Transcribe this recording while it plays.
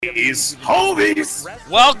Homies!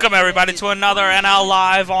 Welcome everybody to another NL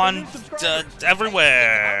Live on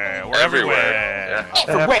everywhere. We're everywhere.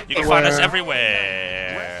 Yeah. You can find us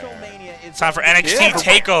everywhere. It's time for NXT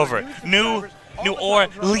TakeOver. New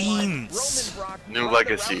Orleans. New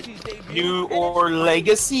Legacy. New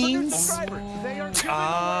Legacies?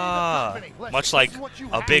 Ah, much like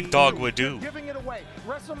a big dog would do.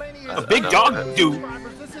 A big dog do.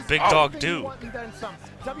 Big dog do.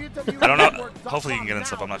 I don't know. Hopefully you can get in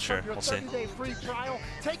stuff. I'm not sure. We'll see. Nope.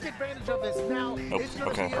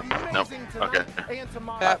 Okay. Nope. Okay.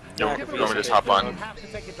 You want me to just hop on?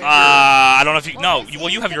 I don't know if you. No. Well,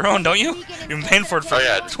 you have your own, don't you? You've been paying for it for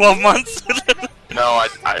 12 months. No,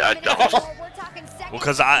 I don't. Well,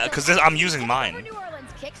 cause I'm using mine.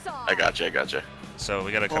 I gotcha. So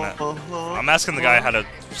we gotta kind of. I'm asking the guy how to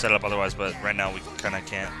set it up otherwise, but right now we kind of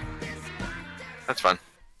can't. That's fine.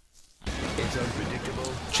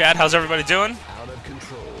 Chad, how's everybody doing?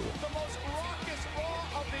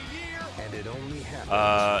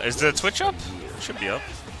 Is the Twitch up? It should be up.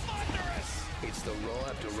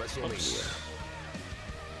 Oops.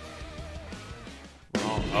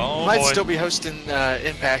 Oh, Might boy. still be hosting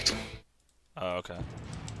Impact. Oh, okay.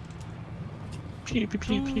 Pew pew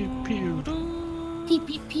pew pew pew.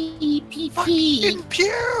 Fucking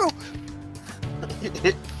Pew!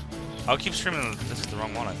 I'll keep streaming. This is the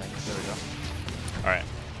wrong one, I think. There we go. Alright.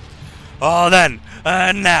 Oh, then,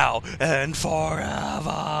 and now, and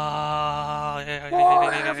forever.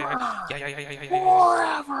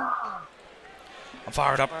 Forever. I'm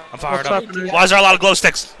fired up. Why is there a lot of glow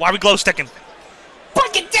sticks? Why are we glow sticking?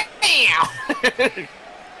 Break it down!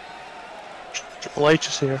 Triple H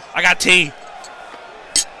is here. I got tea.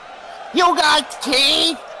 You got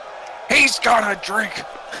tea? He's gonna drink!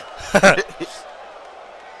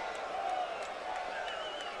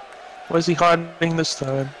 Where's he hiding this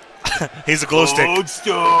time? He's a glow stick.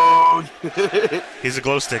 Stone. He's a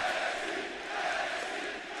glow stick.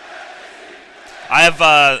 I have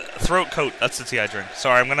throat coat. That's the tea I drink.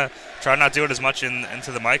 Sorry, I'm gonna try not to do it as much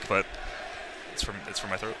into the mic, but it's for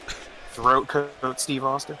my throat. Throat coat, Steve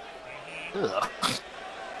Austin. Ugh.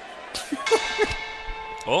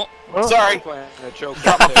 Oh, Sorry.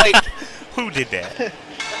 Drop my plate. who did that?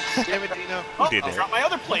 Damn it, Dino. Who did I'll that? drop my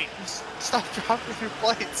other plate. Stop dropping your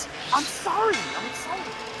plates. I'm sorry. I'm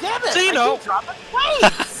excited. Damn it. Dino. I keep dropping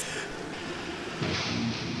plates.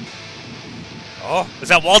 Oh, is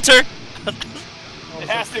that Walter? It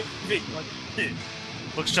has to be.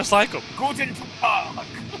 Looks just like him. Guten Tag.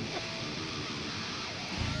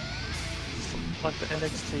 Like the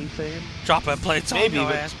NXT theme. Dropping plates Maybe, on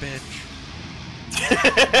your but- ass, bitch.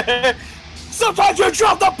 Sometimes you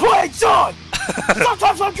drop the plates on.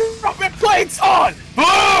 Sometimes I'm dropping plates on.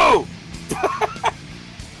 Boo!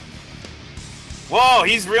 Whoa,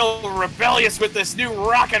 he's real rebellious with this new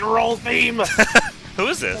rock and roll theme. Who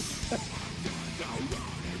is this?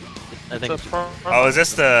 I think it's a Oh, is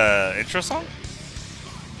this the intro song?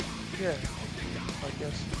 Yeah, I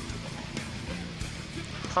guess.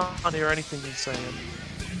 Can't hear anything he's saying.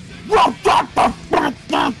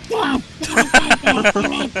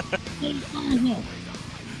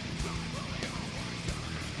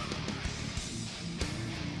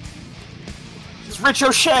 It's Rich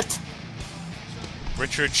O'Chet.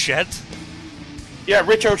 Richard Chet? Yeah,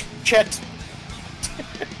 Rich O'Chet.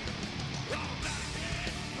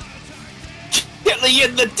 Kelly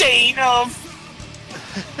in the Dane of.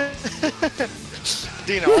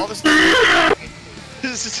 Dino, all this.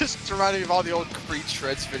 This is just reminding me of all the old Creed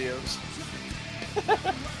Shreds videos.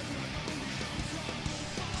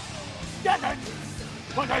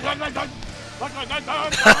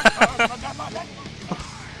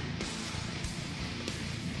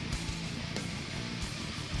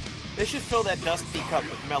 They should fill that dusty cup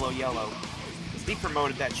with mellow yellow. He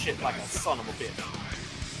promoted that shit like a son of a bitch.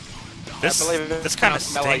 This kind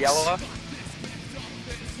of Mellow stinks. Yellow.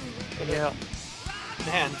 Yeah.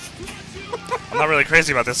 Man, I'm not really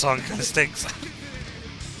crazy about this song. It kind of stinks.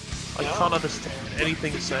 I can't understand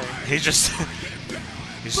anything he's saying. He's just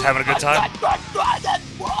having a good time.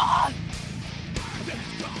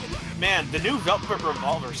 Man, the new Velvet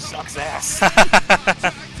Revolver sucks ass.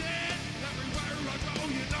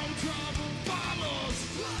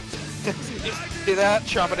 See that?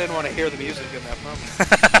 Choppa didn't want to hear the music in that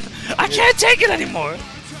moment. I can't take it anymore.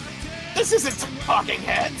 This isn't Talking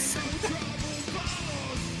Heads.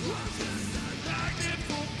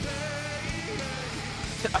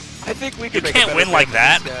 I think we You could make can't a better win like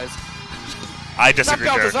band that. than these guys. I disagree,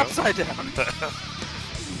 That belt is Jericho. upside down.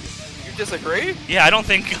 You disagree? Yeah, I don't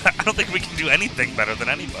think we can do anything better than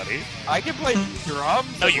anybody. I can play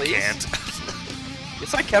drums. No, at you least. can't.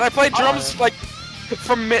 Yes, I can. I play drums like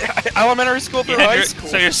From elementary school through high school.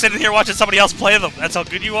 So you're sitting here watching somebody else play them. That's how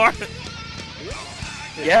good you are?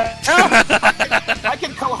 Yeah. I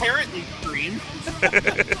can coherently scream.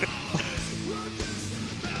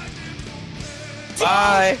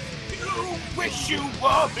 Bye. You wish you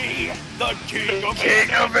were me, the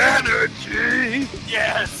king of energy.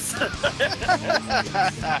 Yes.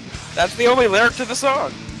 That's the only lyric to the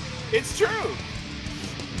song. It's true.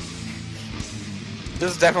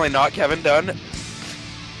 This is definitely not Kevin Dunn.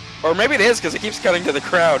 Or maybe it is, because it keeps cutting to the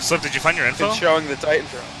crowd. Slip, did you find your info? It's showing the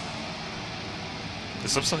Titantron.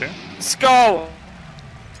 Is Slip still here? Skull!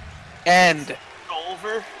 End.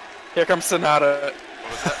 Over. Here comes Sonata.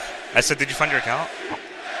 What was that? I said, did you find your account?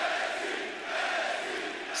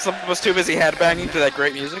 Someone was too busy headbanging to that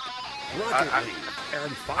great music.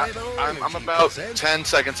 I'm about 10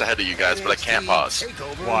 seconds ahead of you guys, but I can't pause.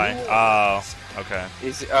 Why? Oh, okay.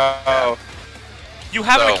 Easy. Oh. You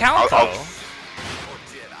have an So, account, though.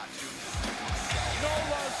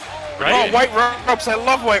 Right? Oh, white ropes. I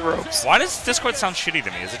love white ropes. Why does Discord sound shitty to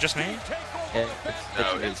me? Is it just me? No,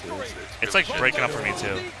 It's like breaking up for me,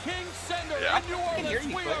 too. Yeah. I can hear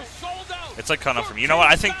you, but It's like cutting up for me. You know what?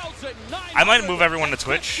 I think I might move everyone to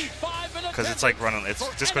Twitch because it's like running. It's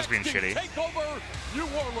Discord's being shitty.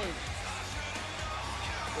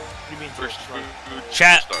 you mean First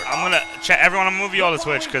Chat. start. I'm gonna chat everyone. I'm gonna move you all to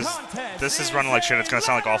Twitch because this is running like shit. It's gonna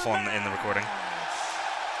sound like awful in the recording.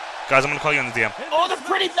 Guys, I'm gonna call you on the DM. Oh, the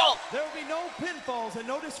pretty belt. There will be no pinfalls and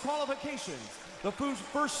no disqualifications. The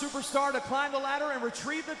first superstar to climb the ladder and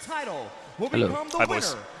retrieve the title will become the Hi, winner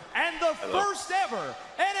boys. and the first ever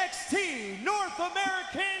NXT North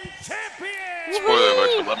American Champion. Spoiler alert,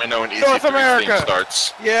 but let me know when Easy North 3 America. theme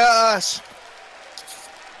starts. Yes.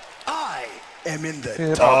 I am in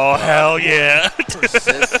the Oh hell yeah!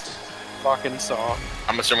 This fucking song.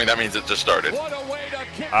 I'm assuming that means it just started.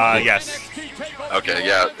 Yes. Okay,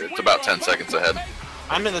 yeah, it's about 10 seconds ahead.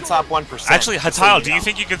 I'm in the top 1%. Actually, just so Hatal, do you know.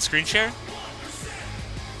 think you could screen share?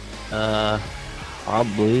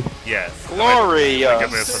 Probably. Yeah. Glorious.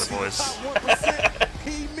 Give it for the boys.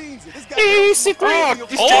 He means it. This guy EC3.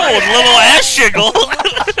 Oh, little ass jiggle.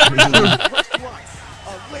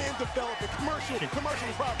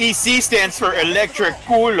 EC stands for electric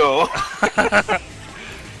culo.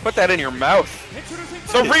 Put that in your mouth.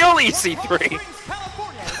 The real EC3.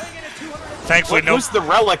 Thankfully, no. Who's the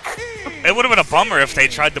relic? It would have been a bummer if they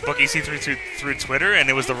tried to book EC3 through Twitter and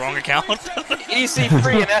it was the wrong account.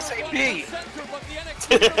 EC3 and SAP.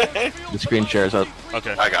 The screen share is up.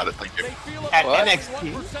 Okay. I got it, thank you. At What?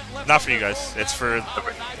 NXT. Not for you guys. It's for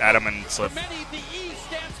Adam and Slip.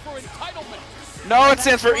 No, it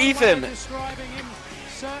stands for Ethan.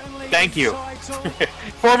 Thank you.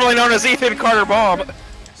 Formerly known as Ethan Carter Bomb.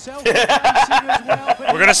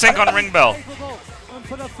 We're gonna sync on Ring Bell,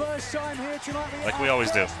 like we always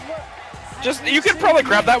do. Just you could probably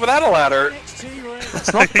grab that without a ladder.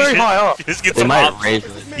 It's not very high up. Just get They some might up. raise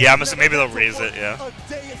it. Yeah, maybe they'll raise it. Yeah.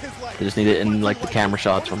 They just need it in like the camera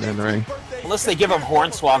shots when they're in the ring. Unless they give him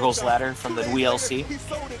Hornswoggle's ladder from the WLC.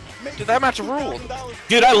 Dude, that match ruled.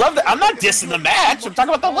 Dude, I love that. I'm not dissing the match. I'm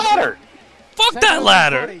talking about the ladder. Fuck that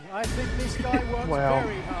ladder. Wow.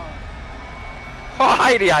 Oh,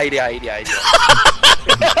 Heidi.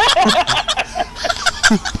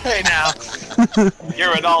 Hey now.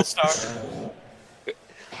 You're an all-star.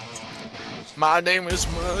 My name is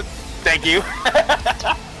Mud. Thank you.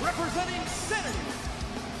 Representing Senator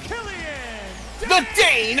Killian. The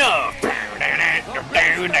Dana.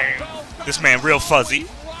 This man real fuzzy.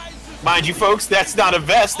 Mind you, folks, that's not a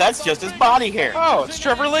vest. That's just his body hair. Oh, it's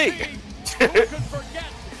Trevor Lee.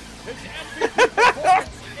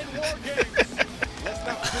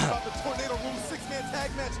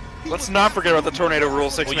 Let's not forget about the Tornado Rule Well,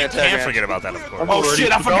 you six-man tag can't match. forget about that, of course. Oh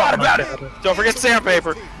shit, I forgot about it. Don't forget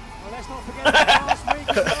sandpaper.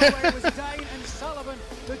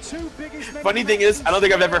 Funny thing is, I don't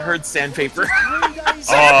think I've ever heard sandpaper.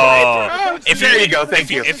 Oh, There you go, thank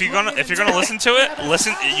you. If you're gonna listen to it,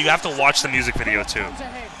 listen. You have to watch the music video too,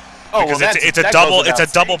 Oh, because well, it's a that double. goes It's a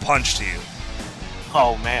without double saying. punch to you.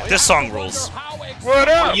 Oh man. This song rules. What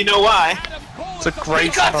up? You know why? It's a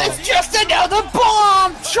great Because song. it's just another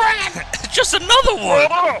bomb track. Just another one.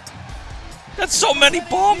 That's so many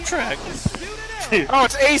bomb tracks. Oh,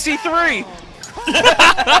 it's AC3.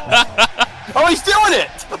 Oh, he's doing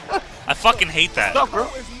it. I fucking hate that. Stop, bro.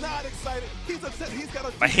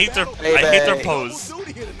 I hate their pose.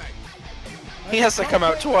 He has to come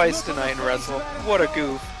out twice tonight and wrestle. What a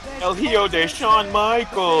goof. El Hijo de Shawn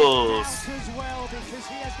Michaels.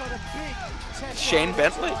 Shane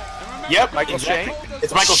Bentley? Yep, Michael exactly. Shane?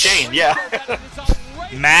 It's Michael Shane, yeah.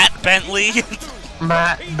 Matt Bentley.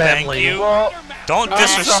 Matt Thank Bentley. you. Well, Don't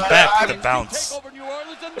disrespect the bounce.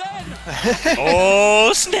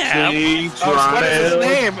 Oh, snap. What is his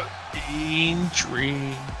name?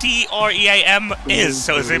 D-R-E-A-M is,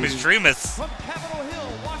 so his name is Dreamus.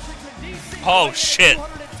 Oh, shit.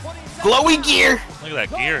 Glowy gear. Look at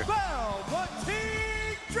that gear.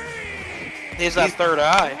 He's that third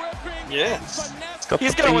eye. Yes.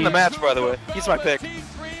 He's gonna win the match, by the way. He's my pick.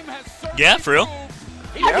 Yeah, for real?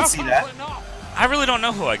 I can see that. I really don't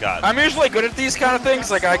know who I got. I'm usually good at these kind of things.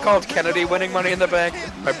 Like I called Kennedy winning Money in the Bank.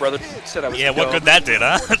 My brother said I was. Yeah, what good that did,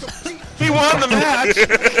 huh? He won the match.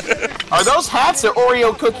 Are those hats or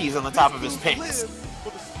Oreo cookies on the top of his pants?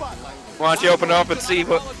 Why don't you open up and see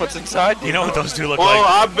what's inside? You know what those do look Well,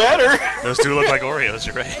 like? I better. Those do look like Oreos,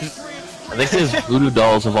 you're right. I think there's voodoo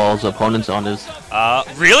dolls of all his opponents on his.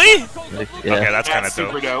 Really? Yeah. Okay, that's kind of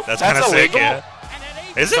super dope. That's kind of sick, illegal? yeah.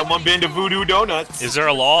 Is it? Someone been to Voodoo Donuts? Is there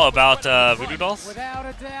a law about voodoo dolls?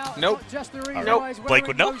 Nope. Nope. Blake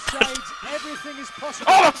would know.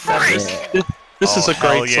 Oh, the freak! This is a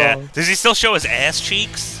hell great yeah. song. Does he still show his ass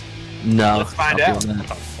cheeks? No. Let's find not out. doing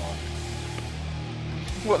that.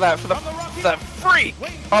 What that for that freak?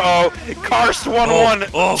 Uh oh, Karst 1-1.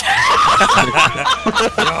 Oh.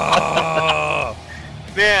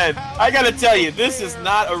 Man, I gotta tell you, this is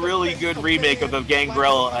not a really good remake of the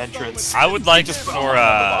Gangrel entrance. I would like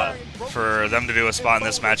for them to do a spot in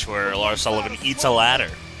this match where Lars Sullivan eats a ladder.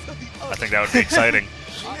 I think that would be exciting.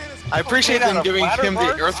 I appreciate them giving him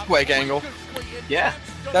the earthquake angle. Yeah.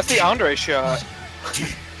 That's the Andre shot.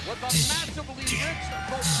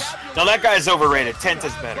 No, that guy's overrated. Tent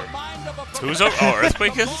is better. Who's over? Oh,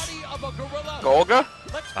 Earthquake is? Golga?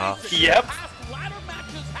 Oh. Yep.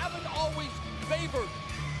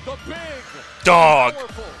 Dog!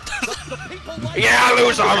 Yeah, I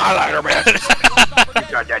lose all my ladder matches.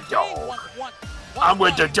 Got that dog. I'm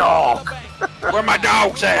with the dog. Where my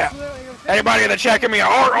dogs at? Anybody in the check me?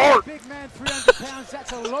 Art.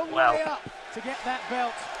 Well.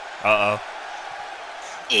 Uh-oh.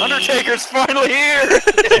 Undertaker's finally here!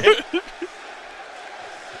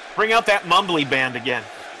 Bring out that mumbly band again.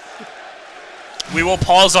 We will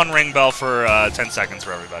pause on Ring Bell for 10 seconds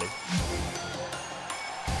for everybody.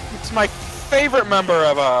 It's my favorite member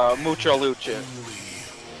of Mucho Lucha.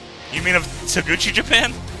 You mean of Taguchi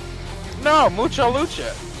Japan? No, Mucho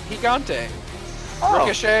Lucha. Gigante. Oh.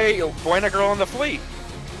 Ricochet, Buena Girl in the Fleet.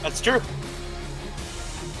 That's true.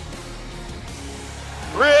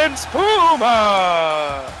 Prince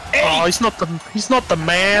Puma! Oh, he's not the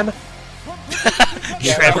man.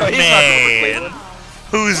 Trevor he's not Man.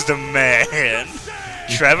 Who's the man?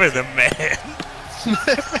 Trevor the man.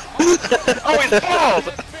 Oh, he's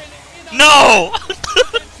bald! No!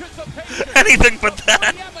 Anything but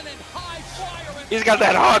that. He's got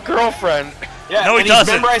that hot girlfriend. Yeah, No, he and he's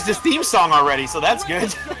doesn't. memorized his theme song already, so that's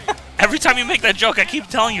good. Every time you make that joke, I keep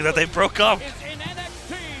telling you that they broke up.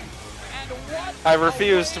 I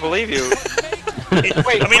refuse to believe you. Wait,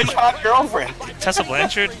 I mean, which hot girlfriend? Tessa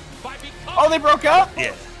Blanchard? Oh, they broke up?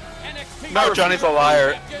 Yeah. No, Johnny's a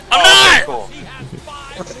liar. I'm not! Cool.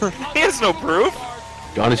 He has no proof.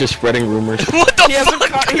 John is just spreading rumors. What the He hasn't fuck?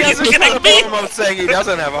 cut Are you a kidding me? promo saying he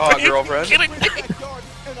doesn't have a hot Are you girlfriend. kidding me?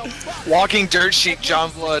 Walking dirt sheet John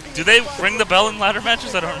Blood. Do they ring the bell in ladder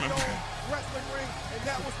matches? I don't remember.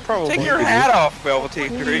 Probably. Take your hat off,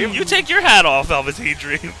 Velveteen Dream. You take your hat off, Velveteen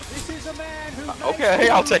Dream. Okay,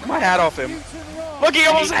 I'll take my hat off him. Look, he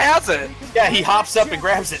almost has it. Yeah, he hops up and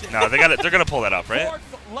grabs it. No, they're gonna pull that up, right?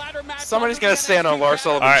 Somebody's gonna stand on Lars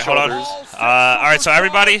All Sullivan's right, hold on. shoulders. All right, so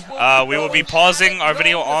everybody, we will be pausing our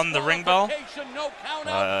video on the ring bell.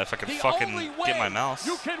 If I can fucking get my mouse.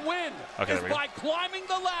 Okay, there we go. By climbing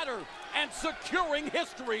the ladder and securing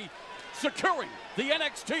history, securing the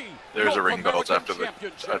NXT. There's a ring bells after the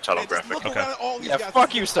title graphic. Okay. Yeah,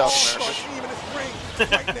 fuck you, South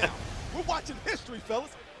America. We're watching history,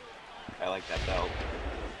 fellas. I like that belt.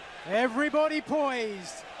 Everybody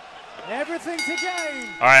poised. Everything to gain.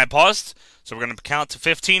 All right, paused. So we're gonna count to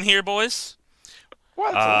 15 here, boys.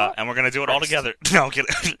 What? And we're gonna do it all together. No, I'm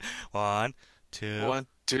kidding. 1, 2, 1,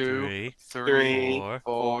 2, 3, 3, 4,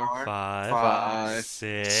 4, 5,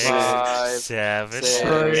 6, 5, 7, 6,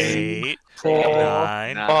 8, 4,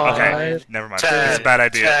 9. 5, Okay, never mind. 10, It's a bad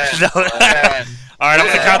idea. 10, All right, I'm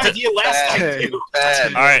gonna count it. Idea last time, too.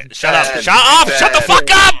 All right, shut up. Shut up! Shut the fuck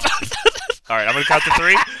up! All right, I'm gonna count to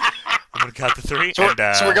 3. I'm gonna count to 3. So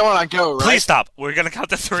we're going on go, right? Please stop. We're gonna count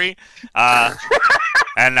to 3. And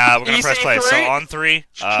we're gonna press play. So EC3? on 3,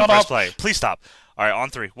 press play. Please stop. All right, on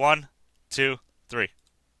 3. 1, 2, 3.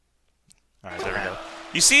 All right, there we go.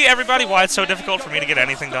 You see, everybody, why it's so difficult for me to get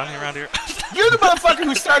anything done around here? You're the motherfucker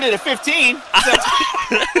who started at 15.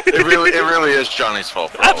 It really is Johnny's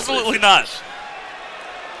fault. For all of Absolutely not.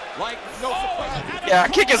 Yeah,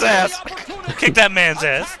 kick his ass. Kick that man's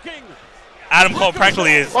ass. Adam Cole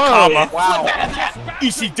practically is comma. Wow.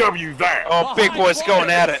 ECW there. Oh, big boys going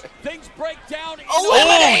at it.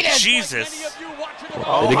 Oh, Jesus.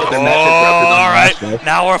 They did get their Oh, match interrupted on all the right. last show.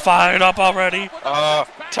 Now we're fired up already.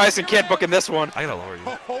 Tyson Kidd booking this one. I gotta lower you.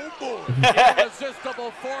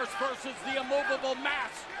 Irresistible force versus the immovable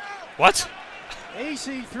mass. What?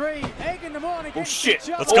 EC3, egg in the morning. Oh shit.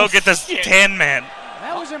 Let's go get this tan man.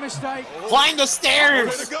 That was a mistake. Climb the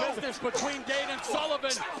stairs. Business between Dane and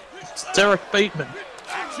Sullivan. It's Derek Bateman.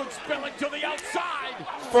 Action spilling to the outside.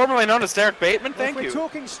 Formerly known as Derek Bateman, thank We're you.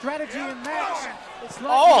 talking strategy and match. It's like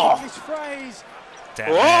Oh. this phrase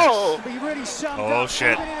Damn man. Whoa! to be really summed Oh, up.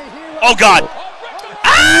 shit. Even in a hero- Oh, God.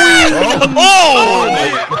 Ah!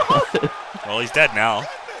 Oh! Well, he's dead now.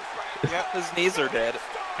 Yep, his knees are dead.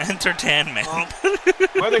 Enter tan man.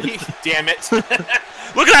 Whether he, damn it.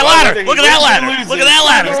 Look at that ladder! Look at that ladder! Look at that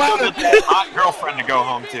ladder! Hot girlfriend to go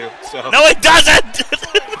home to. So. No, it doesn't!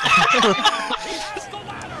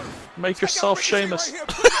 Make yourself Sheamus.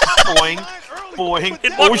 Boing, boing.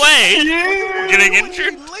 In what way? Shit. Getting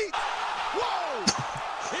injured?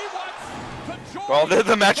 Well,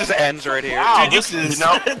 the match just ends right here. Wow, Dude, this is.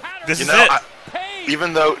 This is it.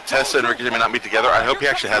 Even though Tessa and Ricochet may not meet together, I hope he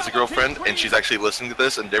actually has a girlfriend and she's actually listening to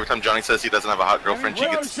this. And every time Johnny says he doesn't have a hot girlfriend, she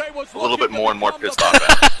gets a little bit more and more pissed off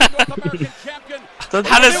at him.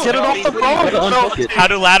 How does Get it off the Unhook phone. it. How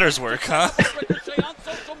do ladders work, huh?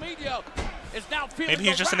 Maybe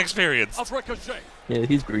he's just inexperienced. Yeah,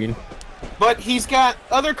 he's green. But he's got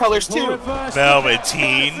other colors too.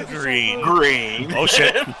 Velveteen green. Green. Oh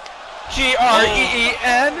shit.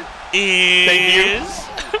 Green. Is.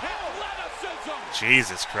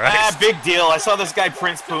 Jesus Ah, Christ. big deal. I saw this guy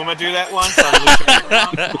Prince Puma do that once on Lucha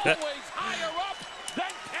Underground.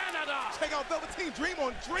 Check out Velveteen Dream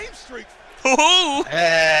on Dream Street. Ooh.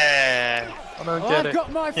 Eh. I don't get it.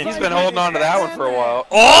 Got my He's been holding on to that one for a while.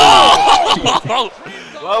 Oh!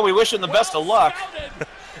 Well, we wish him the best of luck.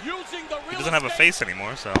 He doesn't have a face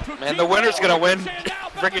anymore, so. Man, the winner's gonna win.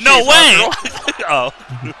 Ricochet's No way! hot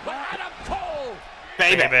Oh.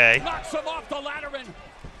 Baby. Baby. Knocks him off the ladder and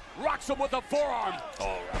rocks him with a forearm.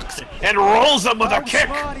 Oh, rocks. And rolls him with a kick.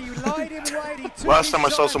 Last time I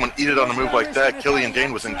saw someone eat it on a move like that, Killian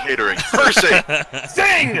Dane was in catering. Percy!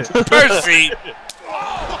 Sing! Percy!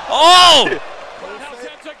 Oh!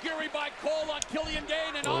 By Cole on Killian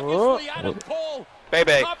Dane and obviously Adam Cole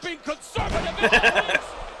Baby. not being conservative.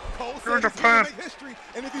 Cole said he's gonna make history,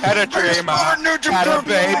 and if he Had a dream, had a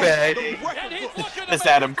baby. This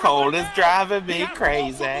Adam Cole is driving me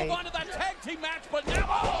crazy.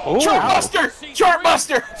 Chartbuster!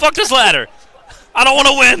 Chartbuster! Fuck this ladder! I don't want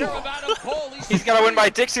to win! He's gotta win by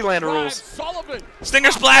Dixieland rules.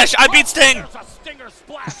 Stinger Splash! I beat Sting!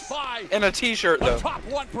 In a t-shirt, though. Top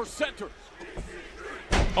 1%er.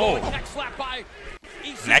 Oh.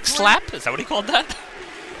 Neck slap? Is that what he called that?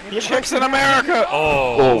 Chicks in America.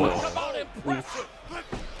 Oh.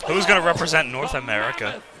 Who's gonna represent North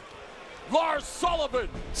America? Lars Sullivan.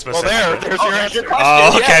 Well, there's your answer.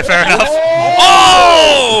 Oh, okay, fair enough.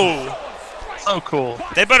 Oh! So cool.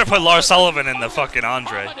 They better put Lars Sullivan in the fucking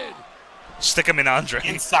Andre. Stick him in Andre.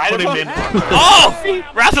 Inside of him. Oh!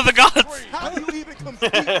 Wrath of the Gods! How do you even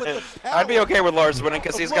compete with the I'd be okay with Lars winning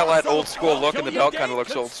because he's got that old school look and the belt kind of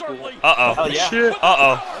looks old school. Uh-oh. Hell yeah. Shit.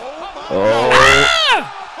 Uh-oh.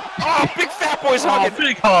 Oh. Oh, big fat boys Oh, hugging.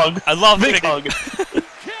 big hug. I love Big big hug.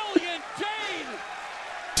 Killian Dane.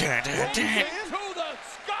 Dun, dun, dun. To the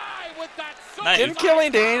sky with that Nice. Didn't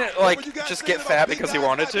Killian Dane, like, just get fat because he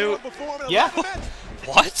wanted to? Yeah.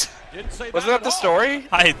 What? Wasn't that the story?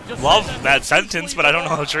 I love that sentence, but I don't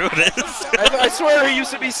know how true it is. I swear he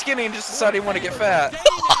used to be skinny and just decided he wanted to get fat.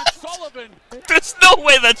 There's no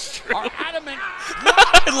way that's true.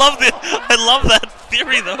 I love that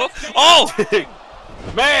theory though. Oh!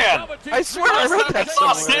 Man! I swear I read that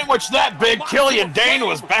Saw a somewhere. sandwich that big, Killian Dane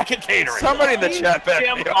was back at catering. Somebody in the chat back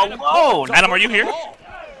Him me up. alone. Adam, are you here?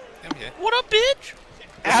 What up, bitch?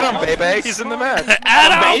 Adam, baby, he's in the match.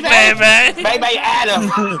 Adam, baby. Baby Adam.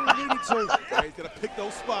 He's gonna pick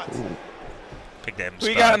those spots. Pick them. Who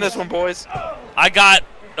you got in this one, boys? I got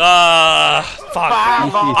fuck.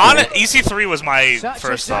 On it, EC3 was my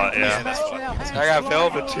first thought. Yeah. I got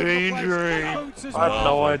Velveteen Dream. I have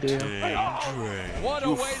no idea. What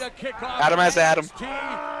a way to kick off Adam has Adam.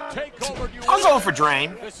 TakeOver USA. I'm going for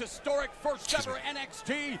Drain. This historic first ever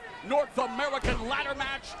NXT North American ladder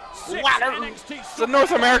match. Six Ladder. NXT It's a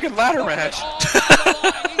North American ladder match.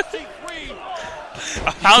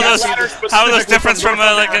 How are those different from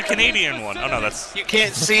like a Canadian one? Oh no, that's. You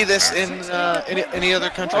can't see this in any other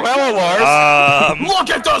country. Oh, hello, Lars. Look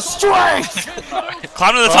at the strength!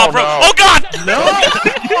 Climb to the top rope. no. Oh God! No!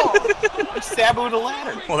 Sabu the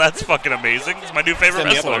ladder. Well, that's fucking amazing. It's my new favorite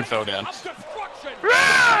Then the other wrestler. one fell down.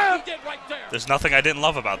 There's nothing I didn't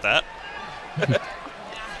love about that.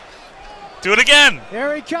 Do it again.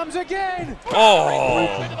 Here he comes again.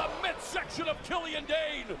 Oh.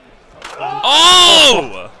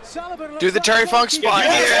 Oh! Do the Terry Funk spot.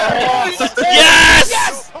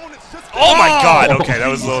 Yes! Oh my God. Okay, that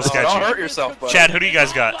was a little Don't sketchy. hurt yourself, buddy. Chad, who do you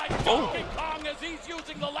guys got?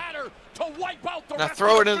 Now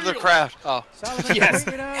throw it into the crowd. Oh. Yes,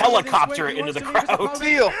 helicopter it into the crowd.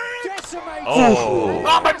 Feel. Oh.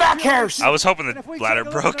 Oh, my back hairs! I was hoping the ladder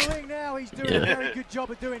broke. Give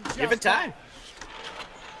it time.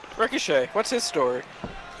 Ricochet, what's his story?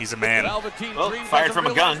 He's a man. Well, fired from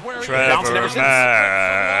a gun. Bouncing ever Trevor since.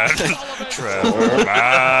 Man. Trevor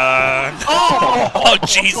Man. Oh,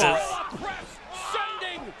 Jesus.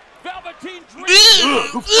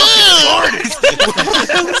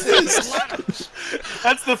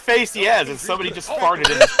 That's the face he has, and somebody just farted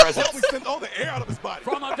in his presence. Send all the air out of his body.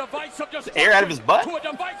 Air out of his butt?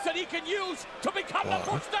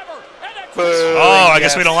 Oh, I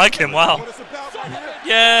guess we don't like him. Wow.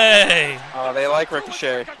 Yay. Oh, they like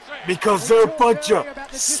Ricochet. Because they're a bunch of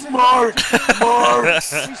smart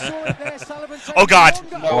marks. Oh, God.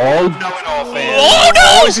 Oh, Oh,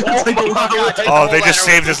 no. Oh, they just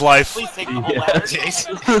saved his life. Please take the whole ladder.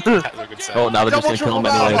 oh, now they're just gonna kill him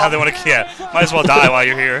anyway. Now they want to, yeah. Might as well die while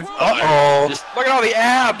you're here. Uh-oh. Look at all the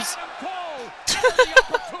abs.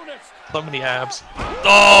 So many abs.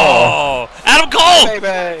 Oh, Adam Cole.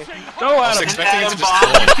 Baby. Go, Adam. Adam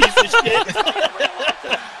Bomb, you piece of shit.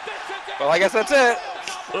 Well, I guess that's it.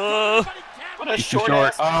 What a short short.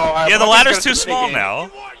 ass. Oh, Yeah, the ladder's too small now.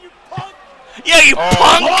 Yeah, you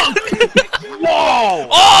punk! Whoa!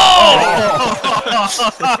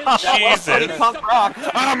 Oh! Jesus. Punk rock.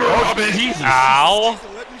 I'm Robin. Ow.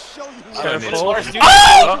 Careful.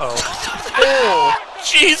 Oh!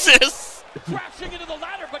 Jesus!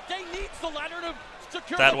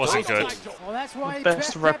 That wasn't good.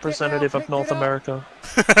 Best representative of North America.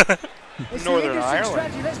 Northern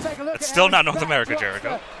Ireland. It's still not North America,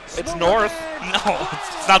 Jericho. It's North. No,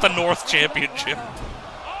 it's not the North Championship.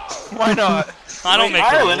 Why not? I don't make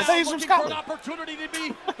Ireland. I the thought he was from Scotland.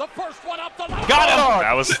 Got Got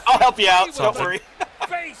That was I'll help you out. Don't worry.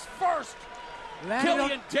 Face first.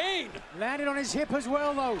 Landed on his hip as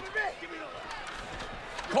well, though.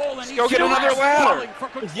 Let's go get another ladder.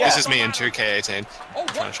 Yeah. This is me in 2K18.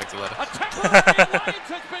 Trying to check the ladder.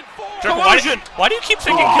 Jericho, why do you keep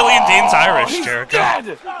thinking Killian Dane's Irish, Jericho?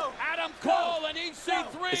 Dead.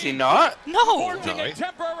 Is he not? No. No,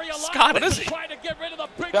 Scottish. What is he?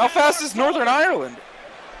 Belfast is Northern Ireland.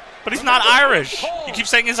 But he's not Irish. You keep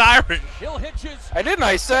saying he's Irish. I didn't.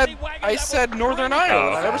 I said Northern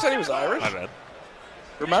Ireland. I never said he was Irish. My bad.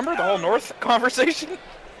 Remember the whole North conversation?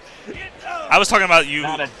 I was talking about you.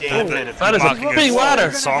 Not a damn bit of That is a mocking big his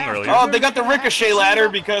ladder. song earlier. Oh, they got the Ricochet ladder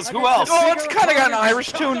because who else? Oh, it's kind of got an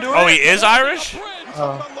Irish tune to it. Oh, he is Irish?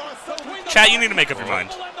 Chat, you need to make up your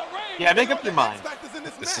mind. Yeah, make up your mind.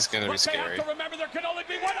 This is gonna be scary.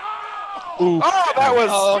 Oh, that was.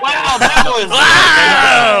 Wow, that was.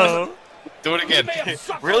 Wow! Do it again.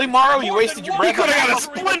 Really, Morrow? You wasted your He breath. could have got a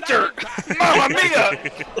splinter. Mamma mia!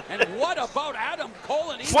 And what about Adam Cole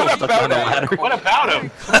and What about that? What about him?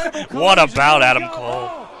 What about Adam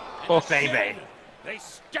Cole? Oh, baby. They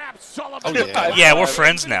stabbed Sullivan. Oh yeah. Yeah, we're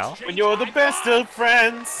friends now. When you're the best of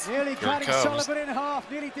friends. Nearly cutting comes. Sullivan in half,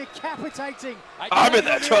 nearly decapitating. I'm in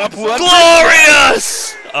that top one.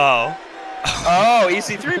 Glorious! Oh. Oh,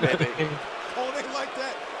 EC3, baby. Oh, they like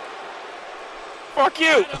that. Fuck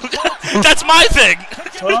you. That's my thing!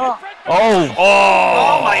 Oh,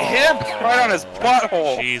 Oh, my hip. Right on his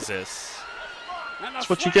butthole. Jesus. That's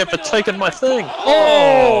what you get for taking my thing.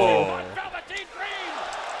 Oh!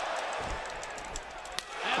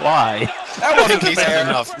 why? That wasn't He's fair. had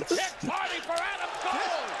enough.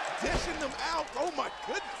 Dishing them out. Oh, my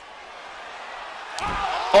goodness.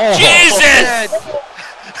 Oh, Jesus!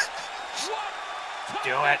 Do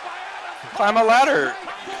it. Climb a ladder.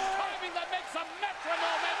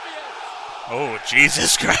 Oh,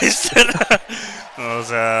 Jesus Christ. That was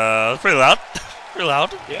pretty loud. Pretty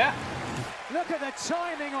loud. Yeah. Look at the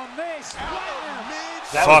timing on this.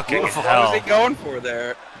 That was Fucking beautiful. What was he hell. going for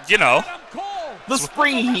there? You know, The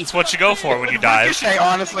springy heat. it's what you go for when you dive. Ricochet,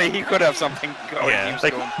 honestly, he could have something going. Yeah. He was They,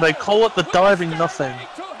 going- they call it the diving nothing.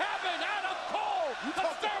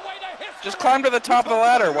 Just climb to the top of the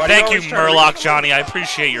ladder. Why do Thank you, always try to Murloc Johnny. I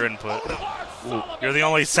appreciate your input. You're the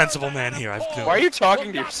only sensible man here I've known. Why are you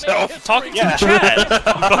talking to yourself? Talking to the chat.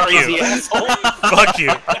 Fuck you. Fuck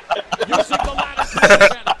you.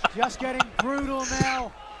 Just getting brutal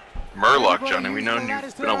now. Murloc, Johnny. We know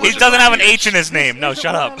you've been a He wizard. doesn't have an H in his name. No,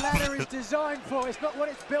 shut up.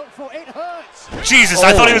 Jesus,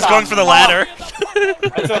 I thought he was going for the ladder.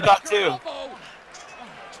 I thought that too.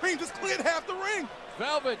 Dream just cleared half the ring.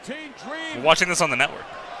 Velveteen Dream We're watching this on the network.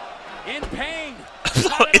 in pain.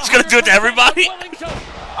 It's gonna do it to everybody.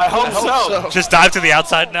 I hope so. Just dive to the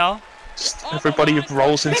outside now. Everybody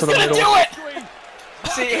rolls into the middle. Do it!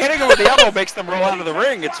 See, hitting him with the elbow makes them roll out of the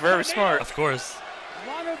ring. It's very smart. Of course.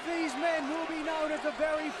 One of these men will be known as the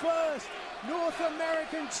very first North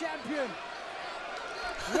American champion.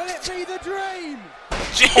 Will it be the Dream?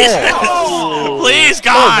 Jesus! Please,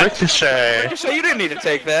 God! Ricochet. Ricochet, you didn't need to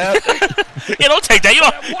take that. You don't take that.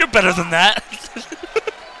 You're better than that.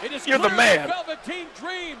 You're the man. Velveteen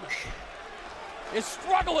Dream is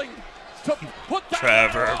struggling to put that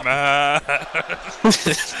Trevor, man.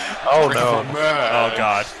 Oh no. Oh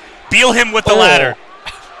God. Beal him with the ladder.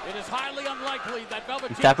 It is highly unlikely that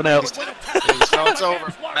Velveteen tapping out. Dream would So it's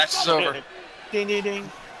over. Match is over. Ding, ding,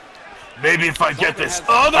 ding. Maybe if I get this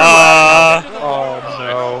Oh no.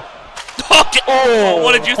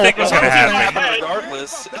 What did you think was gonna happen?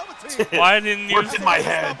 Regardless. Why didn't you? what's in my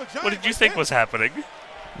head. What did you think was happening?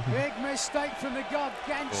 Big mistake from the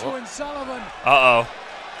gargantuan Sullivan. Uh-oh.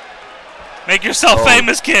 Make yourself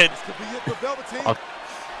famous, kid.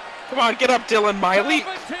 Come on, get up, Dylan Miley.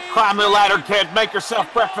 Climb the ladder, kid. Make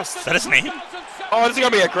yourself breakfast. Is that his name? Oh, this is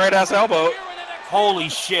gonna be a great ass elbow. Holy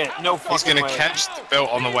shit. No fucking He's gonna way. catch the belt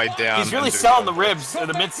on the way down. He's really and do selling the that. ribs in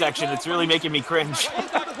the midsection. It's really making me cringe.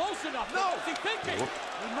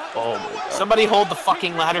 Somebody hold the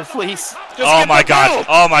fucking ladder, please. Oh my God.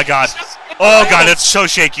 Oh my God. Oh God, it's so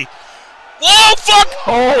shaky. Whoa, fuck!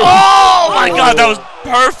 Oh my God, that was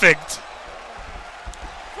perfect.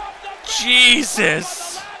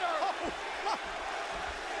 Jesus.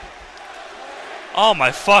 Oh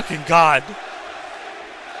my fucking God.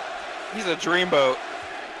 He's a dreamboat.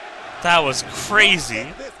 That was crazy.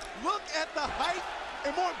 Look at the height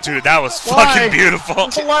and more Dude, that was fucking beautiful.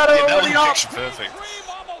 The ladder Yeah, that was already up. picture perfect.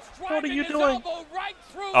 What are you doing?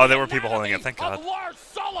 Oh, there were people holding it, thank God.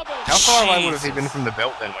 How far away would have he been from the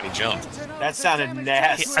belt then when he jumped? That sounded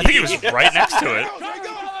nasty. I think he was right next to it.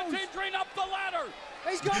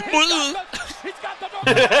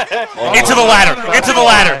 Into the ladder! Into the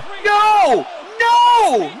ladder! No!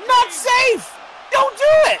 No! Not safe! Don't do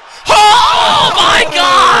it! Oh my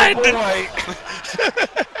God!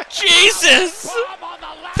 Jesus!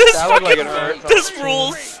 This That looked like fucking it hurt. this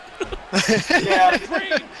rules. Yeah.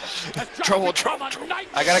 Trouble.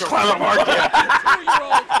 I gotta climb up hard.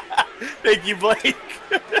 Thank you, Blake.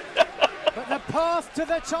 But the path to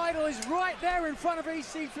the title is right there in front of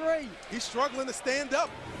EC3. He's struggling to stand up.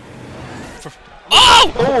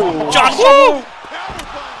 Oh! John Woo!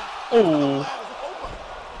 Oh.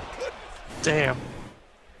 Damn.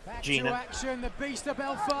 Back Gina. to action, the Beast of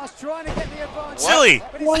Belfast trying to get the advantage. Silly!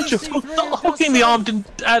 But it's Why just EC3 who does hooking the so. arm didn't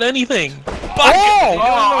add anything?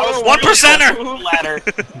 Oh, One percenter! Ladder.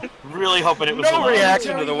 Really hoping it was a No ladder.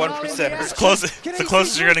 reaction to the 1%. It's close. It's the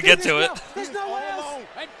closest you're gonna get to it. There's no one else.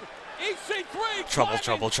 Trouble,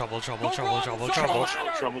 trouble, trouble, trouble, trouble, trouble, trouble.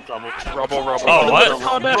 Rubble. Oh, what?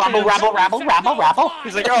 Rabble.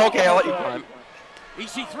 He's like, oh, okay, I'll let you climb.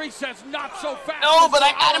 EC3 says not so fast. No, but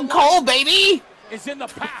I got him cold, baby. Is in the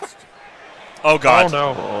past. Oh Oh God.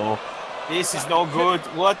 no. This is no good.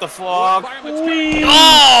 What the fuck?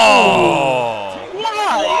 Oh!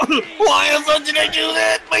 Why the fuck did I do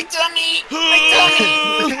that? My tummy!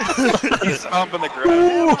 He's humping the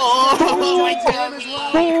ground. Oh, my tummy!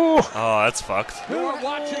 Oh, that's fucked. You are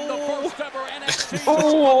watching the first ever NXT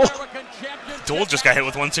Oh. American Championship. Duel just got hit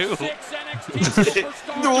with one too. 6 NXT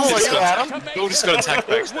superstars. Duel just got attacked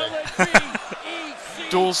backstage.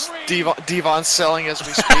 Duel's Devon's selling as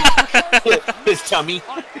we speak. His tummy.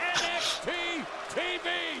 On NXT TV.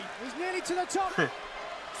 He's nearly to the top.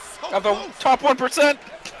 Of the top 1%.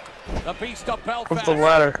 The Beast of Of Belfast. the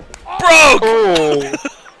ladder. Broke! Oh.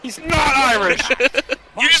 He's not Irish.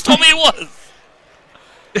 You just told me he was.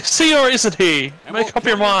 Is he or isn't he? Make up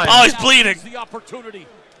your mind. Oh, he's bleeding. The opportunity.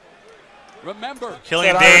 Remember,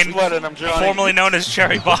 Killian That Irish Dane, blood in him, Johnny. formerly known as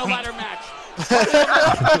Cherry the Bomb. ladder match.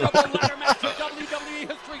 Ladder match in WWE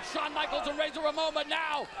history. Shawn Michaels and Razor Ramon, but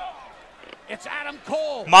now it's Adam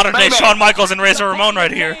Cole. Modern day Shawn Michaels and Razor Ramon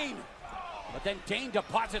right here. But then Dane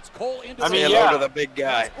deposits Cole into I the mean, Say yeah. hello to the big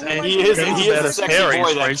guy. He is a sexy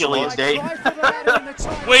boy, that Killian Dane.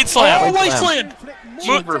 Weight slam. Oh, Wasteland!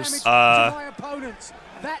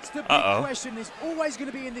 That's the big Uh-oh. question. There's always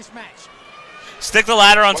going to be in this match. Stick the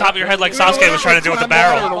ladder on top of your head like Sasuke was trying to do with the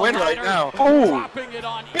barrel. To win right now. Oh,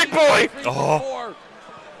 big boy. Oh.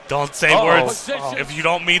 Don't say words if you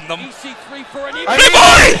don't mean them. Big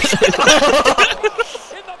boy!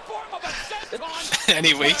 And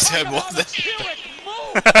he wakes him more than.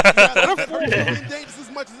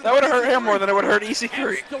 That would have hurt him more than it would hurt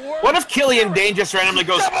EC3. What if Killian Dane just randomly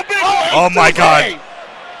goes, Oh my god.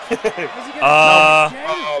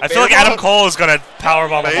 I feel like Adam Cole is gonna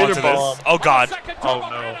powerbomb him onto this. Oh god. Oh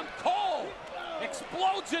no.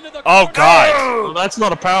 Oh god. Well, that's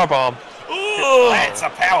not a power bomb. That's a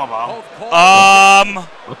powerbomb.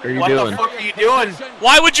 What are you What doing? the fuck are you doing?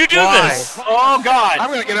 Why would you do this? Oh god. I'm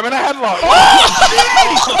gonna get him in a headlock.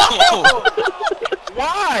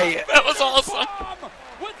 Why? That was awesome.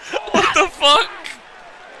 What the fuck?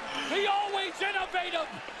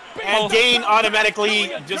 And Dane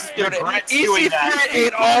automatically just regrets doing that. EC3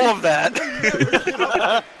 ate all of that. They're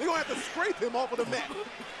gonna have to scrape him off of the mat.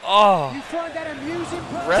 Oh, You find that amusing,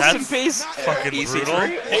 Percy? Rest in That's peace, fucking EC3. brutal.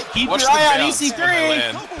 Hey, keep Watch your the eye on bounce EC3. when they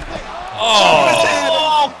land.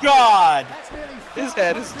 Oh. Oh god. That's nearly His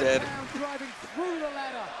head is dead. driving through the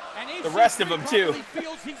ladder. The rest of them too.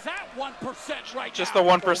 Just the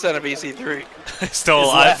 1% of EC3. Still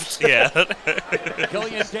alive. Yeah.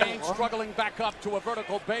 Killian Dane struggling back up to a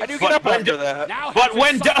vertical base. How do you get up after that? But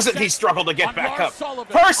when doesn't he struggle to get back up?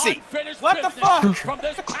 Percy! What the fuck? From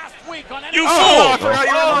this past week on You Oh, I fool!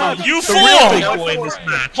 forgot you were the You The real big fool! boy in this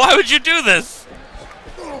match. Why would you do this?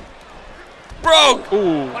 Broke!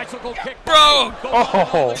 Ooh. bicycle kick. Bro!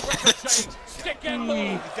 Oh. Stick and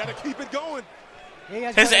move. Gotta keep it going.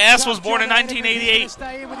 His ass was born in 1988.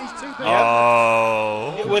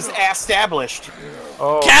 Oh. It was established.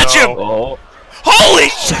 Oh, Catch him! Oh, Holy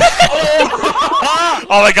shit!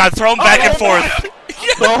 Oh my god, throw him back and forth.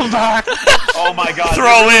 Throw him back. Oh my god.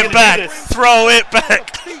 Throw they're it gonna back. do this. Throw it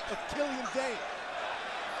back.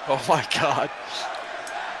 Oh my god.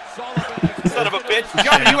 Son of a bitch.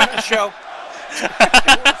 Johnny, you at the show.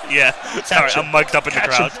 Yeah. Sorry, I'm mic'd up in the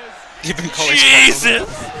crowd. Even Cole Jesus!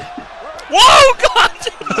 Whoa, God!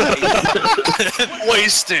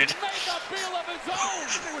 wasted.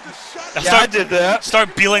 Yeah, I did that.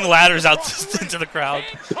 Start beeling ladders out into the crowd.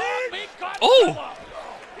 Oh!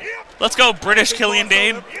 Let's go, British Killian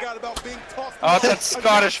Dane. Oh, it's that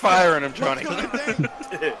Scottish fire in him, Johnny.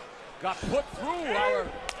 Got put through our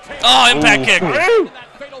Oh, impact kick. that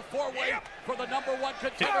fatal four-way for the number one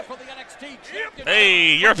contender for the NXT champion.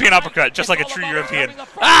 Hey, European uppercut, just like a true European.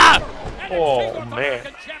 Ah! Oh, man.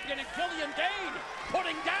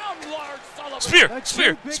 Spear,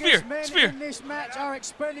 spear, spear, spear. In this match are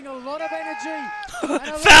expending a lot of energy.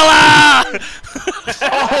 Fella!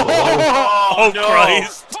 Oh, no.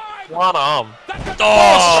 Christ. One arm.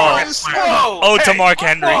 Oh! Whoa, Oh, to hey, Mark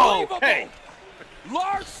Henry. whoa, hey.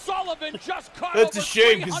 Lars Sullivan just caught That's a over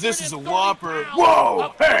shame because this is a 330 whopper. pounds Whoa,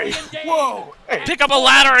 of hey, Killian Dane. whoa, hey. Pick up a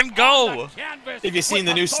ladder and go. Have you seen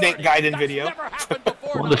the new Snake Gaiden video?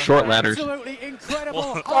 one of the short ladders. Absolutely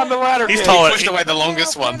incredible. On the ladder. He's kid. tall. Pushed away the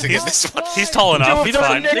longest one to get this one. He's tall enough. He It's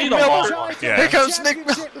doesn't fine. Nick Need a Miller. long Yeah. Here comes Nick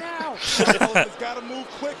Miller.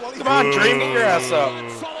 Come on, Dream, get your ass up.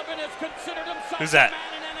 Who's that?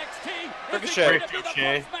 Ricochet.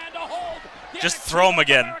 Ricochet. Just throw him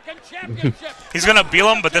again. He's gonna beal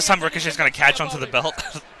him, but this time Ricochet's gonna catch onto the belt.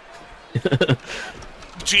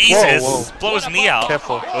 Jesus! Whoa, whoa. Blow his knee out.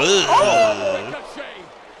 Careful. Ugh.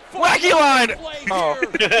 Wacky line. Oh.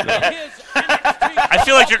 I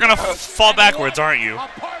feel like you're gonna fall backwards, aren't you?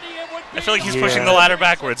 I feel like he's pushing the ladder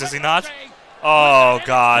backwards, is he not? Oh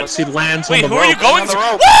God! Once he lands Wait, on the who are you rope. going On the to?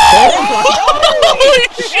 rope. Holy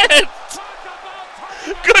shit!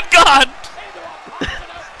 Good God!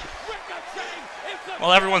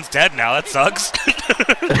 Well, everyone's dead now. That sucks.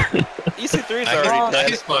 EC3's already dead.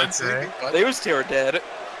 Nice one, see? They was two are dead.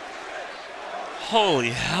 Holy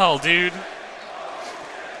hell, dude!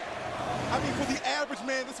 I mean, for the average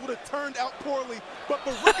man, this would have turned out poorly. But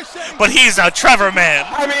for Ricochet, But he's a Trevor man.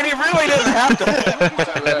 I mean, he really didn't have to.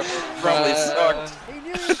 Probably sucked. he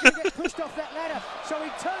knew he was going to get pushed off that ladder, so he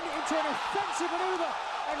turned it into an offensive maneuver.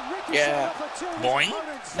 And Ricochet Yeah. offered two of his Boing.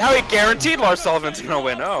 opponents. Now he guaranteed Lars Sullivan's gonna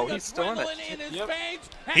win. Oh, he's still in it.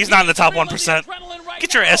 He's not in the top 1%.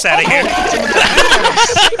 Get your ass out of here.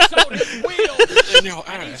 In your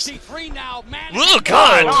ass. Oh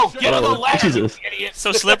God! Oh, get on the Oh, ladder, you Jesus. idiot.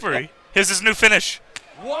 So slippery. Here's his new finish.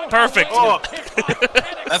 Perfect. Oh,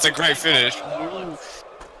 That's a great finish.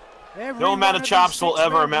 no amount of chops will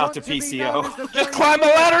ever amount to PCO. Just climb the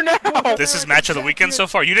ladder now. This is match of the weekend so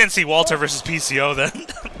far. You didn't see Walter versus PCO then.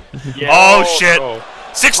 Yeah. Oh shit! Oh.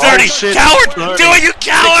 6:30. Oh, shit. Coward! Do it, you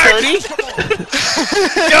coward!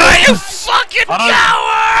 6:30? Do it, you fucking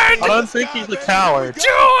coward! coward! I don't think he's a coward. Do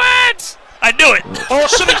it! I knew it! Oh,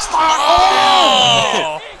 shooting star!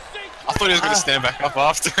 Oh! I thought he was going to stand back up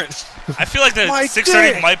after. I feel like the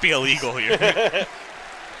 630 might be illegal here.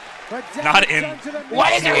 Not in.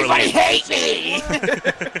 Why does everybody hate me?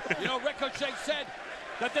 You know, Ricochet said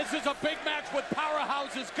that this is a big match with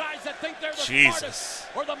powerhouses, guys that think they're the Jesus. smartest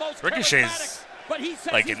or the most Ricochet's charismatic, but he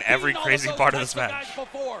says like in every crazy part of this match.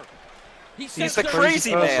 He's the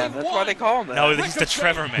crazy man. That's why they call him that. No, he's the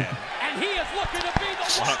Trevor man. And he is looking to be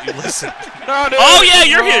the Why don't you listen? No, dude. Oh yeah,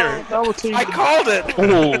 you're here! I called it.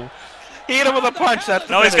 Oh. He hit him with a punch. That's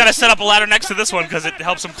the No, he's got to finish. set up a ladder next to this one because it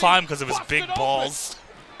helps him climb because of his big balls.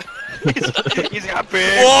 He's got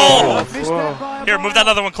big. Whoa! balls. Here, move that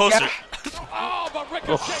other one closer. Oh, but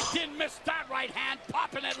Ricochet didn't miss that right hand,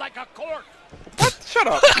 popping it like a cork. What? Shut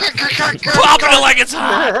up. Popping it like it's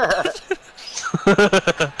hot.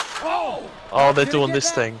 Oh, they're doing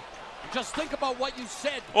this thing. Just think about what you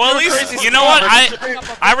said. Well, at least you know what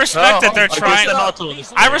I respect that they're trying.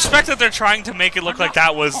 I respect that they're trying to make it look like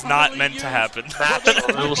that was not meant to happen.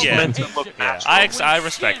 It was meant to look natural. I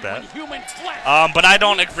respect that. But I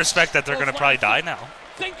don't respect that they're gonna probably die now.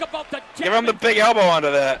 Give him the big elbow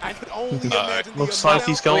onto that. Looks like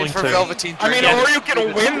he's going to. I mean, or you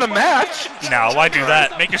can win the match. No, why do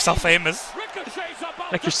that? Make yourself famous.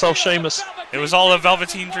 Make yourself Sheamus. It was all a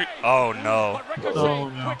Velveteen Dream. Oh no. Oh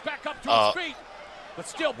no.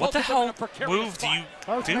 What the hell move do you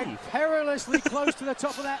do? Perilously close to the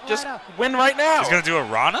top of that Just ladder. win right now. He's gonna do a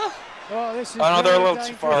Rana? Oh, this is Oh, no, they're a very little too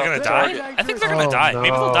dangerous. far. They're gonna die? I think they're gonna Oh, die. Maybe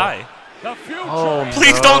they'll no. die. Oh,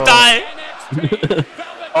 Please no. don't die!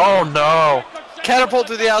 Oh no. Catapult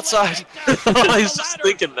to the outside. I was just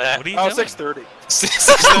thinking that. What are you Oh, doing? 6:30.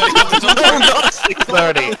 6:30. Not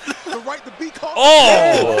 6:30.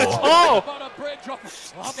 Oh! Oh!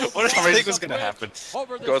 What did you think was going to happen?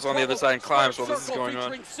 Goes on the other side and climbs while this is going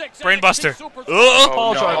on. Brainbuster. Oh,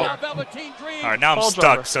 Paul no. Alright, now I'm Paul stuck,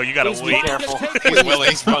 driver. so you gotta Please be wait. careful.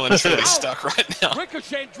 He's well and truly stuck right now.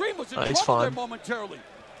 Ricochet and Dream was in He's trouble there fine. momentarily.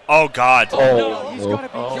 Oh god. He's gotta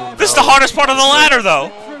be Oh, careful. This is the hardest part of the ladder, though.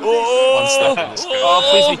 One step in this Oh,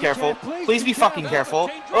 please be careful. Please be fucking careful.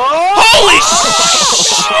 Holy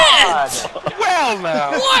shit! Well,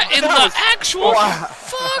 now. What in the actual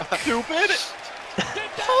fuck? Stupid.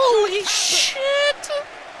 Holy shit!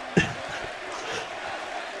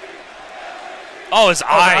 Oh, his Oh,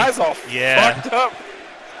 eye. the eyes all Yeah. fucked up.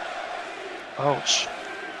 Ouch.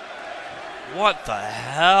 What the There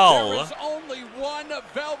hell? is only one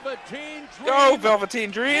Velveteen Dream. Go,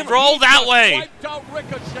 Velveteen Dream. Roll that way. Wiped out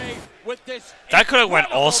Ricochet with this That could have went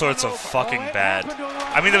all incredible sorts of maneuver. fucking bad.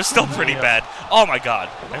 I mean, it was still pretty bad. Oh my god.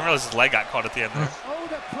 I didn't realize his leg got caught at the end there. Oh,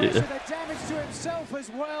 the pressure, the damage to himself as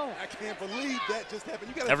well. I can't believe that just happened.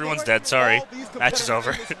 You gotta Everyone's think dead, sorry. all these Match is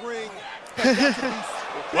over. competitors in this ring have got to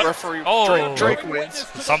be What? Referee Oh. Drake wins.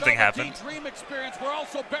 Something happened. Dream experience. We're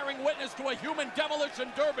also bearing witness to a human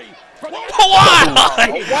demolition derby. From the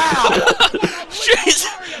Why? Wow. Jeez.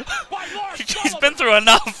 by Lars He's been through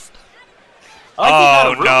enough. Oh,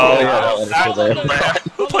 Oh yeah, no. that was still there.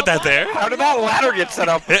 Who put that there? How did that ladder get set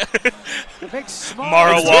up? Big smile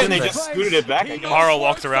Morrow on his walked- They face. just scooted it back. Morrow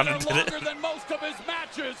walked around and did it. Longer than most of his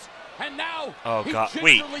matches. And now Oh, he God.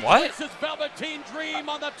 Wait, gingerly what? places Velveteen Dream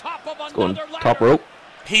on the top of Going another ladder. top rope.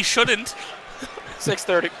 He shouldn't.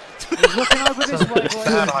 6:30. He's looking over this way, boys.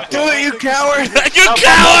 Do it, you coward! You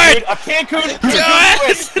coward! A Cancun. Do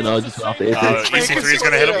it! You know, just off the Oh, apron. EC3 is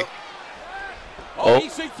gonna hit him. Oh.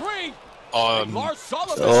 EC3. Um, Lars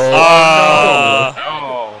Sullivan. Oh.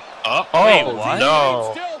 oh, Wait, what?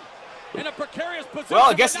 No. Still in a precarious position. Well,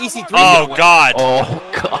 I guess but now EC3 Lars Oh god. Oh,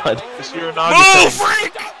 God. You're Move!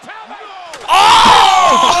 freak!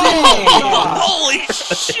 Oh! Holy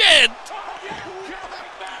shit!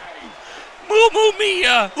 Moo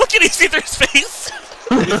Mia! Look at EC3's face!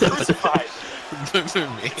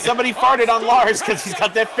 Somebody farted on Lars because he's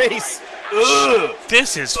got that face. Ugh.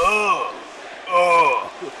 This is. Ugh.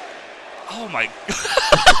 Oh my.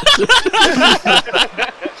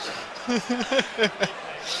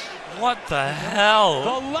 What the hell?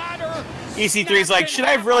 The ladder. EC3's like, should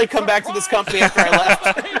I have really come back to this company after I left?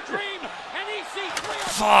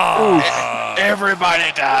 Fuck.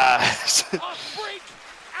 Everybody dies. A freak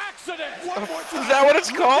accident. Is that what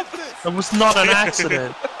it's called? It was not an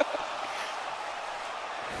accident.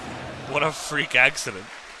 What a freak accident.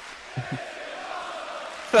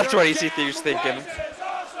 That's what EC3's thinking.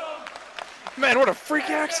 Man, what a freak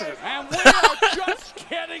accident. And we are just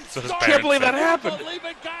getting So his started. parents Can't believe that said. happened. Believe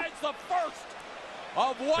it, guys, the first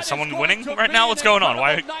of what Is someone going winning to right be now? an What's going on?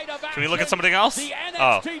 Why? incredible night of Can we look at action. something else? The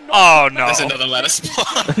Oh. NXT North Oh no. there's another ladder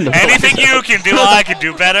spot. Anything you can do, I can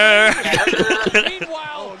do better.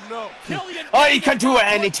 Meanwhile, I can do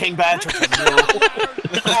anything better than you.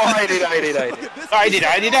 I did.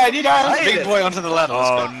 Big boy onto the ladder.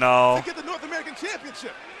 Oh no. To get the North American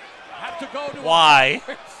Championship. Why?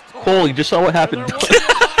 Cole, you just saw what happened.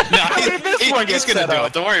 He's gonna do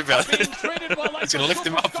it. Don't worry about it. He's gonna lift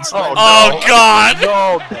him up. And Oh God!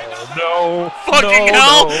 No. Fucking No,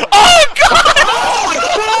 hell! no. Oh God!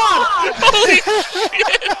 Holy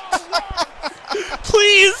shit!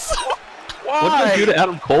 Please! What did I do to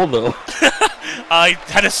Adam Cole, though? I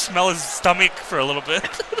had to smell his stomach for a little bit.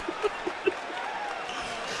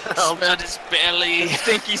 smell his belly.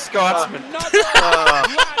 Stinky Scotsman.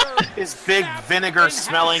 His big vinegar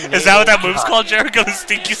smelling. Is that what that move's called, Jericho? The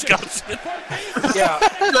Stinky Scotsman? Yeah.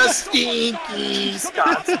 The Stinky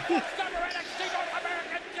Scotsman.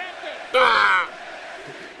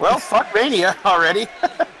 Well, fuck Mania already.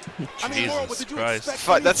 Jesus Christ.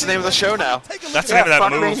 Fuck, that's the name of the show now. That's the name of that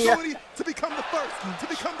fuck move. Mania. To become the first, to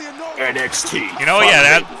become the inaugural NXT. You know,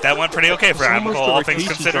 yeah, that went pretty okay for Adam Cole, all things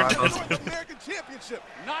considered. North American Championship.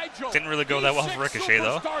 Didn't really go that well for Ricochet,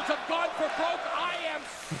 though.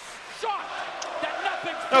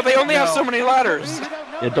 No, they only have so many ladders.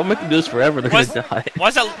 Yeah, don't make them do this forever. They're Why gonna die.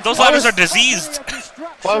 is that? Those ladders are diseased.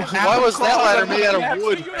 Why was that ladder made out of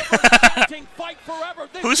wood?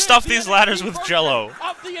 Who stuffed these ladders with Jello?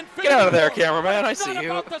 Get out of there, cameraman. I see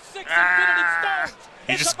you.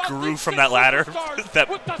 He just grew from that ladder. that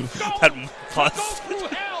plus.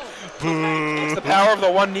 Boo. The power of the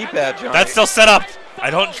one knee pad, Johnny. That's still set up. I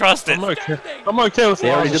don't trust it. I'm okay with They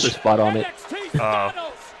already did Lars. their spot on it.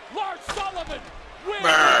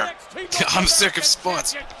 I'm sick of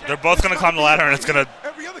spots. They're both gonna climb the ladder, and it's gonna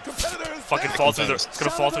Every other competitor is fucking fall through the. It's gonna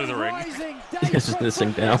fall through the ring. It's just gonna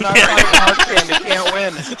sink down. Not fighting hard candy, can't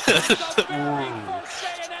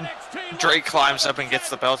win. Drake climbs up and gets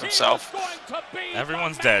the belt himself.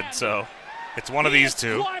 Everyone's dead, so it's one of these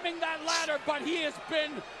two. Climbing that ladder, but he has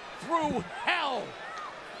been through hell.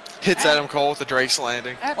 Hits Adam Cole with the Drake's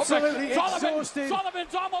Landing. Absolutely Sullivan, exhausted.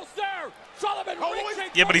 Sullivan's almost there. Sullivan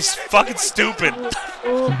reaching. Yeah, but he's fucking stupid.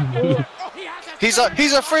 He's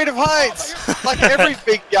afraid of heights, like every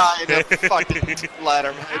big guy in a fucking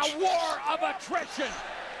ladder match. A war of attrition.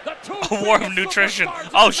 The two A war of nutrition.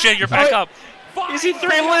 Oh shit, you're back up. Easy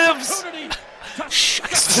 3 lives.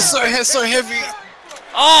 so heavy.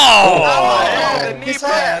 Oh! Knee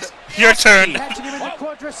pad. Your turn. Catching him in the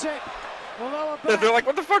quadricep. They're like,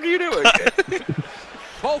 what the fuck are you doing?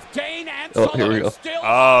 Both Kane and Oh, here we go. still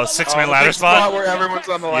Oh, 6-man ladder Big spot spot. where everyone's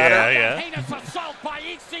on the ladder. Yeah. heinous assault by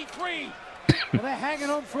EC3. Well, they're hanging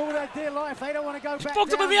on for all their dear life. They don't want to go back.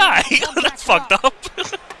 Poked him in the down. eye. Come back That's fucked up.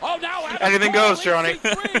 Oh, now Adam Anything Cole, goes, Johnny.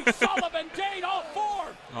 EC3, Sullivan, Dane, all four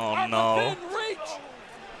Oh are no. within reach.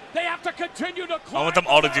 They have to continue to climb I want them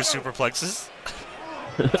all to do superplexes.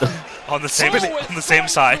 on the same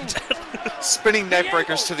side. Spinning neck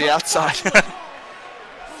breakers to the outside.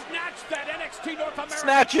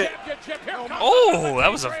 Snatch it. Oh,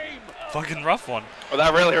 that was a fucking rough one. Oh,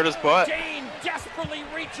 that really hurt his butt. Dane desperately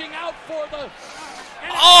reaching out for the.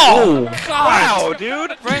 Oh, God. Wow,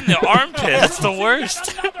 dude. Right in the armpit. That's the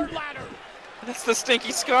worst. That's the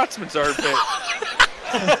Stinky Scotsman's armpit.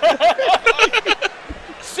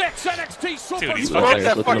 6 NXT Super Dude, he's Broke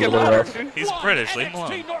that looking a fucking little ladder, rough. dude. He's British. Leave him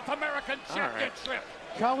alone. NXT North American Championship.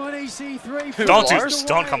 Come on, EC3.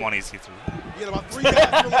 Don't come on EC3. You get about 3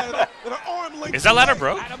 guys on the ladder that are arm length. Is that ladder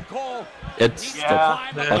broke? Adam Cole. It's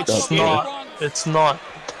fucked It's up. not. It's not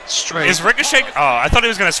straight. Is Ricochet? Oh, I thought he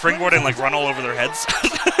was gonna springboard and like run all over their heads.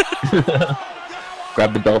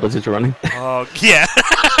 Grab the belt as he's running. Oh yeah.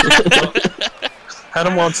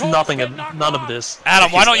 Adam wants nothing and none of this.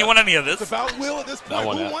 Adam, why don't you want any of It's this? about will at this point.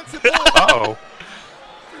 one Who out. wants it more? Uh-oh.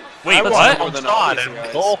 Wait, I want what? more than all these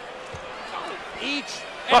guys. Cole. Each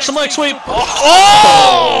Watch the leg sweep.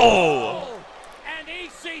 Oh! and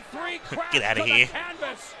EC3 crashed Get outta to the here.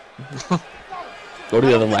 canvas. Go to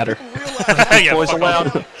the other ladder. Yeah, Boys fuck allowed.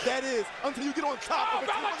 off. That is until you get on top of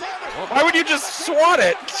it. Why would you just swat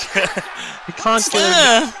it? You can't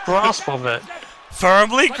get a grasp of it.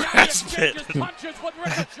 Firmly grasp it. Punches with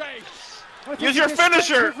Ricochet. Use your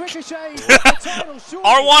finisher.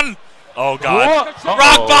 R1. Oh god. What?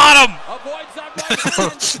 Rock bottom. Avoids that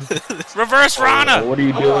right. Reverse Rana. What are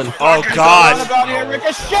you doing? Oh god. About here,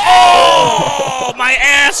 Ricochet! Oh my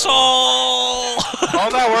asshole.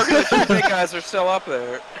 All that work and the 2 big guys are still up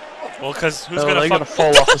there. Well, cause who's Oh, gonna they're fuck? gonna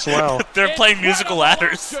fall off as well. They're playing musical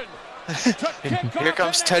ladders. Here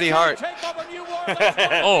comes Teddy Hart.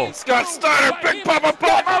 Oh. Scott Steiner, Big Papa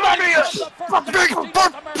Pop, I love you!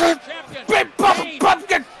 Big Papa Pop,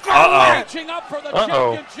 get Uh-oh.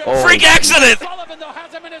 Oh, Freak accident.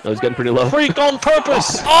 that was getting pretty low. Freak on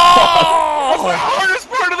purpose. Oh. the hardest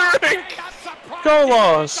part of the ring! Go,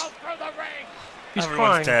 Lars! He's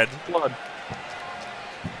Everyone's crying. dead. Blood.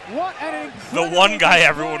 What an The incredible one guy display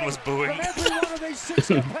everyone was booing. from every one of these 6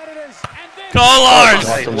 competitors. Go, Lars!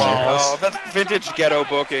 Awesome, man. Oh, that's vintage ghetto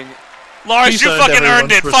booking. Lars, He's you earned fucking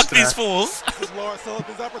earned it. everyone's Fuck these respect. fools.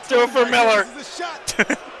 Do it for Miller.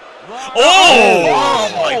 Oh! Oh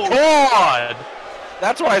my god!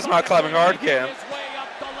 That's why it's not clapping hard, Cam.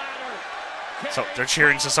 So they're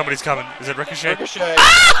cheering, so somebody's coming. Is it Ricochet? Ricochet.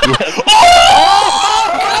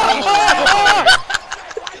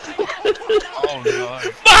 Oh no.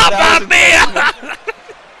 Mamma mia!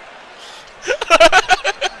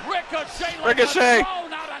 Ricochet.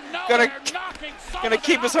 Gonna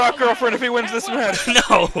keep his hot girlfriend if he wins this match.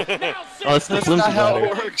 No. Oh, it's the flimsy how it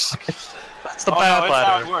ladder. works. That's the Oh, bad no, it's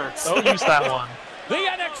how it ladder. works. Don't use that one. The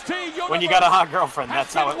NXT When you got a hot girlfriend,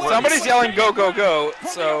 that's how it works. Somebody's yelling go, go, go,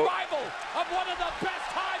 so...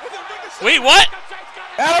 Wait, what?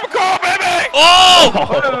 Adam Cole, baby! Oh!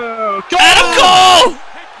 Adam Cole!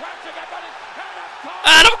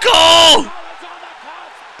 Adam Cole!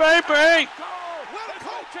 Baby!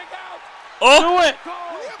 Oh! Do it!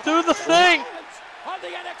 Do the thing!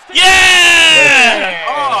 Yeah!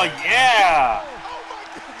 Oh yeah!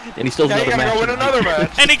 And he still Now has you another gotta go win match. another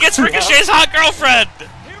match. And he gets Ricochet's hot girlfriend!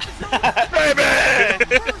 Baby!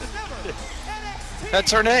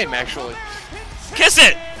 That's her name, actually. Kiss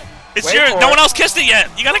it! It's Wait yours. for No it. one else kissed it yet.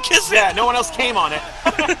 You gotta kiss it. Yeah, no one else came on it.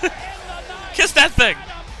 Kiss that thing.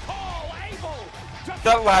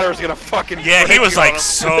 That ladder's gonna fucking Yeah, he break was you on like him.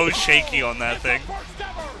 so shaky on that thing.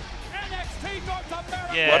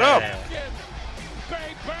 Yeah. What up?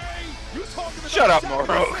 Shut up,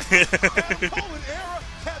 Moro.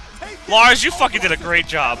 Lars, you fucking did a great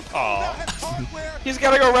job. Aw. He's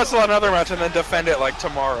gotta go wrestle another match and then defend it like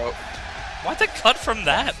tomorrow. Why'd they cut from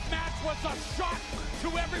that?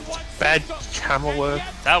 Bad camera work.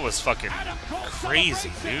 That was fucking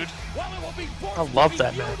crazy, dude. I love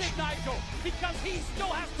that match.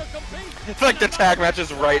 It's like the tag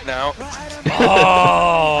matches right now.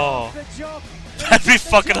 Oh. That'd be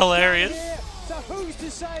fucking hilarious. So who's to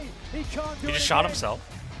say he can't do He just it shot again? himself.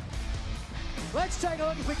 Let's take a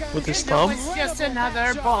look if we can With his get thumb? an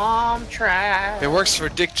incredible matchup. bomb track. It works for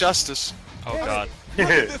Dick Justice. Oh god. Look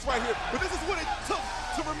at this right here. But this is what it took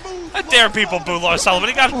to remove. I dare people boo Lars Sullivan.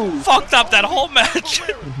 He got fucked up that whole match.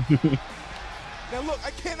 Now look,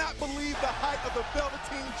 I cannot believe the height of the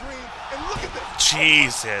Velveteen Dream. And look at this.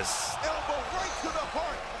 Jesus. Elbow right to the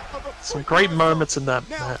heart of the Some great moments in that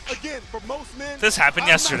Now, match. again, for most men, This happened I'm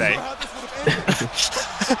not yesterday. sure how this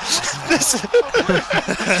would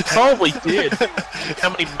have ended. Probably did. How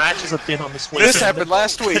many matches have been on this week? This happened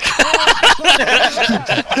last week.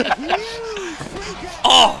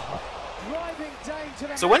 Oh.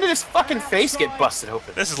 So when did his fucking face get busted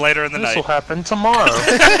open? This is later in the This will night. happen tomorrow.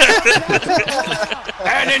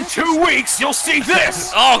 And in 2 weeks, you'll see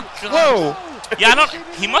this. Oh god. Whoa! Yeah, I don't.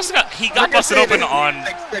 He must have got. He got busted open on.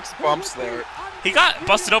 Like 6 bumps there. He got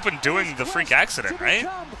busted open doing the freak accident, right?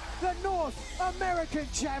 The North American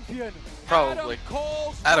champion. Probably.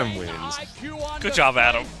 Adam wins. Good job,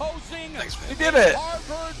 Adam. He did it!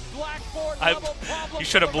 You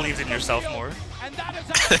should have believed in yourself more.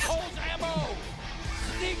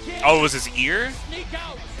 Oh, it was his ear?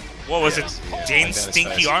 What was it? Dane's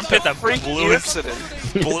stinky armpit that Freak blew incident.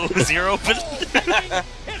 his ear open? I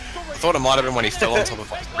thought it might have been when he fell on top of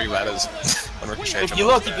like 3 ladders. When Ricochet If you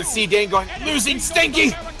look, you can see Dane going, losing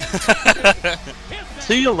Stinky!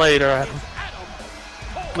 See you later, Adam.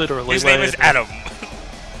 Literally. His name is later. Adam.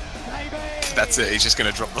 That's it, he's just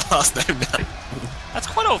gonna drop the last name now. That's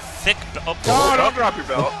quite a thick belt. Oh, don't drop your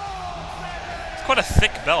belt. It's quite a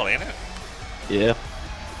thick belt, ain't it? Yeah.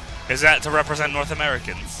 Is that to represent North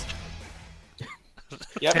Americans?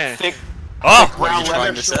 Yep, thick. Oh! What are you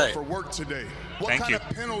trying to say? For work today. What Thank kind you. of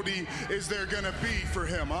penalty is there gonna be for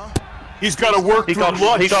him, huh? He's got to work He through got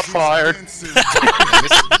lunch. fired.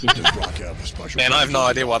 Man, I have no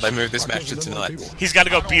idea why they moved this match to tonight. He's got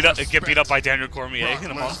to go get beat up by Daniel Cormier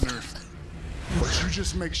in a month. But you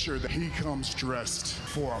just make sure that he comes dressed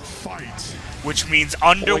for a fight. Which means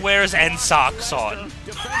underwears and socks on.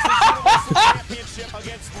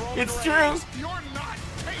 It's true.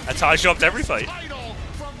 That's how I show up to every fight.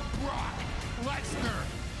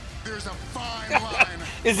 There's a fine line.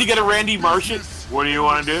 Is he gonna Randy Marsh it? What do you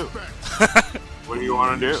want to do? What do you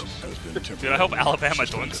want to do? Dude, I hope Alabama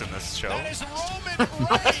doinks in this show.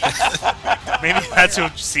 Maybe that's who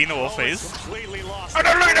Cena will face. Oh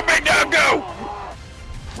no, look at the big dog go!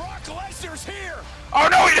 Brock Lesnar's here. Oh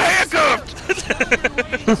no, he's handcuffed!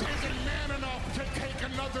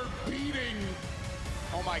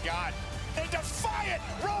 Oh my God. A defiant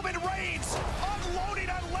Roman Reigns unloading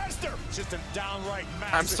on Lesnar. Just a downright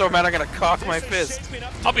massacre. I'm so mad I'm gonna cock my fist.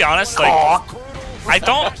 I'll be honest, like I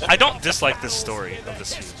don't dislike this story of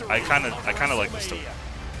this feud. I kind of like this story.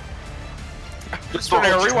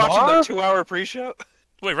 Are we watching the 2-hour pre-show?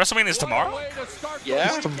 Wait, WrestleMania is tomorrow?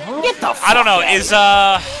 Yeah. Tomorrow? Get the fuck I don't know. out. Is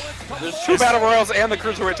There's 2 Battle Royals and the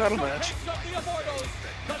Cruiserweight title match.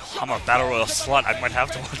 I'm a Battle Royal slut. I might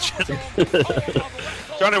have to watch it.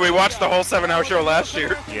 Johnny, we watched the whole 7-hour show last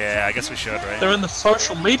year. Yeah, I guess we should, right? They're in the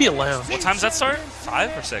social media lounge. What time's that start?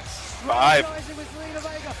 5 or 6? 5.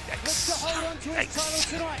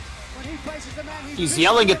 Yikes. He's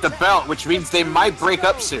yelling at the belt, which means they might break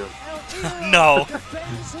up soon. No.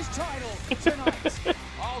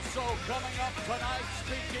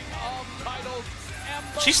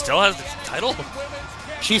 She still has the title?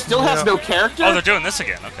 She still has no character? Oh, they're doing this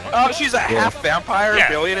again. Okay. Oh, she's a half vampire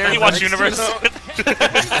billionaire. And you watch Universe?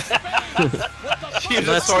 She's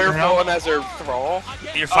a Sawyer Bowen as her thrall.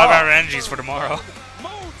 Your 5-hour energies for tomorrow.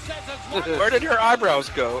 Where did her eyebrows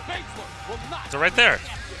go? They're right there.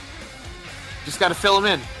 Just gotta fill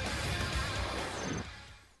them in.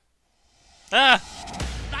 Ah.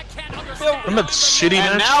 Remember the shitty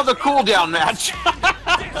And match? now the cool-down match.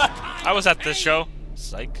 I was at this show.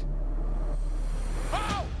 Psych.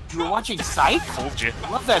 You were watching Psych? Told you. I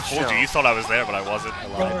love that show. Told you. You thought I was there, but I wasn't. I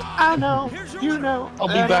lied. I know. You know. I'll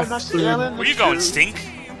be back soon. Where you going, Stink?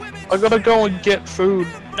 I gotta go and get food.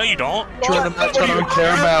 No, you don't. Join a match I don't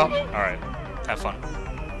care about. Alright. Have fun.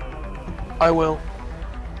 I will.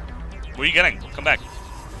 What are you getting? Come back.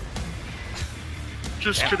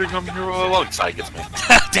 Just kidding, I'm here all alone. Psych, it's me.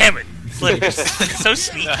 Damn it. Flip. So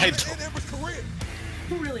sneaky.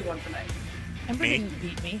 Who really won tonight? Ember Me. didn't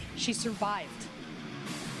beat me. She survived.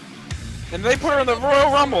 And they put her in the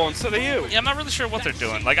Royal Rumble instead of you. Yeah, I'm not really sure what they're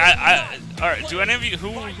doing. Like, alright, do any of you, who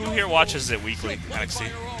here watches it weekly, NXT?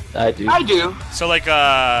 I do. I do. So, like,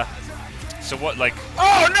 so what, like...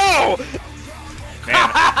 Oh, no! Man,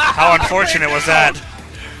 how unfortunate was that?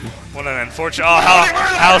 What an unfortunate... Oh,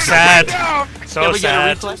 how sad. So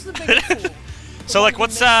sad. So, like,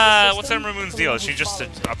 what's Ember Moon's deal? Is she just a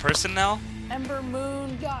person now? Ember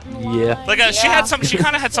Moon got in Yeah. Like, she had some, she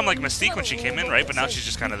kind of had some, like, mystique when she came in, right? But now she's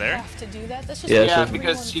just kind of there. Have to do that. That's just Yeah,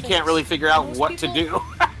 because she can't really figure out what to do.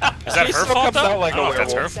 Is that She her still fault, comes though? out like I don't know a if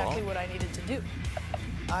that's her werewolf. fault. exactly what I needed to do.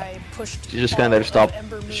 I pushed. She's just kind of there to stop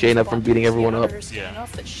Shayna from beating everyone up. Yeah.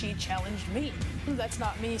 Enough that she challenged me. That's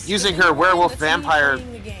not me. Using her werewolf That's me vampire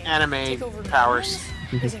playing the game. anime TakeOver powers.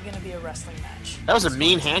 isn't going to be a wrestling match. That was a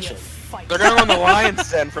mean handshake. They're going on the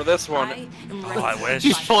Lions Den for this one. Oh, I wish.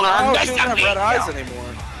 She's pulling her arm. Oh, she doesn't have red eyes anymore.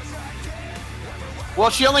 Well,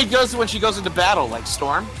 she only does it when she goes into battle, like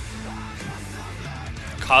Storm.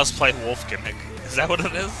 Cosplay wolf gimmick. Is that what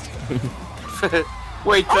it is?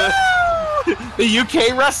 Wait, the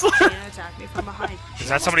UK wrestler? Is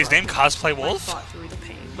that somebody's name? Cosplay wolf?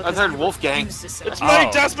 I heard Wolfgang. It's Oh.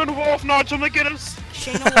 like Desmond Wolf, Nigel McGuinness.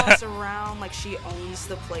 Shayna walks around like she owns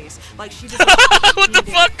the place. Like she doesn't What the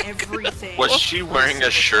fuck? everything. Was she wearing a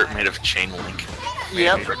shirt made of chain link?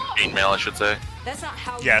 Yep. Or chainmail, I should say. That's not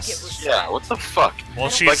how Yes. you get respect. Yeah, what the fuck? Well,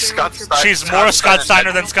 Like Scott Steiner. she's more Scott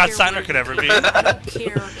Steiner than Scott Steiner could ever be. I don't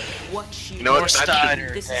care what she You know what? does.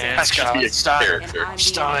 Steiner This is and how Scott she Steiner. is, and I'm the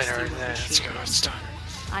Steiner NXT and Women's Scott Champion. Steiner.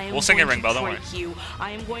 I am We'll sing it, going to Ring Bell, don't break you.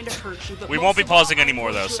 I am going to hurt you, but We most won't be of all, pausing I am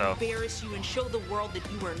anymore, going though, to so. embarrass you and show the world that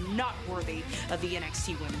you are not worthy of the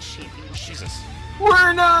NXT Women's Championship. Jesus.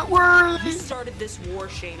 We're not worthy. You started this war,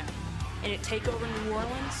 Shayna, and at TakeOver New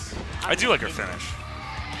Orleans. I do like her finish.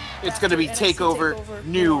 It's gonna be TakeOver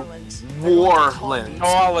New Warlands. New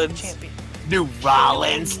Orleans. New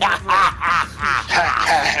Rollins. I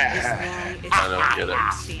don't get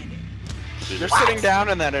it. They're sitting down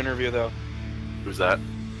in that interview, though. Who's that?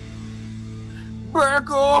 Back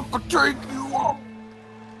up and take you up.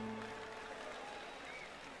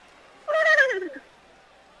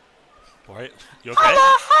 What? You okay?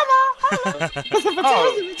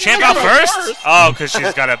 Champ out first? Oh, because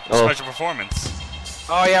she's got a special performance.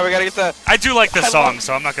 Oh, yeah, we gotta get the... I do like this song,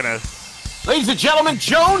 so I'm not gonna... Ladies and gentlemen,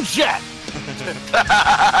 Joan Jett.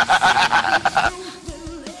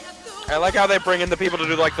 I like how they bring in the people to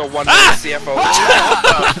do, like, the one CFO.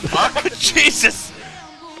 Jesus!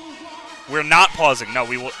 We're not pausing. No,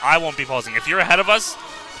 we will. I won't be pausing. If you're ahead of us,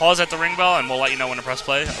 pause at the ring bell, and we'll let you know when to press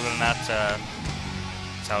play. Other than that,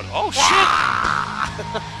 it's how. Oh shit!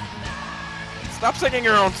 Stop singing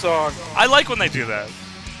your own song. I like when they do that.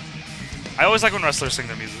 I always like when wrestlers sing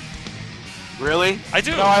their music. Really? I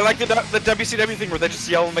do. No, I like the WCW thing where they just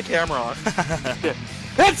yell in the camera.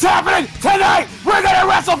 It's happening tonight. We're gonna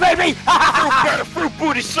wrestle, baby. Fruit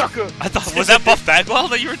booty sucker. I thought was that Buff Bagwell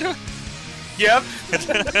that you were doing? Yep.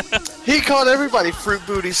 He called everybody fruit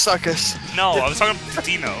booty suckers. No, I was talking to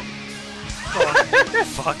Dino.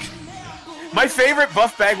 Fuck. My favorite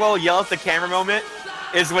Buff Bagwell yell at the camera moment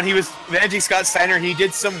is when he was managing Scott Steiner and he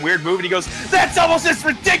did some weird move and he goes, "That's almost as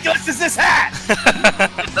ridiculous as this hat!"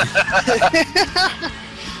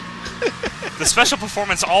 The special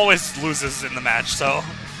performance always loses in the match, so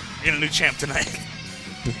we get a new champ tonight.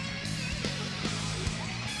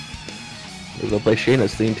 We're gonna play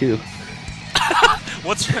Shayna's theme too.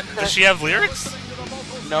 Does she have lyrics?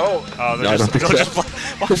 No. Oh, No, I don't think so.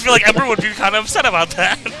 Well, I feel like Ember would be kind of upset about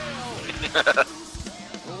that.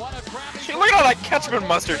 Look at all that ketchup and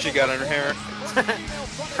mustard she got in her hair.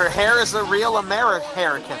 Her hair is a real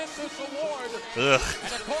American. Ugh.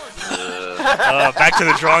 Back to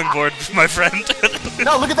the drawing board, my friend.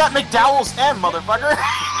 No, look at that McDowell's M, motherfucker.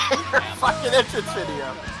 Her fucking entrance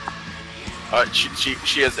video.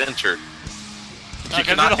 She has entered. She Okay,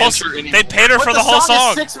 cannot enter anymore. they paid her for the whole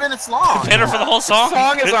song. Is 6 minutes long. They paid her for the whole song. The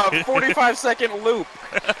song is a 45-second loop.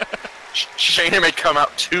 Shayna may come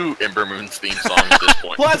out to Ember Moon's theme song at this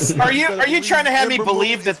point. Plus, are you trying to have me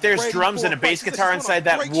believe that there's drums and a bass guitar inside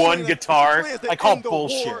that one guitar? I call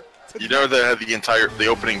bullshit. You know they have the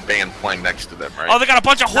opening band playing next to them, right? Oh, they got a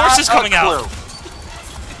bunch of horses coming out.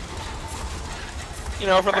 You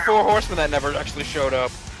know, for the 4 Horsemen that never actually showed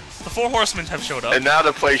up. The 4 Horsemen have showed up. And now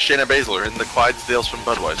to play Shayna Baszler in the Clydesdales from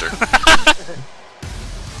Budweiser.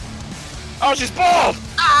 Oh, she's bald!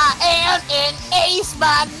 I am an ace,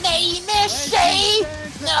 my name is Shay.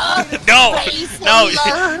 No,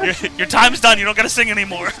 your time's done. You don't gotta sing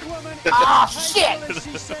anymore. Ah, shit!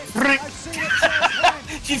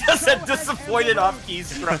 She does that disappointed off-key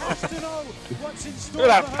stroke. Look at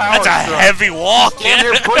that power That's a stroke. heavy walk. Damn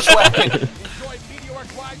near bushwhacking.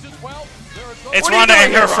 It's Ronda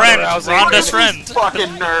and her friend. Ronda's friend.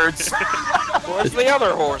 Fucking nerds. Where's the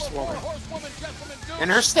other horsewoman? In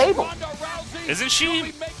her stable.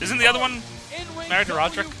 Isn't the other one married to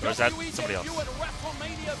Roderick? Or is that somebody else?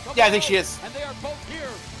 Yeah, I think she is.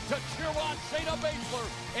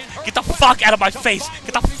 Get the fuck out of my face!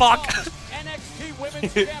 Get the fuck!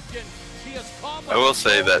 I will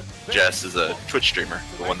say that Jess is a Twitch streamer,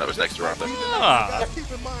 the one that was next to Ronda. Ah.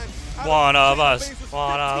 One of us.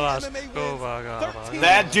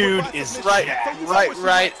 That dude is Right,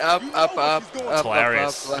 up,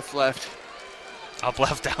 hilarious. left. Up,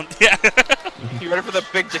 left, down. Yeah. You ready for the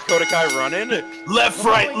big Dakota Kai run-in? left,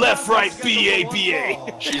 right, B-A-B-A.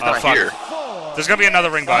 She's Oh, not fuck. here. There's gonna be another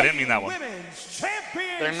ring, but I didn't mean that one.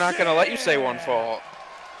 They're not gonna let you say one fall.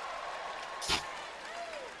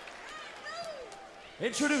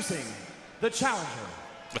 Introducing the challenger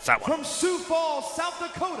What's that one? from Sioux Falls, South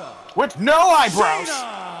Dakota. With no eyebrows.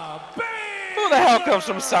 Who the hell comes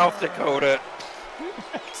from South Dakota?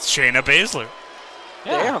 Shayna Baszler.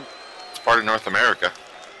 Damn. It's part of North America.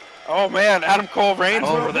 Oh man, Adam Cole reigns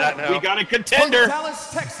over that now. We got a contender. From Dallas,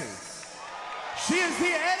 Texas. She is the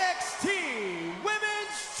NXT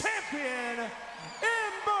Women's Champion,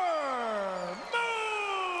 Ember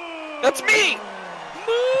Moon. That's me.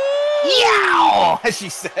 Yow, as she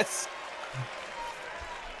says.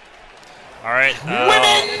 All right.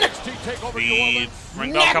 Women. The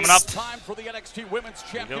ring bell coming up. Time for the NXT Women's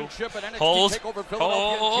Championship and NXT Hold. TakeOver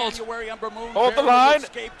Philadelphia Hold. January. Ember Moon Hold the barely line.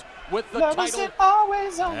 escaped with the Love title. isn't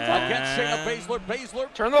always on Against Shayna Baszler.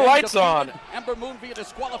 Baszler Turn the then lights defeated on. Ember Moon via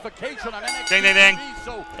disqualification on NXT Ding, ding, ding. TV,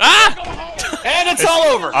 so Ah! And it's all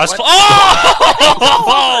over.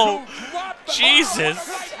 Oh! Jesus.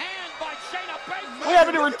 What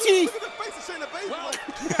happened to her teeth?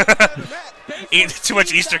 Eating too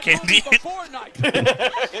much Easter candy.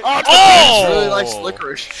 Oh! Really likes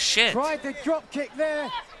licorice. Shit. Tried the drop kick there.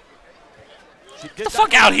 Get the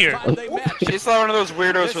fuck out here. She's not one of those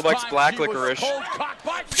weirdos who likes black licorice.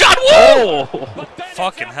 John Woo!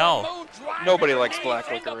 Fucking hell. Nobody likes black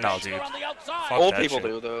licorice. No, dude. Fuck Old that people shit.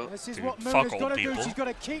 do, though. This is Dude, what Moon fuck has old got to do. people. She's got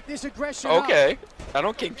to keep this aggression Okay. I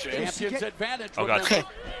don't kink shame. Champion's advantage. Oh, God. remember.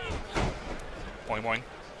 Boing, boing.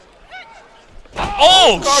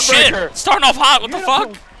 Oh, Guardbreaker. shit! Starting off hot, what the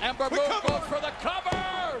fuck? Ember Moon goes for the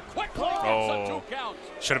cover. Quickly gets a 2 count.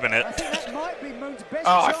 Should have been it. I think that might be Moon's best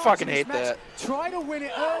Oh, I chance fucking in this hate match. that. Try to win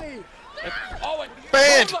it early. Oh, and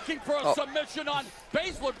Banned. looking for a submission on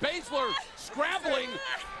Baszler. Baszler scrambling.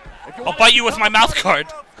 If you I'll wanna bite you with my mouth guard.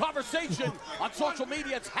 Conversation on social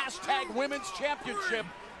media. It's hashtag Women's Championship.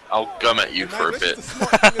 I'll gum at you for a bit.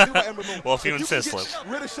 Well, if you insist, Luke.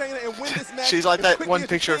 She's like that one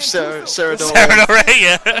picture of Sarah Del Sarah Del Rey,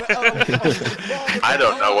 yeah. I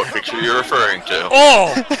don't know what picture you're referring to.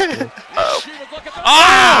 Oh! Oh.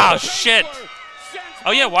 Ah, shit.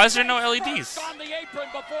 Oh, yeah, why is there no LEDs?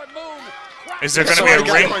 Is there gonna be a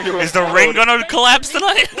ring? Is the ring gonna collapse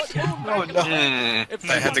tonight? No.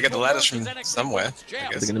 They had to get the ladders from somewhere. I They're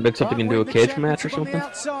guess. gonna mix up into a cage match or something.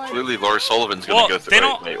 Clearly, Laura Sullivan's gonna go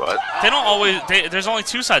through. Wait, what? They don't always. There's only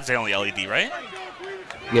two sides. They only LED, right?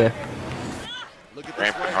 Yeah.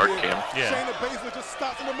 Rampant hard cam. Yeah.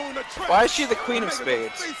 Why is she the Queen of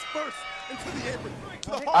Spades?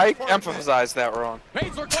 I emphasized that wrong. Try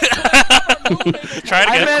it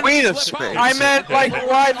again. I meant, I meant, like,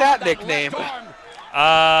 why that nickname?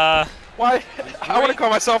 Why? I want to call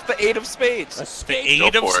myself the Eight of Spades. The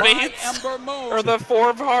Eight of Spades? Or the Four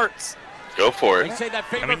of Hearts. Go for it.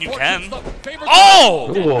 I mean, you can.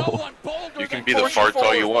 Oh! You can be the farts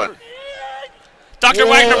all you want. Dr.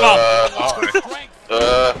 Wagner Bomb!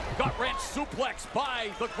 Gut-wrench suplex by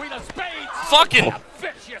the Queen of Spades. Fucking!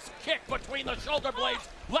 Vicious kick between the shoulder blades.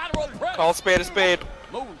 Lateral press. Call a spade a spade.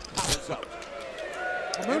 Moon powers up.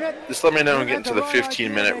 Just let me know and get into the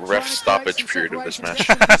 15-minute ref stoppage period of this match.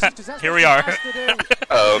 Here we are.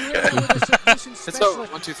 Oh, okay. It's over.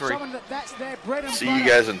 1, 2, 3. See you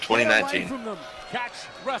guys in 2019. Catch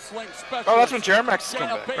wrestling specialist. Oh, that's when Jeremax is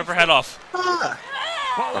coming back. Rip her head off.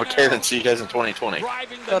 Okay, then see you guys in 2020.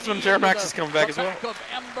 That's when Jeremax is coming back as well.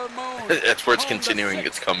 That's where it's continuing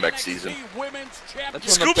its comeback season.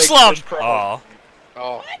 Scoop slump! Oh.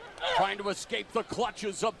 Trying to escape the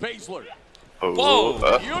clutches of Baszler. Oh,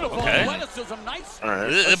 whoa! Beautiful okay. athleticism. Nice. All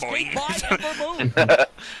right. Escape by Ember Moon.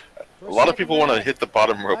 A lot of people want to hit the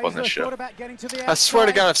bottom rope on this show. I swear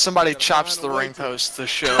to God, if somebody chops the ring post, the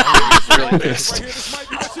show, I'm gonna be really pissed.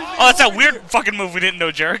 Oh, that's that weird fucking move we didn't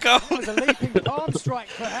know, Jericho. It's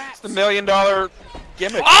the $1 million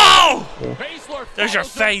gimmick. Oh! Baszler There's your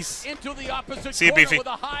follows face. into the opposite See you, corner Beefy. with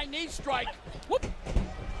a high knee strike. Whoop.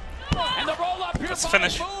 And the roll up here That's the by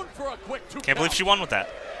finish. Moon for a quick 2 Can't believe she won with that.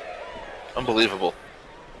 Unbelievable.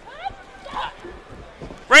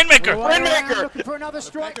 Rainmaker! Rainmaker! Looking for another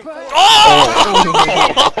strike. Oh!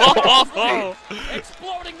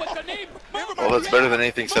 Exploding with the knee. Well, that's better than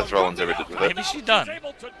anything Seth Rollins ever did with it. Maybe she done.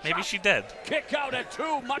 Maybe she dead. Kick out at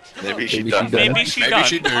 2, much to Maybe she Maybe done. she done. Maybe she Maybe done.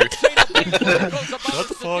 she do. Shut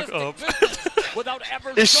the fuck up. Without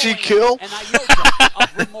ever Is she showing killed? an iota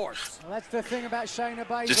of remorse. Well, that's the thing about Shayna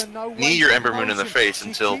Baszler. Just no knee your Ember Moon in the face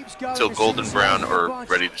until golden brown or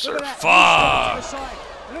ready to serve. Fuck.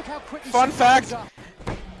 Fun fact.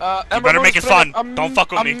 You better make it fun. Don't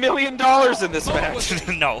fuck with me. $1 million in this match.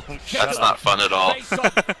 No. That's not fun at all.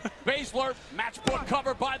 Baszler, matchbook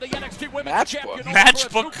cover by the NXT Women's Matchbook? Champion.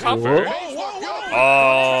 Matchbook cover?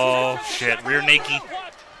 Oh, shit. Rear naked.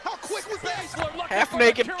 Half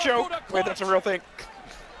naked choke. Wait, that's a real thing.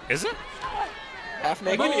 Is it? Half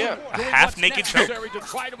naked? Yeah. A half naked choke?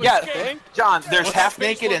 Yeah, John, there's half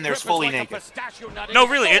naked and there's fully naked. No,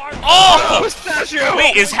 really. Oh! Pistachio!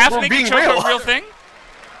 Wait, is half We're naked being choke real. a real thing?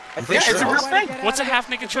 Yeah, it's a real thing. What's a half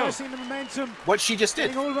naked choke? What she just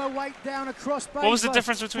did. What was the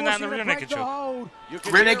difference between that and the rear naked choke?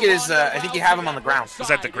 Rear naked is, I think you have him on the ground. Was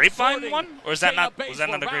that the grapevine one? Or is that not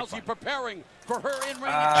a grapevine?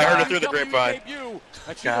 I heard it through the grapevine.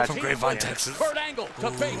 God. From Grapevine, Texas. Oh,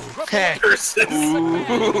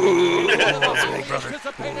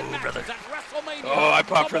 I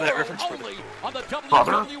popped for that reference.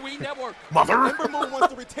 Mother. Ember Moon wants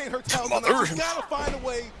to retain her title tonight. She's gotta find a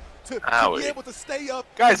way to be able to stay up.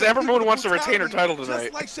 Guys, Ember Moon wants to retain her title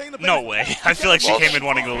tonight. No way. I feel like she came in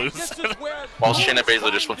wanting to lose. While Shayna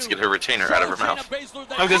Baszler just wants to get her retainer out of her mouth. I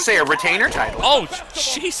was gonna say a retainer title. Oh,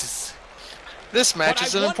 Jesus. This match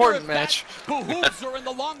is an important match.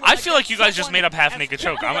 I feel like you guys just made up half naked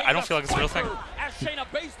choke. I don't feel like it's a real thing.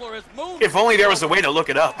 If only there was a way to look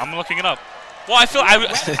it up. I'm looking it up. Well, I feel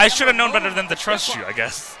I should have known better than to trust you, I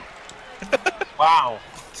guess. Wow.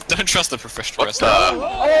 Don't trust the professional wrestler.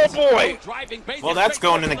 Oh boy! Well, that's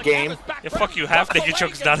going in the game. Yeah, fuck you. Half naked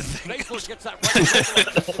choke is not a thing.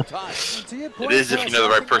 It is if you know the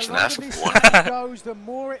right person to ask for one. The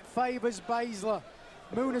more it favors Baszler.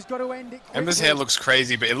 Moon has got to end it. Ember's hair looks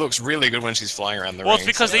crazy, but it looks really good when she's flying around the Well, ring. it's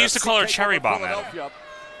because they used to call her Cherry Bomb, man.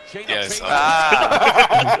 Yes.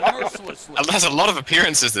 That's a lot of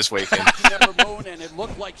appearances this weekend.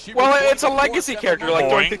 Well, it's a legacy character like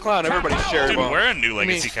Doink the Clown. Everybody's Cherry Dude, Bomb. we're a new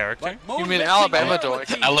legacy character. You mean Alabama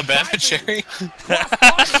Doink? Alabama Cherry?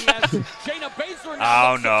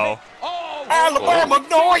 Oh, no. Alabama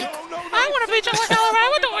Doink! I want to be just like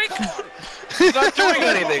Alabama Doink. She's not doing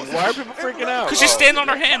anything. Why are people freaking out? Because she's standing on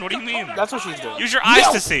her hand. What do you mean? That's what she's doing. Use your eyes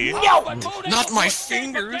to see. Not my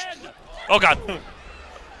fingers. Oh, God.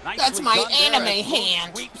 That's my anime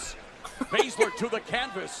hand. Baszler to the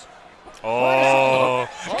canvas. Oh,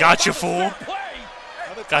 gotcha, fool.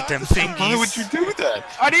 Goddamn thingies. Why would you do that?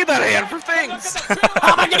 I need that hand for things.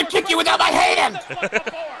 How am I gonna kick you without my hand?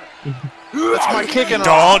 That's my kicking off.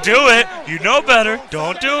 Don't do it. You know better.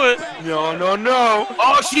 Don't do it. No, no, no.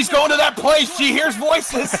 Oh, she's going to that place. She hears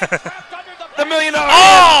voices. The $1 million.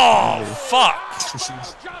 Oh, fuck.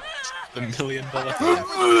 The $1 million.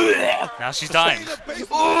 Now she's dying.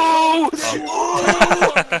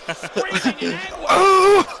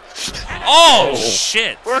 Oh,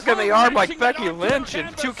 shit. Working the arm like Becky Lynch in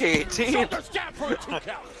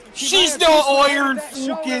 2K18. She's no iron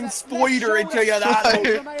fucking spider until you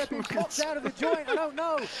that.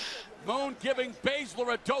 Moon giving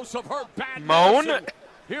Baszler a dose of her bad Moan?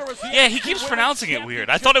 medicine. Yeah, he keeps pronouncing it weird.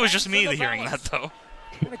 I thought it was just me hearing that, though.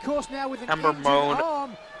 And of course now with an Ember injured Moan.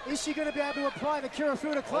 arm, is she going to be able to apply the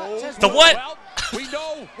Kirifuda clutch? As The well? what? Well, we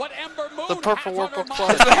know what Ember Moon The Purple has on her Whirple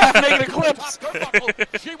mind. The half-naked eclipse.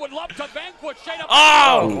 She would love to vanquish Shayna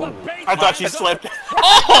Oh! Baszler. I thought she slipped.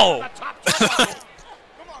 Oh!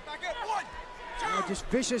 Just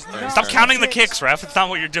vicious Stop counting the kicks, ref. It's not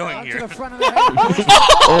what you're doing to here. the front of the head.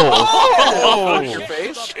 Oh, your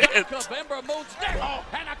face. Back of Ember Moon's neck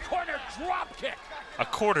and a corner drop kick. A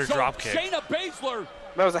quarter So drop kick. Shayna Baszler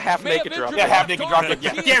That was a half-naked drop. Yeah, half-naked drop kick.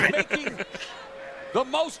 Yeah, damn it. the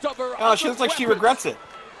most of her. Oh, she looks like she regrets it.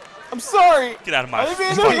 I'm sorry. Get out of my Get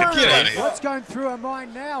fucking Get out of here. What's going through her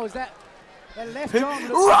mind now is that left arm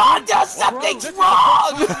looks Rhonda, something's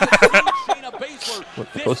wrong! Shayna Baszler.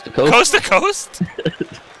 Coast to coast. Coast to coast?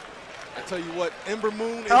 I tell you what, Ember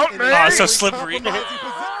Moon is Help in me. a Oh, very it's so slippery. compromising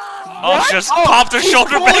position. Oh, she just popped her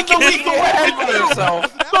shoulder back The in. lethal weapon too.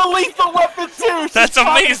 The lethal weapon too. That's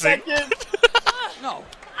amazing. No.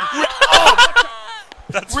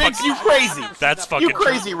 That's Riggs, fucking, you crazy. that's fucking You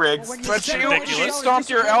crazy, Riggs. When But she ridiculous. stomped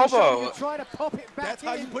your elbow. You try to pop it back That's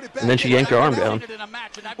how you in. put it back. And then she yanked her arm down.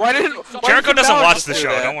 Why didn't Jericho doesn't Balor watch just the do show.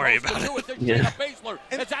 that? Don't worry about it. Yeah. Baszler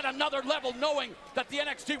is at another level, knowing that the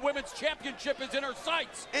NXT Women's Championship is in her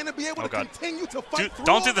sights. And to be able Oh, to God. continue to fight Dude, through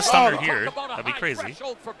don't do all the that. stunner Talk here. about a That'd be high crazy.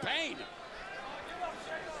 threshold for pain.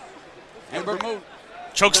 Ember Moon.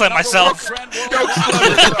 Chokeslam myself.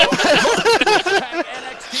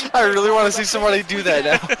 I really want to see somebody do that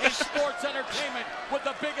now. In sports entertainment with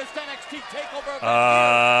the biggest NXT takeover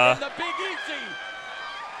Uh. in the Big Easy.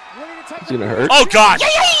 It's gonna hurt. Oh, God.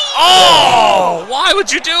 Oh! Why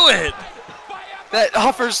would you do it? That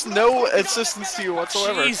offers no assistance to you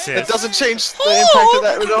whatsoever. Jesus. It doesn't change the impact of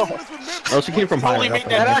that at all. Oh, she came from higher up.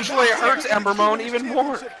 That actually hurts Ember Moon even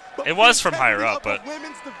more. It was from higher up, but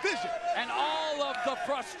And all of the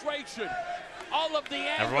frustration, all of the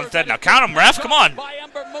anger everyone's that dead now. is Count 'em, ref. Come on. by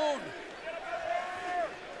Ember Moon.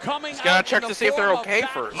 Coming He's gotta out check in to the see if they're form of okay that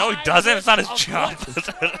first. No, he doesn't. It's not his of job.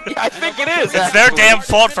 I think it is. It's their actually. damn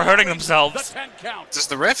fault for hurting themselves. 10 count. Does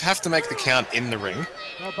the ref have to make the count in the ring?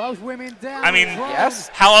 Well, both women down. I mean, Yes.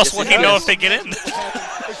 how else Yes, will it he know does. if they get in?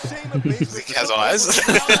 He has eyes.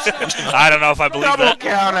 I don't know if I believe Double that.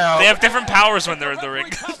 count out. They have different powers when they're in the ring.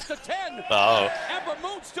 Counts to 10. Oh. Ember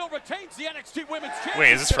Moon still retains the NXT Women's Championship.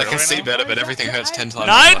 Wait, is this for I can real see right now? better, but everything hurts 10 times.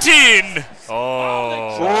 19!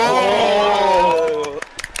 Oh. Oh.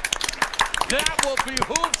 That will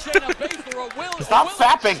behoove Shayna Baszler or will. Stop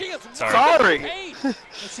fapping. She is Sorry. pain.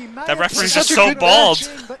 That referee's Such just a so good bald.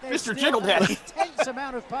 Mr. Jiggle Daddy. Intense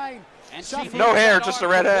amount of pain. And she Suffering. No hair, just a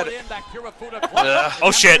red head. put in that Kirifuda clutch.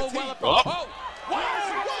 Oh, shit. Oh. Oh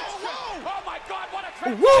my God, what a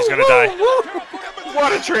transition. She's gonna die.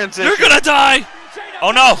 What a transition. You're gonna die!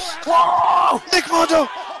 Oh, no. Nick Mondo!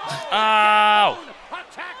 Ow.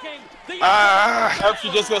 Attacking the Oh, she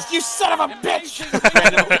just goes, you son of a bitch!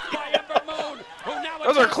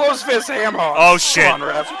 Those are close fist ham hogs. Oh, shit. Come on,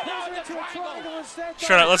 ref.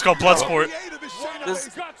 Shut up. Let's go, Bloodsport. This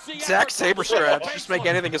Zack Sabre strat. Just make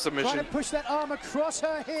anything a submission. Trying to push that arm across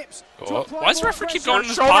her hips. Oh. Why does the referee keep going in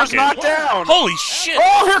his Shoulder's pocket? not down. Holy shit.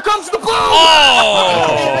 Oh, here comes the boom!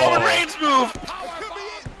 Oh! Roman Reigns move.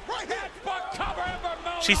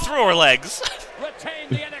 She threw her legs. retain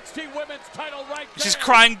the NXT Women's title right She's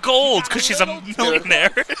crying gold because she's a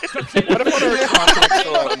millionaire. What if one of her contacts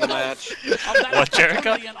fell out in the match? What,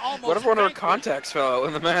 Jericho? What if one of her contacts fell out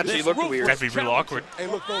in the match? She looked weird. That'd be real awkward.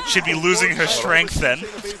 She'd be losing her strength then. Her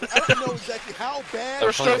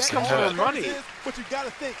strength comes from her money. But you gotta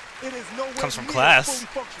think, it is nowhere Comes from near class.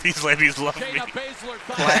 fully functional. These ladies love me.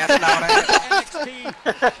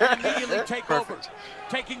 Immediately take over,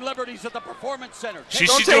 taking liberties at the Performance Center. She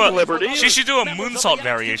should do a moonsault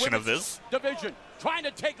variation of this. Division, trying to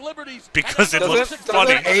take liberties Because it looks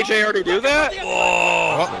funny. Doesn't AJ already do that?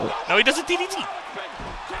 Oh. No, he does a DDT.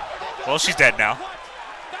 Well, she's dead now.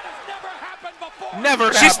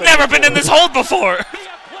 Never She's happened never been in this hold before.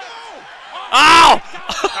 Ow!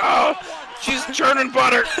 She's churning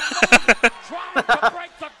butter. Trying to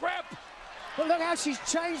break the grip. But look how she's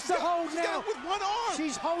changed the hold now. With one arm.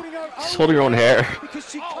 She's holding her She's holding her own hair. because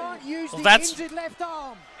she can't use the that's- injured left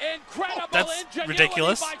arm. Incredible That's ingenuity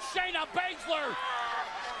ridiculous. by Shayna Baszler.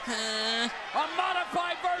 A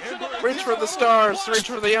modified version of the Reach for the stars. Reach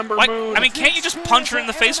for the Ember Like, Moon. I mean, can't you just punch her in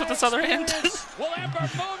the face with this other hand? Will Ember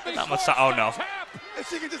Moon be Not much. forced Oh to no! tap? If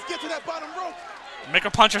she can just get to that bottom rope. Make her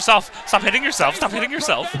punch herself. Stop hitting yourself. Stop hitting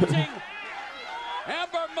yourself. Preventing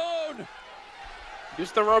Ember Moon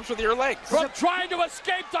Use the ropes with your legs. from trying to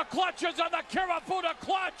escape the clutches of the Kirifuda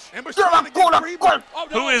clutch. Ember's trying to get free, but Oh,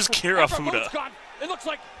 no. Who is Ember Moon's Kirifuda? gone. It looks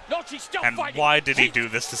like no, she's still And fighting. why did he do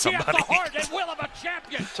this to She has somebody? the heart and will of a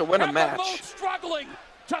champion. To win a Ember match. Moon struggling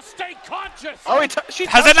to stay conscious. Oh, she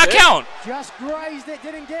How's that not touched it. count? Just grazed it,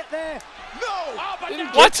 didn't get there. no. Oh, but Didn't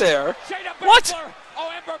now get there. Shayna What? Baszler.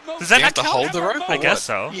 Oh, Ember Moon. Does that You have not to count? hold the rope? I or guess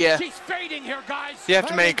what? so. Yeah. She's fading here, guys. You have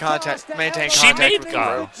to maintain contact She with made the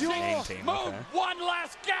rope. maintain. Moon, Okay. one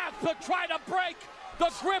last gasp to try to break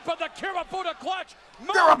the grip of the Kirifuda clutch. Moon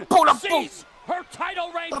Kirifuda sees her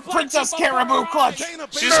title reign. The Princess Caribou clutch.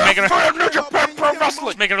 She's just making her. New Japan Pro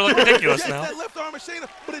Wrestling. She's making her look ridiculous Yes, now. that left arm of Shayna,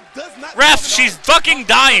 but it does not Ref, she's fucking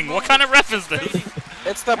dying. What kind of ref is this?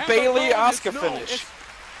 It's the Bailey Asuka finish.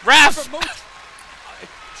 Ref!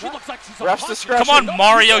 She looks like she's a Ref's punch. discretion. Come on,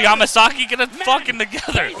 Mario Yamasaki, get it fucking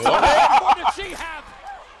together. What does she have?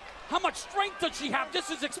 How much strength does she have? This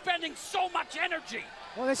is expending so much energy.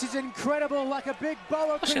 Well, this is incredible, like a big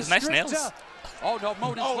boa She has nice nails. constrictor. Oh no,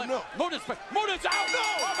 Moon is Oh, no. Moon is out.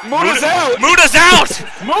 No. Muda's out. Muda's out!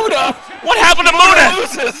 Muda. What happened to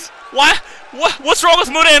Muda? Loses. Why? What's wrong with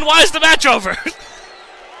Muda and why is the match over? A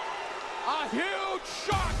huge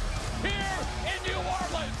shock here in New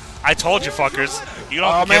Orleans. I told you fuckers. You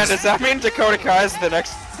don't Oh man, give does that mean Dakota Kai's the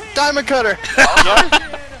next? Diamond cutter.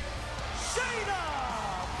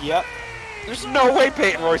 Yep. There's no way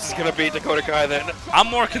Peyton Royce is gonna beat Dakota Kai then. I'm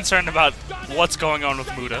more concerned about what's going on with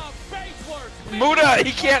Muda. Muda,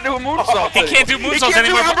 he can't do moonsaults. He can't do anymore. moonsaults He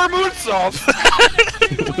anymore. can't do Ember moonsaults.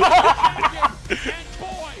 And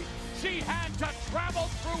boy, she had to travel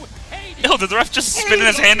through Hades. Ew, did the ref just spin in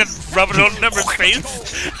his hand and rub it on Ember's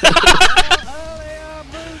face? Earlier,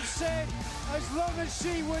 Moon said, as long as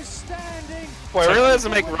she was standing, Boy, it really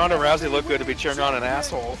doesn't make Ronda Rousey look good to be cheering on an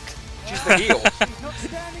asshole. She's the heel. she's not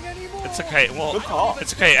standing anymore. It's okay. Well, Good call.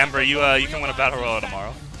 it's okay, Ember. You can win a battle royal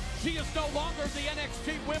tomorrow. She is no longer the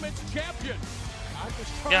NXT Women's Champion.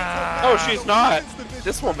 Yeah. Oh, she's not.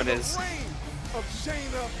 This woman is.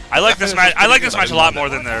 I like this match. I like this match a lot more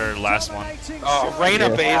than their last one. Oh,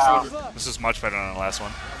 Rayna Baszler. This is much better than the last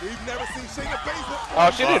one. We've never seen Shayna Baszler.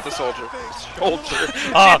 Oh, she did the soldier. Soldier.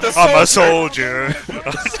 I'm a soldier.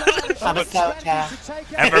 I'm a soldier.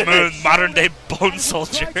 Ember Moon, modern day bone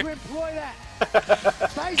soldier.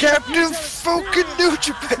 Captain fucking New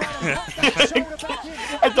Japan.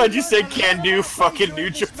 I thought you said can do fucking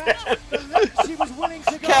New Japan.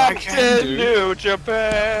 Captain New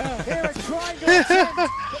Japan.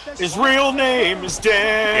 His real name is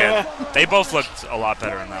Dan. Yeah, they both looked a lot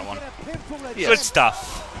better in that one. Good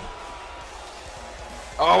stuff.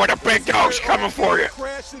 Oh, what a big dog's coming for you.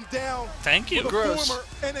 Crashing down. Thank you. For the former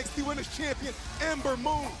NXT Women's Champion Ember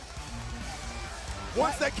Moon.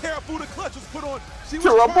 Once that Kirifuda clutch was put on, she was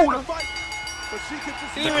trying to fight, but she could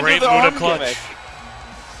just The great Muda clutch.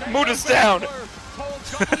 Muda's down. Told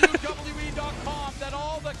WWE.com that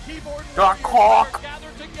all the keyboard Doc warriors Hawk. gather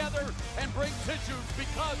together and bring tissues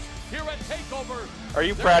because here at TakeOver. Are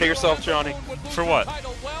you proud of yourself, Johnny? For what?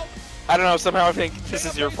 Well, I don't know. Somehow I think this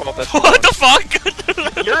is your fault. That's What the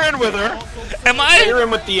fuck? You're in with her. Am I? You're in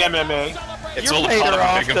with the MMA. It's You all a paid part her of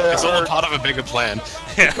off a bigger. to It's all her- a part of a bigger plan.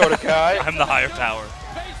 Dakota Kai. I'm the higher power.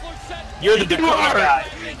 You're the Dakota guy.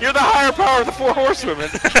 You're the higher power of the Four Horsewomen.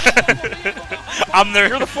 I'm their.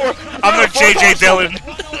 You're the four. I'm their you're the JJ fourth Dillon.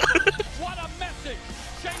 what a message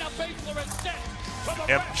Shayna Baszler has sent to the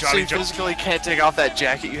Yep, So Johnny you physically can't take off that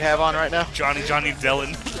jacket you have on right now? Johnny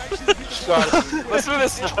Dillon. God, listen to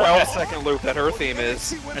this 12-second loop that her theme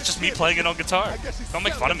is. That's just me playing it on guitar. Don't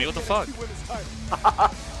make fun of me. What the fuck?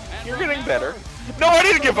 You're getting better. No, I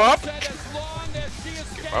didn't give up. said as long as she is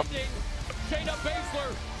standing, Shayna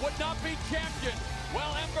Baszler would not be champion.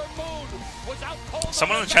 Well, Ember Moon was out cold.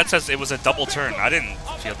 Someone in the chat says it was a double turn. I didn't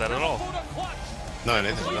feel that at all. No,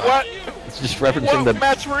 neither did I. What? It's just referencing What the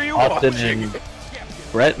match were you Austin watching? and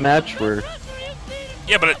Brett match where.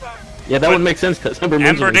 Yeah, but Yeah, that would make sense because Ember Moon's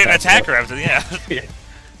Ember the didn't one attack her after. Yeah.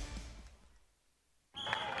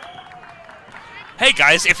 Hey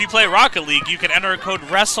guys, if you play Rocket League, you can enter code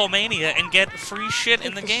WrestleMania and get free shit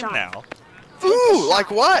in the game now. Ooh,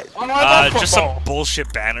 like what? Just some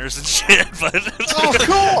bullshit banners and shit. But oh,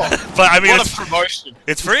 cool. But I mean, What a promotion.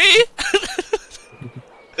 It's free.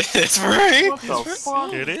 It's free. What the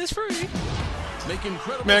fuck? It is free.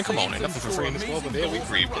 Man, come on, ain't nothing for free in this world, but there we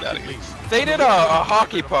free. Get out of here. They did a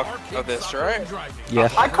hockey puck of this, right? Yeah.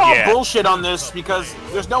 I call bullshit on this because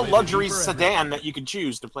there's no luxury sedan that you can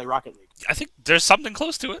choose to play Rocket League. I think there's something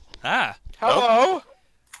close to it. Ah. Hello.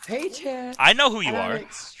 Hey, Chad. I know who you and are. I'm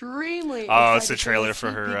extremely oh, it's the excited trailer a for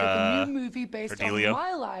sneak her. peek at the new movie based her on Delio.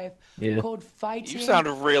 my life called Fighting. You sound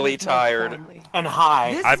really with My tired Family. and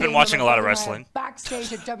high. This I've been scene watching that a lot of my brother and I wrestling.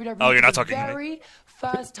 Backstage at WWE Oh, you're not for the talking to me. very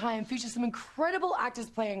first time features some incredible actors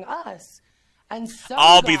playing us, and some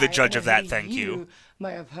I'll be the guy judge of that. maybe Thank you.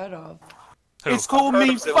 May have heard of. Who? It's called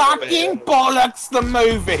Me Fucking Bollocks the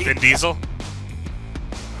movie. Vin Diesel.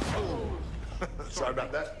 Sorry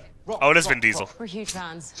about that. Oh, it is Vin Diesel. We're huge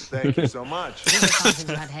fans. Thank you so much. These are fans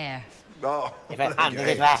who had hair. Oh, If I thank you. had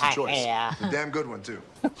Hey, that's a choice. hair. A damn good one, too.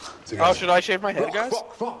 Oh, should I shave my head, guys?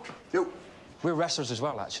 We're wrestlers as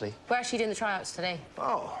well, actually. We're actually doing the tryouts today.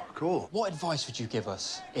 Oh, cool. What advice would you give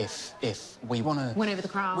us if we want to Win over the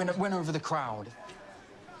crowd. win over the crowd?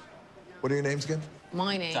 What are your names again?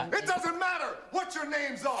 My name. It doesn't matter what your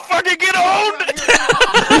names are. Fucking get owned!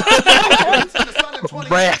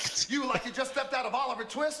 Wrecked. You like you just stepped out of Oliver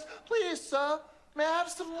Twist? Please, sir. May I have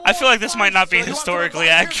some more? I feel like this might not be historically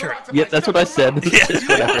accurate. Yeah, that's what I said.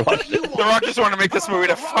 The Rock just wanted to make this movie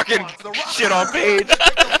to fucking shit on Paige.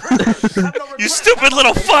 You stupid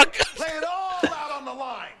little fuck. Play it all out on the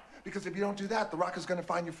line. Because if you don't do that, The Rock is going to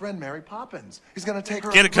find your friend Mary Poppins. He's going to take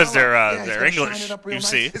her. Get it 'cause umbrella. they're he's gonna shine English, it up real you nice.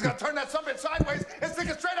 see. He's going to turn that summit sideways and stick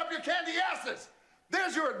it straight up your candy asses.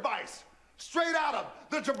 There's your advice. Straight out of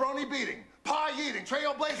the jabroni beating, pie eating,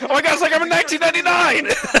 trailblazing. Oh my God, it's like I'm in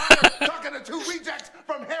 1999. Talking to two rejects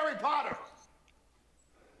from Harry Potter.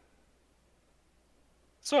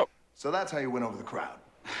 So that's how you win over the crowd.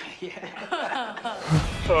 Me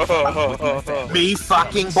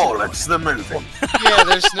Fucking Bollocks the movie. Yeah,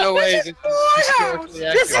 there's no way this is historically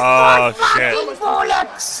accurate. Oh shit.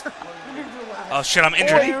 Bollocks. Oh shit, I'm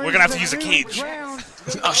injured. We're gonna have to use a cage.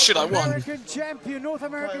 Oh shit, I won. American champion, North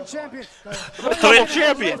American champion.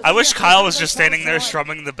 I wish Kyle was just standing there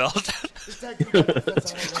strumming the belt.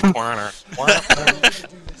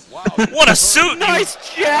 What a suit! Nice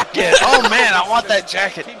jacket. Oh man, I want that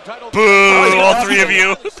jacket. Boo! All three of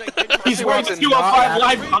you. He's wearing the 205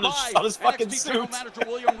 live on his fucking suit. Manager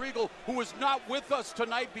William Regal, who is not with us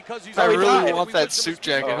tonight because he's I really out. want We that wish him suit a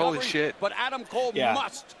jacket. speedy Holy recovery, shit. But Adam Cole Yeah.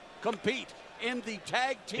 must compete in the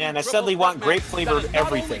tag team. Man, I triple suddenly want threat grape match flavored that is not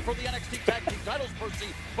everything. only for the NXT tag team titles, Percy,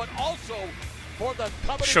 but also for the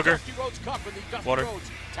coveted Sugar. Dusty Rhodes Cup and the Dusty Water.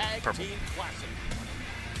 Rhodes Tag Purple. Team Classic.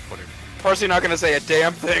 Percy not gonna say a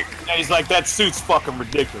damn thing. And he's like, that suit's fucking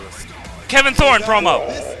ridiculous. Kevin Thorne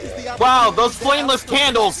promo. Wow, those flameless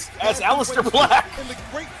candles. That's Aleister Black.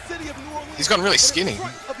 He's gotten really skinny.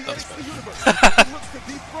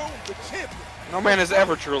 No man is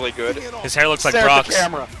ever truly good. His hair looks like Stare at the Brock's.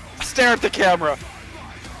 camera. Stare at the camera.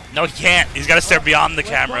 No, he can't. He's got to stare beyond the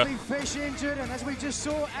camera. Bobby Fish injured, and as we just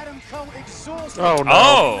saw, Adam Cole exhausted. Oh no.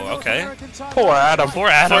 Oh, okay. Poor Adam. Poor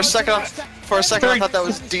Adam. For a second, I thought that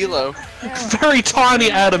was D'Lo. Very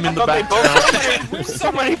tiny Adam in the background. There's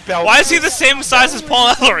so many belts. Why is he the same size as Paul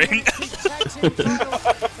Ellering?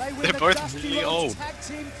 They're both really old.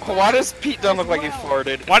 Why does Pete Dunne look like he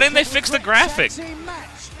farted? Why didn't they fix the graphic?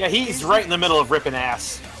 Yeah, he's right in the middle of ripping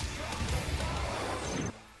ass.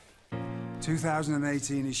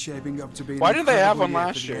 2018 is shaping up to be. Why didn't they have one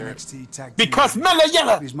last year? Because Miller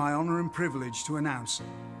Yella. It is my honor and privilege to announce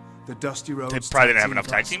the Dusty Rhodes. They probably didn't Tag have Team enough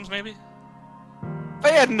tag Classic. teams, maybe?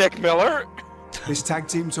 They had Nick Miller. This tag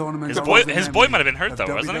team tournament. His honors boy- the his boy memory might have been hurt, of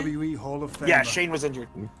though, wasn't he? WWE Hall of Famer, Yeah, Shane was injured.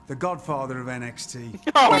 the Godfather of NXT.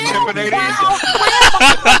 Oh, intimidating.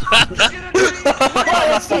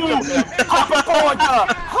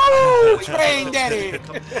 Oh, Shane Daddy.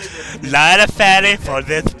 Lot of fatty for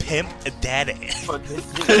this pimp daddy.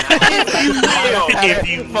 If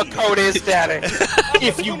you for Cody's daddy.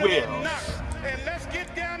 If you will.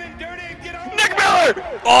 Nick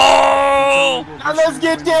Miller! Oh! Now let's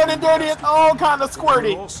get down and dirty. It's all kind of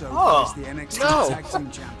squirty. Also, Oh, is the NXT no. Tag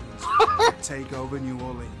Team Champions. TakeOver New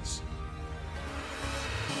Orleans.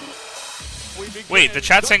 Wait, the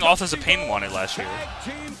chat saying Authors of Pain won it last year.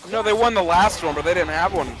 No, they won the last one, but they didn't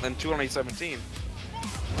have one in 2017.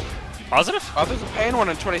 Positive? Authors of Pain won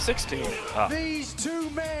in 2016. These two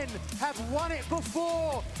men have won it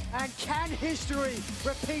before, and can history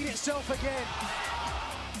repeat itself again?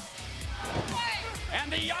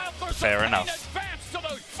 And the Authors Fair of Pain enough. advance to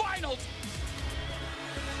the finals.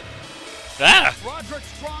 Ah! Roderick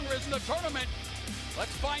Strong is in the tournament.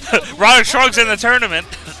 Let's find out. Roderick Strong's in the tournament.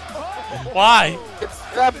 Why? It's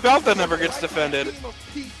that belt that never gets defended.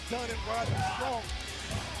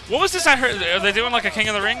 What was this I heard? Are they doing like a King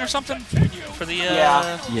of the Ring or something? For the,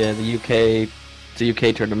 Yeah, the UK... It's a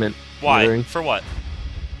UK tournament. Why? For what?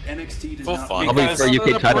 NXT For fun. I'll be for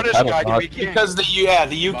UK title shot. Because the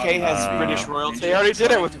UK has British royalty. They already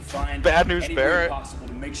did it with Bad News Barrett.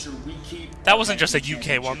 That wasn't just a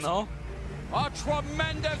UK one, though. A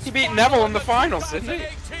tremendous He beat Neville in the finals, didn't he?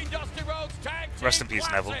 Rest in peace,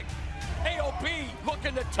 Neville. AOP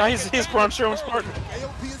looking to Now he's Braun Strowman's partner.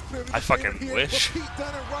 I fucking wish.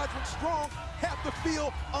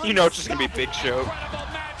 You know it's just gonna be Big Show.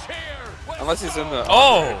 Unless he's in the...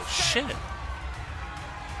 Oh, shit.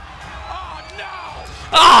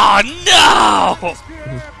 Oh, no!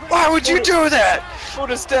 Why would you do that?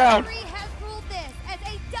 Put us down.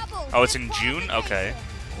 Oh, it's in June? Okay.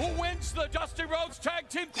 Who wins the Dusty Rhodes Tag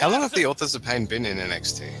Team How long have the Authors of Pain been in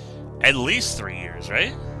NXT? At least 3 years,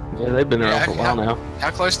 right? Yeah, they've been around for a while now.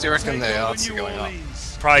 How close do you reckon they are to going up?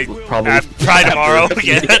 Probably Probably tomorrow,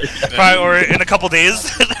 yeah. Probably, or in a couple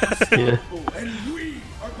days. Yeah.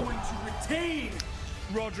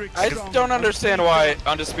 I just don't understand why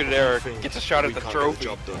Undisputed Era gets a shot at the trophy.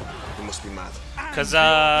 Cause,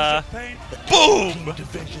 boom!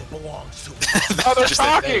 Oh, they're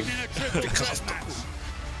talking!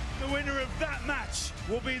 The winner of that match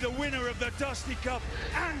will be the winner of the Dusty Cup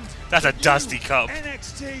and That's a Dusty Cup.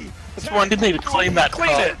 NXT. This one didn't even clean that clean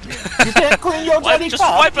cup. it. You can't clean your dirty Just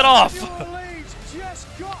cup. wipe it off. Your leads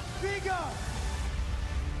just got bigger.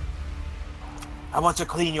 I want to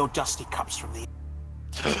clean your dusty cups from the...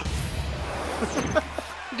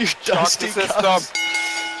 You dusty system.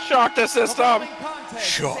 Shock the system.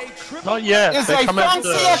 Shock. Not yet. It's They a come out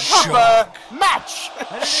fancier cuppa match.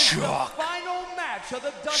 Shock. Final match of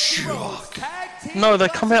the Dusty Rhodes Tag Team. No, they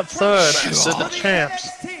come out third. They're the champs.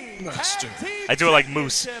 I do it like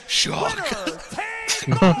Moose. Shock.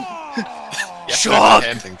 Yeah, Shock.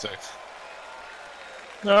 hand thing too.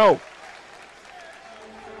 No.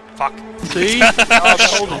 Fuck. See?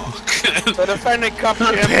 The defending cup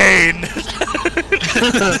champ. Pain.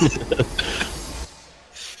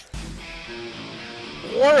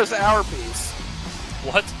 Where is our piece?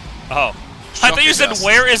 What? Oh. I thought you said,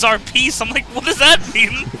 where is our piece? I'm like, what does that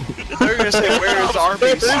mean? They're gonna say, where is our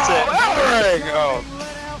piece? There you go.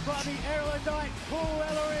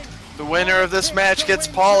 The winner of this match gets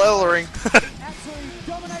Paul Ellering.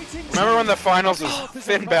 Remember when the finals was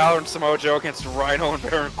Finn Balor and Samoa Joe against Rhino and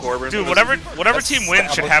Baron Corbin? Dude, whatever team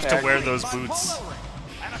wins should have to wear those boots.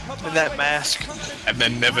 And that mask. And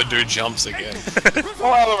then never do jumps again.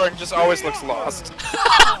 Paul Ellering just always looks lost.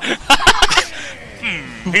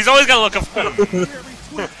 He's always got a look of.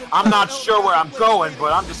 I'm not sure where I'm going,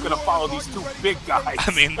 but I'm just gonna follow these two big guys.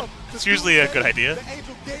 I mean, it's usually a good idea.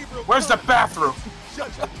 Where's the bathroom?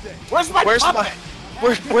 Where's my puppet?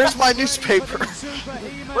 Where's my newspaper?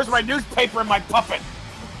 Where's my newspaper and my puppet?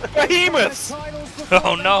 Behemoths!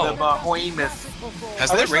 Oh no. The behemoth. Has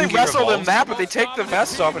I that wish they ring gear wrestled in evolved? that, but they take the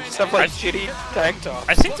vest off and just have like shitty tank tops.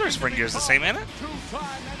 I think there's ring gears the same in it.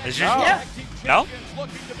 Is usually? Yeah. No?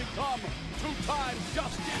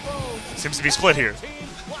 Seems to be split here.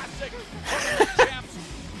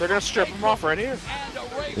 They're gonna strip them off right here.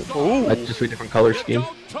 Ooh. That's just a different color scheme.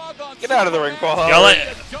 Get out of the ring, Paul.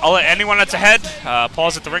 Yeah, I'll let anyone that's ahead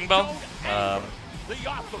pause at the ring bell, and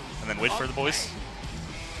then wait for the boys.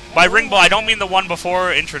 By ring bell, I don't mean the one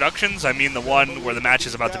before introductions. I mean the one where the match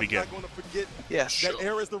is about to begin. Yes.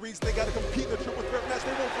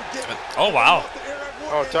 Oh wow.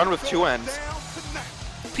 Oh, done with two ends.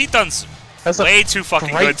 Pete Dunne's way too fucking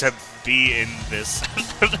good to be in this.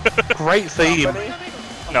 Great theme.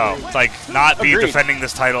 No, like not be Agreed. defending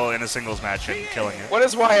this title in a singles match and killing it. What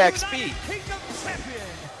is YXP?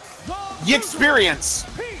 The experience.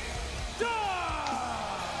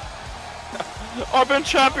 I've been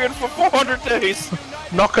champion for 400 days.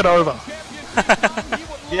 Knock it over.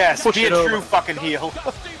 Yes, Push be a it over. true fucking heel.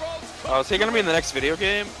 Oh, is he gonna be in the next video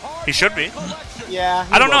game? He should be. Yeah.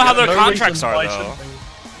 I don't know how their No contracts reason are why though.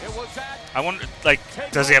 shouldn't I wonder, like,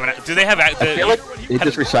 does he have an? Do they have? I feel like they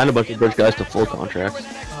just re-signed a bunch of those guys to full contracts.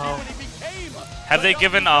 Have they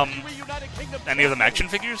given any of them action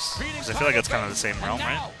figures? Because I feel like it's kind of the same realm,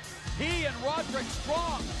 right? He and Roderick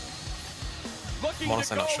Strong looking I'm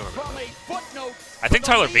honestly to not go sure about from that. a footnote I think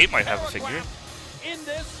Tyler Bate might have a figure. in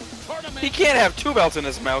this tournament. He can't have two belts in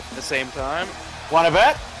his mouth at the same time. Wanna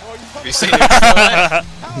bet? Have you seen it? Tag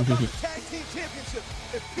Team Championship.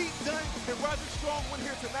 If Pete Dunne and Roderick Strong win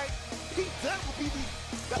here tonight, Pete Dunne will be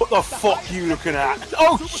the What the fuck you looking at?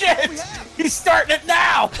 Oh shit! He's starting it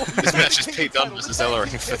now! This match is Pete Dunne versus Ellering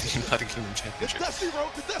for the United Kingdom Championship.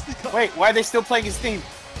 Wait, why are they still playing his theme?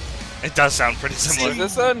 It does sound pretty similar. Is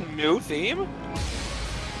this a new theme?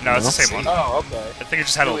 No, it's the same one. Oh, okay. I think it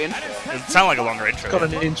just had a. It sounded like a longer intro. Got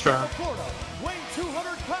an intro.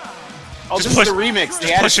 Oh, Just this push- is the remix. They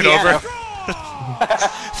just added push it piano. over.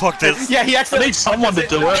 Fuck this. Yeah, he I actually. need someone to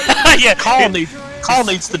do it. Yeah, Carl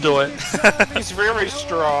needs to do it. He's very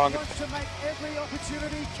strong. To make every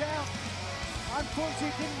opportunity count.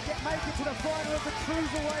 Unfortunately, didn't make it to the final of the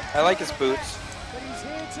cruiserweight. I like his boots. But he's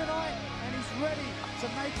here tonight, and he's ready to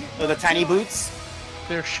make it. Oh, the tiny boots.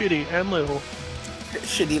 They're shitty and little.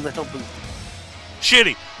 Shitty little boots.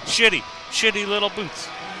 Shitty little boots.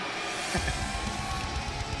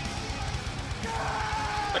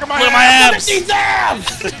 Look at my Look at my abs. These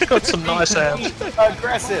abs! Got some nice abs.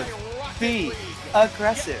 Aggressive. Be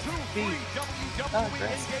aggressive. Be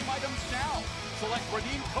aggressive.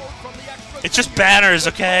 It's just banners,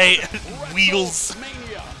 okay? Wheels.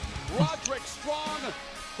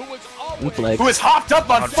 Who is hopped up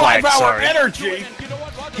on flag, 5-hour sorry. energy?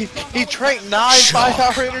 He drank 9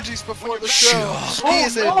 5-hour energies before the show. He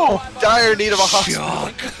is in dire need of a hospital.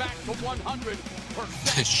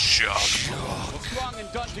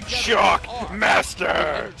 Shock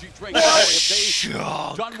master.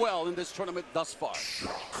 Done well in this tournament thus far.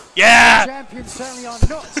 Yeah! Champions certainly are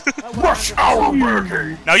not. Rush hour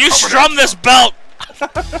working. Now you strum this belt!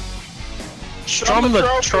 Strum the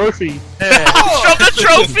trophy. Strum the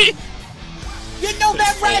trophy! You know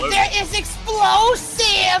that right there is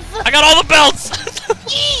explosive! I got all the belts!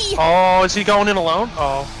 Oh, is he going in alone?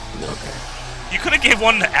 Oh. You could have gave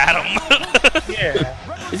one to Adam. Yeah.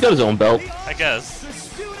 He's got his own belt. I guess.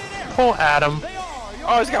 Poor Adam.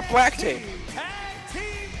 Oh, he's got black tape.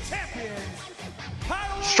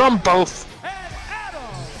 Strum both.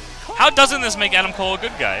 How doesn't this make Adam Cole a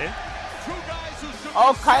good guy?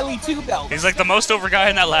 Oh, Kylie 2 belt. He's like the most over guy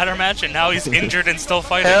in that ladder match, and now he's injured and still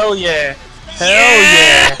fighting. Hell yeah. Hell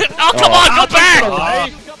yeah. Oh, come on, go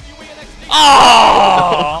back!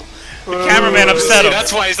 Oh! The cameraman upset him.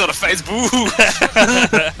 That's why he's not a face. Boo!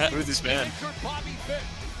 Who's this man?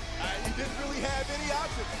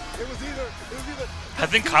 I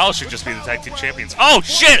think Kyle should just be the tag team champions. Oh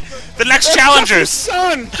shit! The next challengers!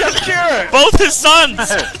 Son, Jeff Jarrett. Both his sons!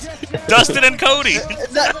 Dustin and Cody! And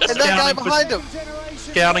that guy behind him.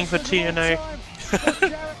 Scouting for TNA.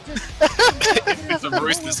 He's a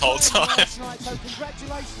roost this whole time.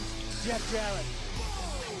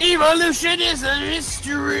 Evolution is a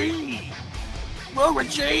mystery. What would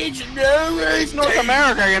change? No race. North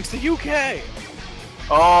America against the UK.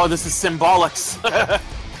 Oh, this is symbolics.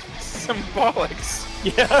 Symbolics.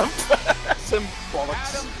 Yep.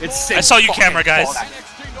 Symbolics. It's I saw you, camera guys.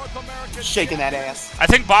 Shaking that ass. I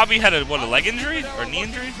think Bobby had a leg injury or knee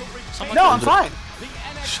injury? Something No, like I'm that?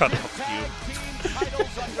 fine. Shut up, you.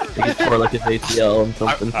 I think it's more like his ACL and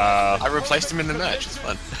something. I replaced him in the match. It's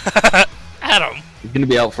fun. Adam. He's gonna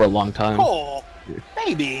be out for a long time. Oh,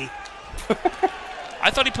 baby. I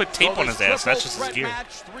thought he put tape on his ass. That's just his gear.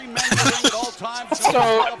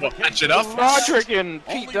 So, Match it up. Roderick and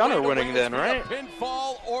Pete Dunne are winning then, right?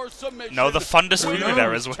 No, the Fun Disputed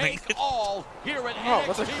Era is winning. Oh,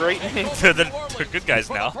 that's a great name. they're good guys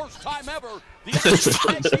now.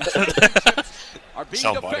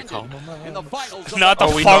 Somebody call him. Not the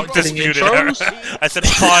Are we Funk not getting Disputed Era. intros? I said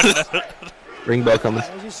fun. Ring bell coming.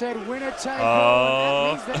 As you said, winner take Oh.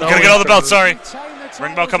 all. Gotta get all the belts, sorry.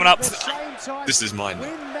 Ring bell coming up. This is mine. Win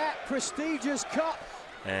that prestigious cup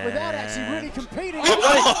without actually really competing.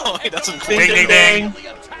 Oh, he doesn't Ding, ding, ding.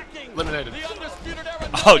 Eliminated.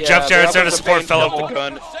 Oh, Jeff Jarrett's there to that was a support pain fellow. double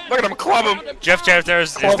gun. Look at him club him. Jeff Jarrett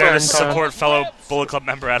is there Clover to in support fellow Bullet Club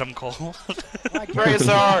member Adam Cole.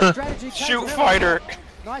 Razor. Strategy Shoot comes fighter.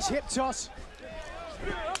 Nice hip toss.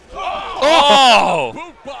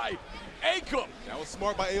 Oh! That was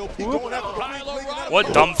smart by AOP going after the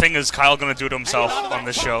What dumb thing is Kyle gonna do to himself on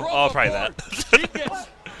this show? Oh, probably that.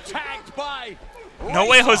 No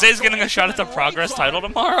way Jose's getting a shot at the Progress title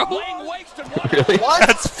tomorrow. Really?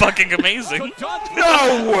 That's fucking amazing.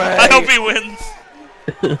 No way. I hope he wins.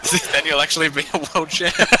 Then you'll actually be a world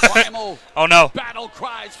champ. Oh no. Battle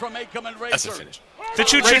cries from Akam and That's a Razor. finish. The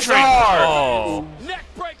choo-choo train. Oh.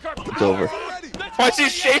 It's over. Why is he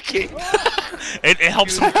shaking? It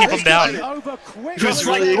helps him keep him down. Over quick. Just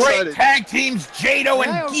really Great excited. tag teams, Jado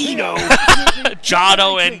and Guido.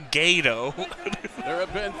 Jado and Gato.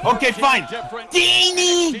 Okay, fine.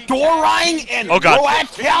 Dini, Dorine, and Oh, God.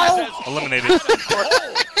 Roakel. Eliminated.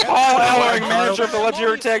 Paul Ellering, manager of the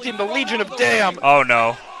legendary tag team, the Legion of Damn. Oh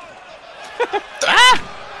no.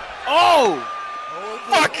 Oh!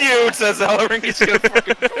 Fuck you, says Ellering. He's gonna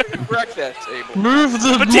fucking wreck that table. Move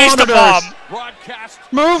the Batista monitors. bomb.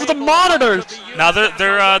 Move the monitors. Now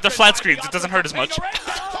they're flat screens. It doesn't hurt as much.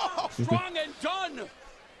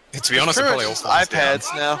 To be honest, it probably also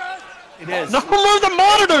iPads now. It is. No, move the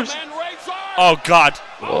monitors. Oh God.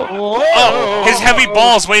 Whoa. Oh, his heavy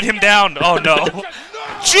balls weighed him down. Oh no.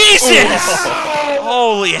 Jesus!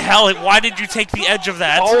 Holy hell! Why did you take the edge of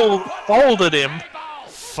that? Folded him.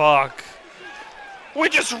 Fuck. We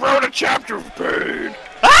just wrote a chapter of pain.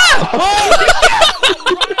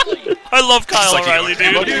 I love Kyle O'Reilly,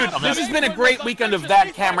 dude. Dude, this has been a great weekend of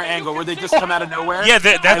that camera angle where they just come out of nowhere. Yeah,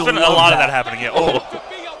 that's been a lot of that happening. Yeah.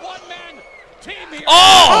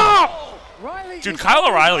 Oh! Dude, Kyle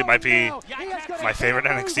O'Reilly might be my favorite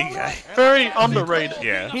NXT guy. Very underrated.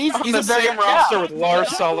 Yeah. He's on the same roster with Lars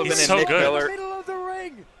Sullivan He's and so Nick good. Miller.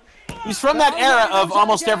 He's from that era of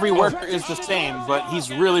almost every worker is the same, but he's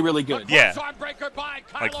really, really good. Yeah.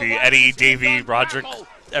 Like the Eddie, Davey, Roderick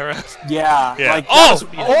era. Yeah. Yeah. Like, Oh!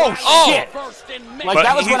 Shit! Like,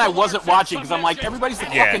 that was when I wasn't watching, because I'm like, everybody's the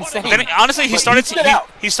fucking same. Then, honestly, he But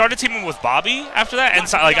started teaming with Bobby after that, and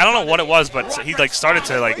so, like I don't know what it was, but he like started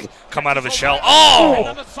to like come out of his shell.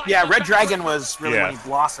 Oh! Yeah, Red Dragon was really Yeah. when he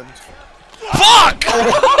blossomed. Fuck!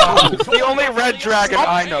 The only Red Dragon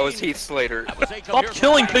I know is Heath Slater. Stop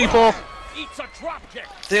killing people.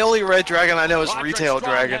 The only Red Dragon I know is Retail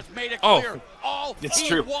Dragon. Oh. It's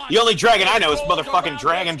true. The only dragon I know is motherfucking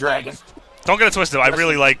Dragon. Don't get it twisted. I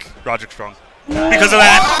really like Roderick Strong because of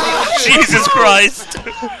that. Jesus Christ!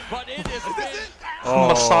 Oh.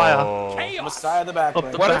 Messiah the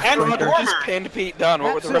backbreaker. What if just pinned Pete Dunne?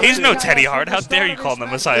 What would the He's no Teddy Hart. How dare you call him the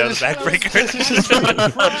Messiah of the Backbreaker?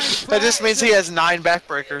 That just means he has 9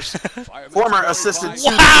 backbreakers. Former assistant.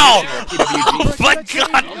 Wow! Oh my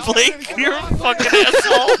God, Blake, you're a fucking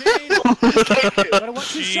asshole.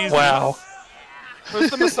 Jesus. Wow.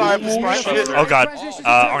 Who's the Messiah of the Spine? Oh God,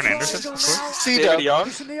 Arn Anderson. CW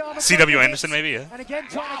Anderson, maybe. Yeah.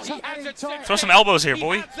 Throw some elbows here,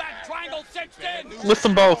 boy. Lift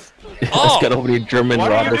them both. Oh. It's got over the German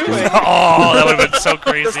Robertson. Oh, that would have been so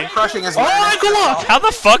crazy. Crushing his How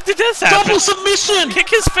the fuck did this happen? Double submission. Kick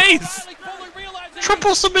his face.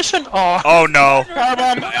 Triple submission. Oh. Oh no.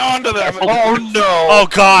 Onto them. Oh no. Oh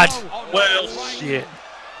God. Well, shit.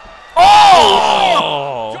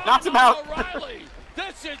 Oh! Knocked him out.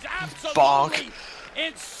 This is Bonk.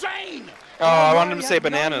 insane. Oh, I wanted him to say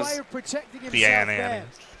bananas. Bananas.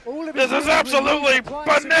 This is absolutely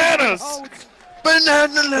bananas.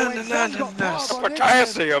 Bananas.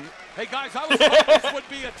 Potassium. Hey guys, I was hoping this would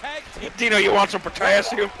be a tag team. Dino, you want some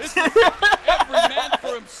potassium? Every man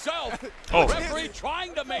for himself. Oh. Referee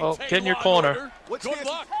trying to maintain Get in your corner. Good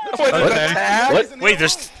luck. What? Wait,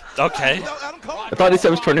 there's... Okay. I thought he said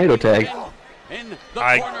it was tornado tag. In the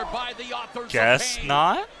I corner by the authors guess of pain.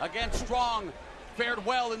 not. Again, Strong fared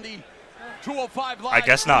well in the 205 Live I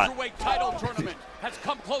guess not. Cruiserweight title tournament. Has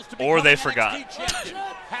come close to Or they becoming forgot. NXT champion.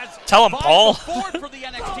 Has Tell him, fought Paul. forward for the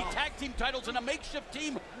NXT tag team titles in a makeshift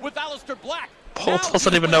team with Aleister Black. Paul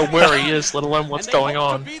doesn't even know where he is, let alone what's going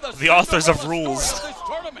on. The authors of rules.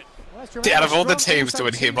 Out of all the teams to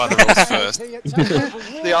adhere by the rules first.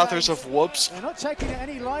 The authors of Whoops.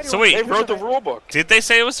 So wait, They wrote the rule book. did they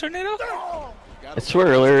say it was tornado? I swear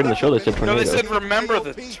earlier in the show they said No, tornado. they said remember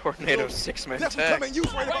the tornado 6-man tag.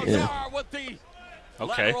 Yeah.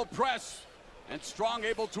 Okay. Lateral press. And Strong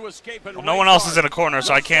able to escape and No one else is in a corner,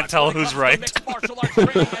 so I can't tell who's right.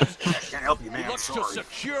 Can't help you, man. Looks to Sorry.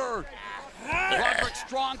 secure. Roderick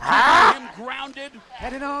Strong keeping him grounded.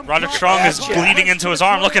 Roderick Strong is bleeding into his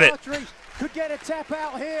arm. Look at it. Could get a tap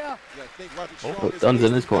out here. Oh, Dunn's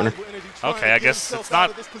in his corner. Okay, I guess it's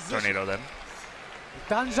not tornado then.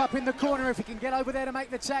 Dunn's up in the corner. If he can get over there to make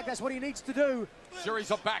the tag, that's what he needs to do.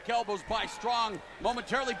 Series of back elbows by Strong,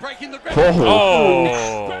 momentarily breaking the grip.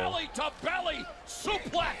 Oh. Belly to belly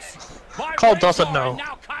suplex. By Cole Razor. doesn't know.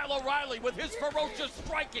 Now Kyle O'Reilly with his ferocious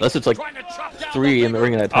striking. Unless it's like trying to chop down 3 in the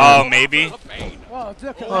ring at a Oh, time. maybe. Well, look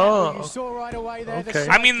at that. Oh. You saw right away there. Okay.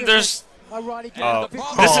 I mean, there's... O'Reilly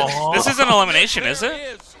This is an elimination, is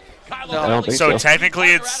it? I don't think So so. technically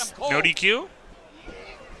it's no DQ?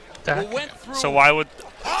 That. So why would...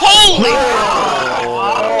 Holy!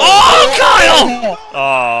 Oh, Kyle!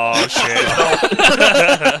 Oh, shit.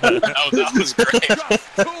 That was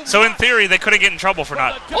great. So in theory, they couldn't get in trouble for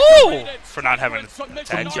not... Ooh! For not having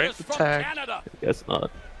tags, right? Tag. Guess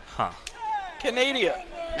not. Huh. Canada.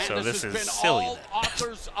 So this has is been silly. all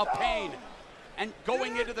authors of pain. And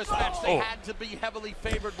going into this match, they had to be heavily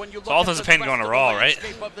favored when you look Authors at of the Pain rest going to of Raw, the right?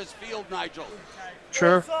 landscape of this field, Nigel.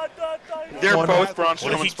 Sure. They're both Braun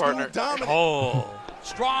What did he Strowman's partner. Oh.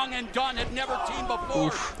 Strong and Dunn had never teamed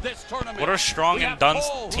before this tournament. What are Strong and Dunn's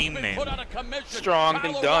team name? Strong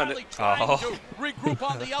and Dunn. Oh. Regroup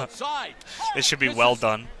on the outside. It should be Well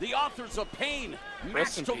Done. The authors of pain.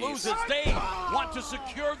 Rest in To peace. lose as they want to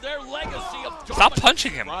secure their legacy of Stop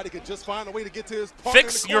punching him. Roddy could just find a way to get to his partner in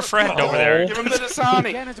Fix the your corner. friend over there. Give him the Dasani.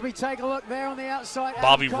 Again, as we take a look there on the outside.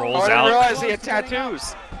 Bobby Adam Cole rolls I didn't out. realize he had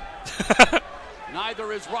tattoos.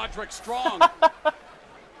 Neither is Roderick Strong.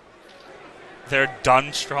 They're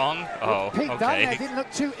done strong? Oh, Pete Dunne okay. didn't look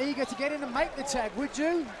too eager to get in and make the tag, would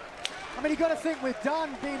you? I mean, you got to think with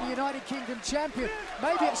Dunne being the United Kingdom champion,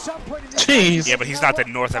 maybe at some point in this Jeez. Yeah, but he's not the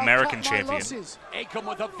North American champion.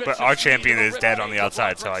 But our champion is dead on the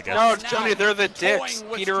outside, so I guess. No, Johnny, they're the dicks.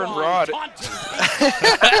 Peter and Rod.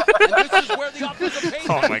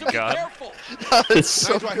 Oh my God. It's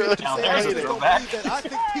so Right here good. to say, I just don't believe that. I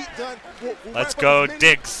think Pete Dunne will Let's wrap go, up as many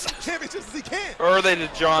Diggs. championships as he can. Or are they the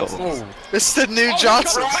Johnsons? It's the new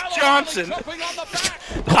Johnson. Rock Johnson.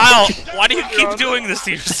 Kyle, why do you keep doing this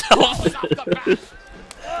to yourself?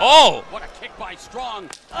 Oh! What a kick by Strong.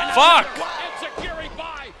 Fuck!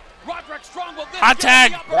 Hot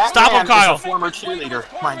tag! Stop him, Kyle! Former cheerleader,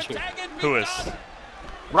 mind you. Who is?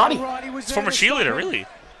 Roddy. It's former cheerleader, really?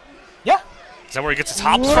 Yeah. Is that where he gets his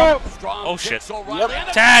hops from? Oh shit. Yep.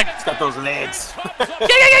 Tag! He's got those legs.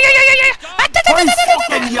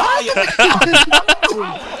 Yeah!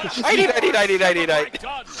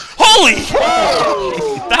 Holy!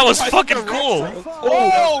 That was fucking cool!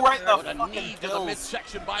 Oh, right in the A knee to the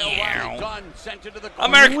midsection by Yeah. O'Reilly. Dunn sent into the corner.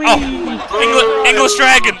 American. Oh! English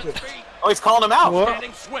Dragon! Oh, he's calling him out.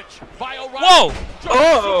 Standing switch by O'Reilly. Whoa!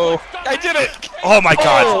 Oh, I did it. Oh my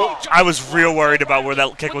God! I was real worried about where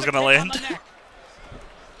that kick was gonna land.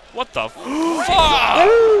 What the fuck?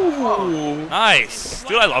 Nice.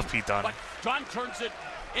 Dude, I love Pete Dunne. Dunn turns it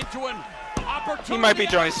into an opportunity. He might be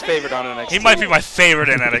Johnny's favorite on NXT. He might be my favorite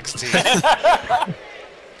in NXT.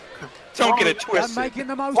 Don't get it Dunn twisted. making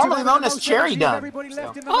the most Formerly of it, known the as most Cherry energy of Dunn. everybody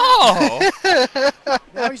left in the Oh!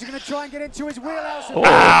 Now he's going to try and get into his wheelhouse.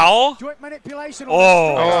 Ow! Joint manipulation.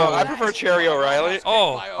 Oh, I prefer Cherry O'Reilly.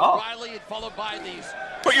 Oh! O'Reilly followed by these.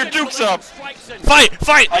 Put your dukes up. Fight!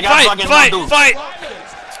 Fight! I got Fight! fucking Fight! Rondu. Fight!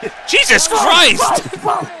 Jesus Christ!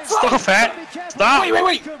 Stop it. Stop.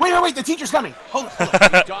 Wait, the teacher's coming. Hold on.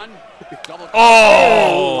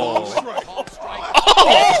 Oh!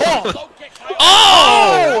 Oh!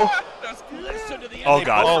 Oh! Oh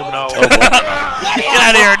God! Oh no. Get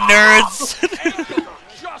out of here, nerds!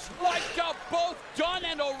 Just wiped out both Dunn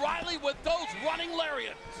and O'Reilly with those running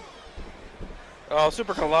lariats. Oh,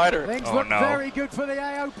 Super Collider. Things Oh, look no. very good for the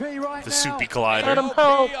AOP right The now. soupy collider. Adam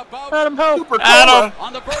Hope. Adam Hope. Adam!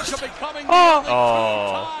 On the verge of becoming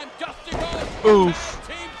Oh! Dusty Rhodes.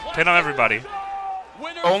 Oof. Pin on everybody.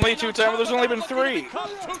 Only 2 times. There's only been 3.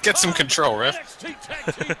 Get some control, ref.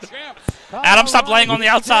 Adam, stop laying on the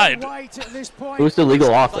outside. Who's the legal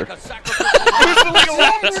author?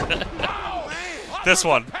 This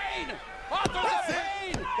one.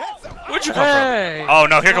 Where'd you come Hey. from? Oh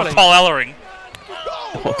no, here comes Paul Ellering.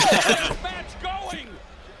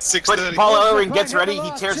 But Paul Ellering gets ready.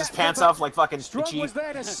 He tears his pants off like fucking Strong was Chief.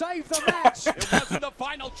 there to save the match. It wasn't the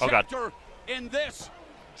final Oh, God. chapter in this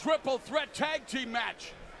triple threat tag team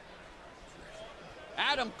match.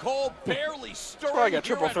 Adam Cole barely stirring. Probably got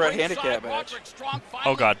triple here at threat ringside. handicap match. Roderick Strong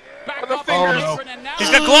Oh God. back The up fingers. on the apron, and now He's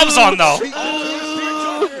got gloves on though.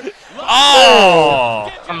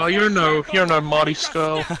 Oh! Oh, you're no Marty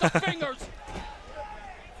Skull. the fingers.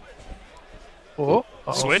 Oh.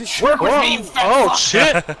 Switch. Work with me, you fat Oh fuck.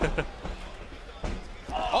 shit.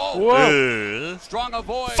 Oh, Whoa. Strong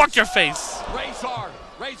avoids. Fuck your face.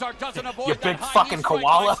 Razor doesn't avoid You that big high fucking knee strike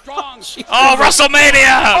koala. by Strong. Oh,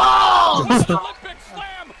 WrestleMania! Oh! Olympic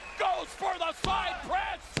slam goes for the side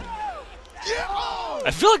press.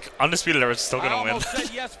 I feel like Undisputed Era is still I gonna win. almost said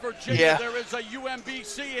yes, Virginia. Yeah. There is a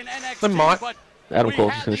UMBC in NXT, They might. but Adam we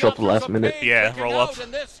Cole's had just gonna show up at the last minute. Yeah, roll up.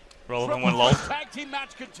 Roll up and win low. Tag team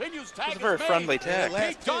match continues. Tag It's a very is made. friendly tag.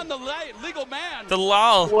 Pete Dunne, the legal man. The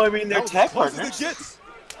lol. Well, I mean, they're tag Close as partners. it gets.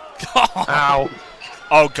 Ow.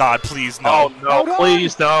 Oh God, please no. Oh no,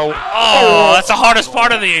 please no. Oh, that's the hardest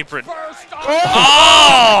part of the apron. First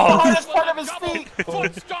Oh! Hardest part of his feet.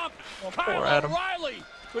 foot stomp. Kyle Adam. O'Reilly.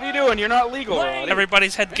 What are you doing? You're not legal, Roddy.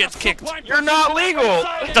 Everybody's head gets kicked. You're not legal.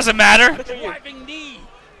 It doesn't matter. Driving knee.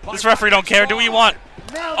 This referee don't care. Do what you want.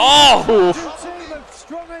 Now Oh! the team of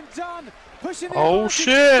Strong and Dunn pushing the Oh, advantage.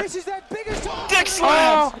 shit. This is their biggest Dick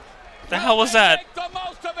slam. The hell was that? Make the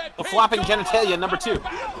most of it. The flopping genitalia, number 2.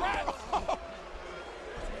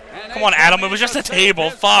 Come on, Adam. It was just a table.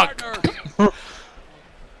 Fuck. Oh,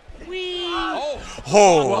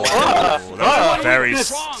 Oh, that was a very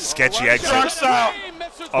sketchy exit. Strong style.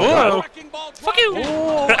 Oh, fuck you!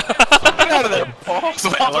 Get out of there, Paul. So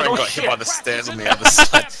Ellering got hit by the stairs on the other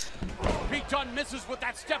side.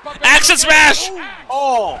 Action smash!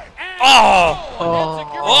 Oh!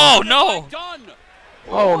 Oh no!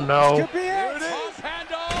 Oh no.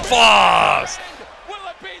 Fuck!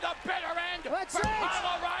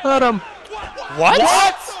 Hurt him. What?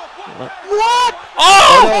 What? What?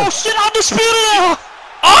 Oh! Oh shit, undisputed!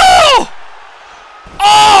 Oh!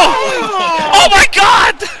 Oh! Oh my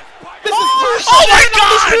god! Oh my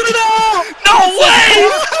god! No way!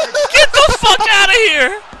 Get the fuck out of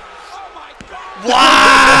here!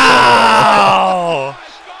 Wow!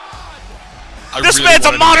 This really man's a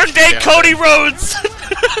wanted to modern kick day out Cody there. Rhodes!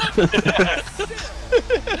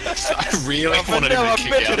 I really wanted him to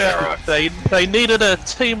kick out there. They needed a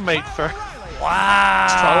teammate for.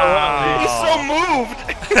 Wow! He's so moved.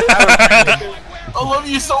 I love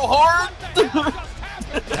you so hard.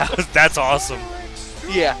 That's awesome.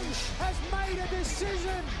 Yeah.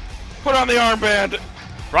 Put on the armband.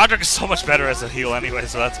 Roderick is so much better as a heel anyway,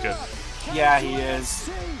 so that's good. Yeah, he is.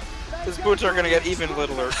 His boots are gonna get even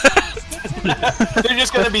littler. They're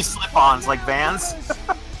just gonna be slip-ons like Vans.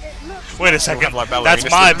 Wait a second. Like That's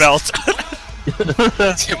my belt.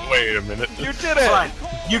 Wait a minute. You did it. Fine.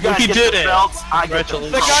 You guys He get did the it. belts. I get the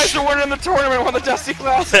The guys who weren't in the tournament won the Dusty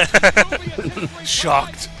Classic.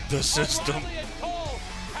 Shocked the system.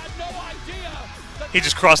 He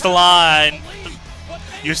just crossed the line.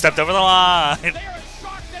 You stepped over the line.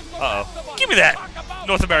 Uh-oh. Give me that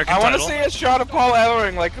North American I want to title. see a shot of Paul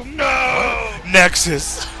Ellering. Like, no.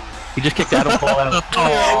 Nexus. He just kicked Adam Cole out.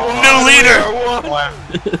 New leader.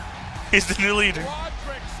 He's the new leader.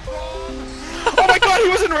 Oh my god, he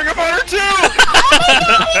was in Ring of Honor too!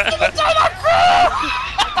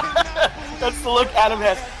 That's the look Adam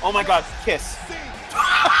has. Oh my god, kiss.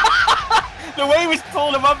 The way he was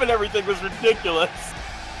pulling him up and everything was ridiculous.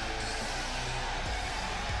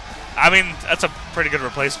 I mean, that's a pretty good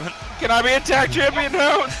replacement. Can I be a tag champion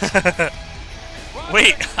now?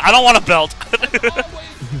 Wait, I don't want a belt.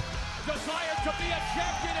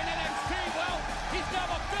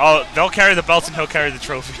 Oh, they'll carry the belts and he'll carry the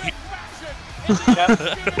trophy.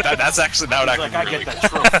 That's actually that would actually Like, I be really get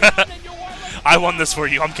cool. that trophy. I won this for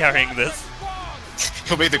you. I'm carrying this.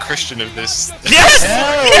 He'll be the Christian of this. Yes!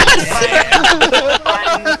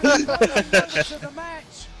 Yes!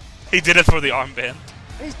 He did it for the armband.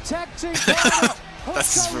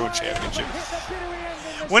 That's his real championship.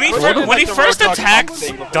 When he first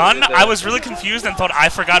attacked Dunn, I was really confused and thought I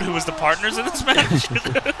forgot who was the partners in this match.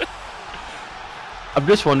 I'm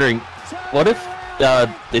just wondering, what if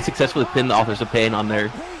they successfully pinned the Authors of Pain on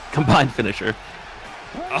their combined finisher?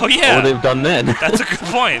 Oh yeah. What would they've done then? That's a good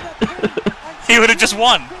point. He would have just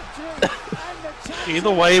won.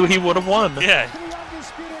 Either way, he would have won. Yeah.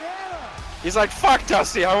 He's like, fuck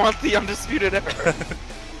Dusty, I want the Undisputed Era.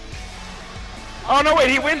 Oh no, wait,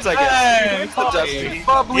 he wins, I guess. He wins the Dusty.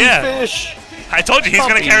 Bubbly Yeah. fish. I told you he's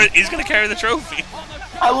gonna carry the trophy.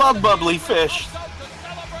 I love bubbly fish.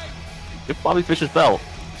 Give Bobby Fish's belt.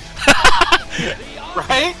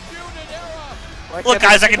 Right? Look,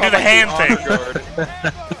 guys, I can do the hand thing.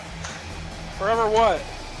 Forever what?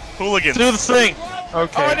 Hooligans. Do the thing.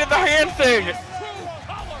 Okay. Oh, I did the hand thing.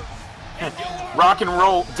 Rock and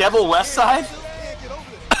roll. Devil West Side?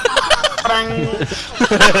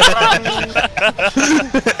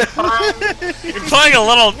 You're playing a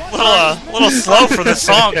little slow for this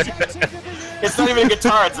song. It's not even a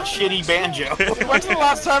guitar, it's a shitty banjo. When's the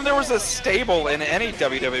last time there was a stable in any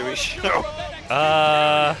WWE show?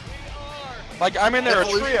 Like, I mean, there are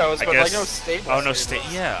trios, but like no stable. Oh, no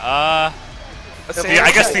yeah. Sanity,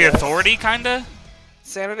 I guess the Authority, kinda.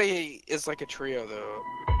 Sanity is like a trio, though.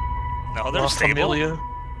 No, they're stable.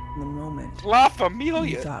 The moment La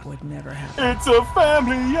Familia. you thought would never happen. It's a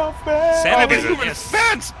family affair. Sanity's Oh, the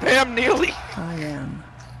fence, Pam Neely. I am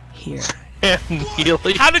here. Pam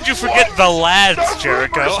Neely. How did you forget the lads,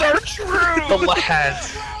 Jericho? They're true. The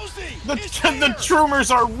lads. The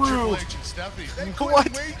Troomers are rude.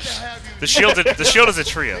 What? The Shield is a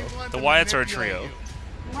trio. The Wyatts are a trio.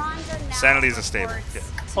 Sanity is a stable. Yeah.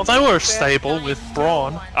 Well, they were stable with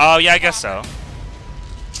Braun. Oh yeah, I guess so.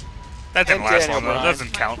 That didn't And last Daniel long though. That Bryan.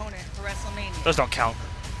 doesn't count. Those don't count.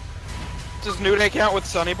 Does New Day count with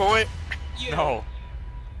Sonny Boy? No.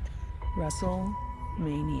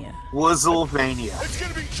 WrestleMania. Wuzzlemania. It's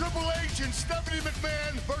gonna be Triple H and Stephanie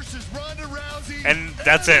McMahon versus Ronda Rousey. And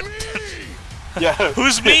that's it. Yeah.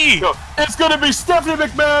 Who's me? It's gonna be Stephanie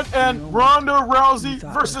McMahon and Ronda Rousey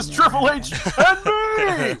versus Triple H and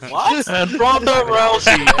me. What? And Ronda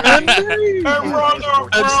Rousey. And me. And Ronda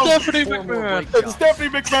And Rousey. Stephanie McMahon. And Stephanie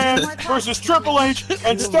McMahon versus Triple H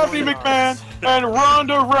and Stephanie McMahon and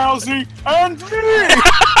Ronda Rousey and me.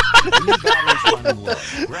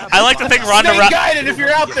 I like to think Ronda Stay guided if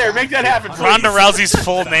you're out there. Make that happen, please. Ronda Rousey's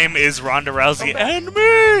full name is Ronda Rousey and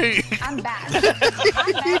me. I'm back. I'm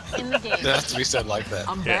back in the game. It has to be said like that.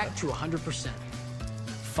 I'm back to 100%.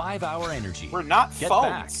 5-hour energy. We're not Get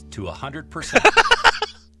phones. back to 100%.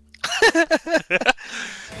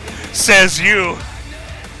 Says you.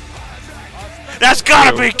 That's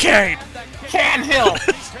gotta be Kane. Can Hill.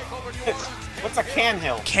 What's a Can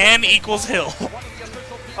Hill? Can equals hill.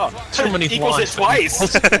 Oh, Too many equals it lines.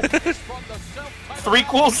 twice.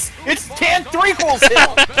 Threequels? It's Can Threequels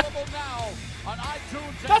Hill.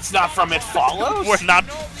 That's not from It Follows. We're not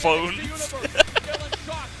phones.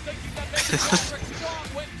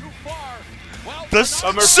 The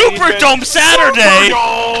Superdome Saturday.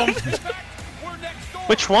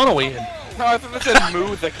 Which one are we in? No, I thought that said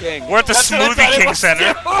Moo the King. We're at the Smoothie King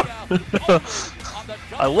Center.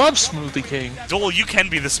 I love Smoothie King. Joel, you can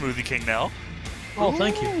be the Smoothie King now. Oh,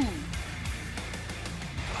 thank you.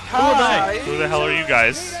 Who are they? Who the hell are you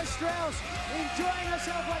guys?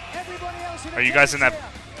 Are you guys in that?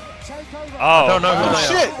 Oh. I don't know who they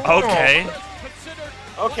Shit. are. Okay.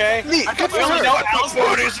 Okay. Neat. I thought we only know Alice.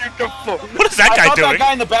 What is that I guy thought doing? that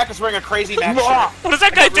guy in the back was wearing a crazy match shirt. What is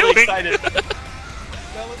that guy Really doing? excited.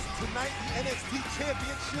 Fellas, tonight the NXT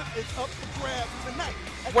Championship is up for grabs tonight.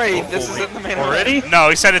 Wait, this isn't the main Already? event. No,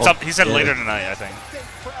 he said it's up. He said later tonight, I think.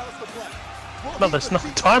 No, there's no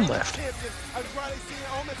time left.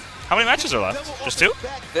 How many matches are left? Just 2?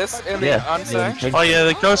 This and the Yeah. unsanctioned. Oh yeah,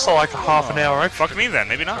 it goes for like a half an hour. Right? Fuck me then.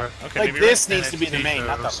 Maybe not. Okay, Like maybe this you're needs to be the main,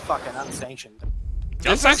 not the fucking unsanctioned. right. The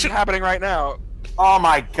This is unsanctioned, happening right now. Oh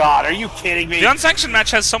my god, are you kidding me? the unsanctioned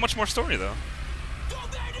match has so much more story though.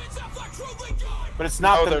 But it's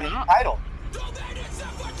not the they're main not. title.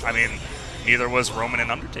 I mean, neither was Roman and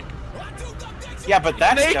Undertaker. Yeah, but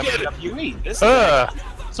that's Naked. WWE. This is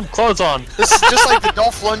Some clothes on. This is just like the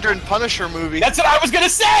Dolph Lundgren Punisher movie. That's what I was gonna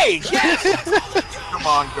say! Yes! Come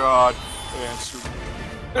on, God.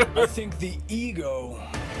 I think the ego.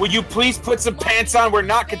 Would you please put some pants on? We're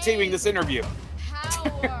not continuing this interview.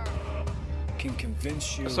 Can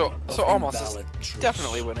convince you. So of almost is invalid truths.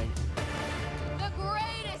 definitely winning.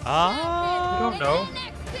 Ah. You don't know.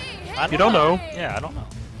 I You don't know. Yeah, I don't know.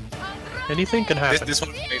 Anything can happen. This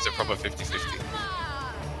one is a proper 50-50.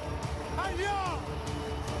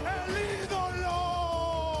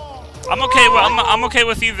 I'm okay. I'm okay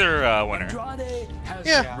with either winner. Andrade has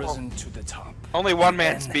Yeah. risen to the top. Only one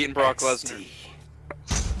man's beaten Brock Lesnar.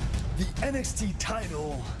 The NXT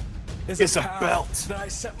title is It's a path belt. that I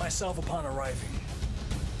set myself upon arriving.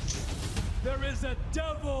 There is a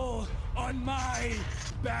devil on my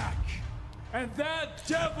back, and that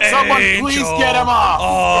devil. Someone please get him off!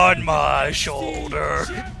 On my shoulder.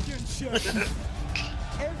 Championship.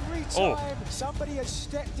 Every Oh. time somebody has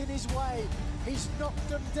stepped in his way, he's knocked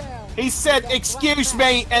them down. He said, "Excuse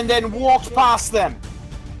me," and then walked past them.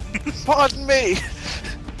 Pardon me.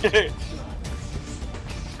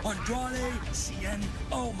 Andrade Cien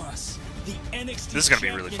Almas. The NXT This is gonna be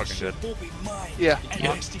really fucking good. Championship will be mine. Yeah.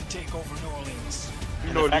 NXT TakeOver New Orleans.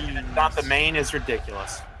 And the fact that it's not the main is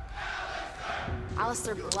ridiculous.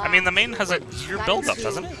 I mean, the main has a year build-up,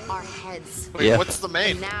 doesn't it? Wait, Yeah. what's the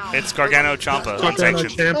main? It's Gargano Ciampa,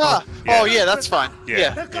 unsanctioned. Ah, oh yeah, that's fine.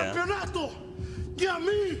 Yeah. Yeah. Yeah.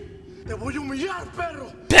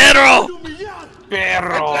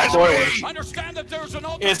 Perro! Understand that there's an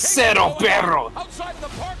It's Cero Perro! outside the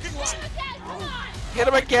parking lot. Hit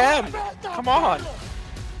him again. Come on.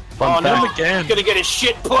 Oh no, him again. he's gonna get his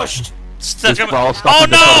shit pushed! This brawl stopped Oh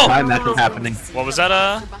the Dakota Kai no! match from happening. What was that?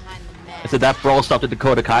 I said that brawl stopped the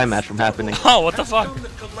Dakota Kai match from happening. Oh, what the fuck?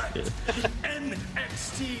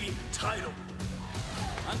 NXT title.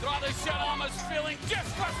 Andrade Cien Almas feeling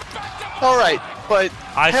disrespected. All right, but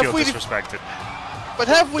I have feel we? disrespected. But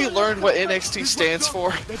have we learned what NXT stands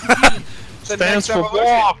for? The Stands next for evolution.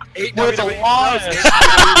 walk Eight with a WWE lion.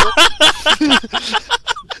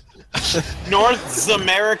 North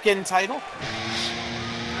American title?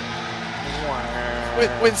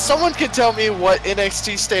 When someone can tell me what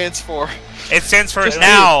NXT stands for. It stands for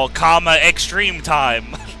now, comma, extreme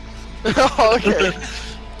time. Oh, okay.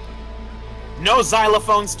 No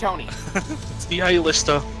xylophones, Tony. It's the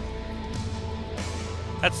A-lister.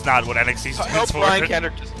 That's not what NXT I stands hope for. Brian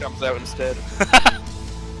Kendrick just comes out instead.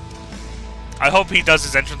 I hope he does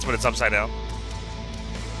his entrance, but it's upside down.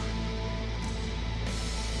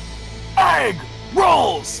 I egg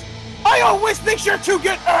rolls. I always make sure to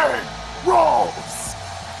get egg rolls.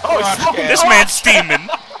 Oh, he's smoking This man's steaming.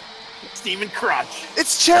 Steaming crotch.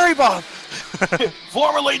 It's Cherry Bomb.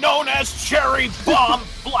 Formerly known as Cherry Bomb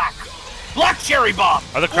Black. Black Cherry Bomb.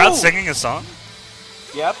 Are the crowd Ooh. singing a song?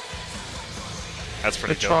 Yep. That's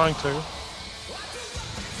pretty They're dope. trying to.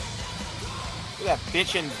 Look at that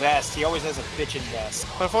bitchin' vest. He always has a bitchin' vest.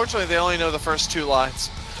 Unfortunately, they only know the first 2 lines.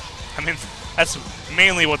 I mean, that's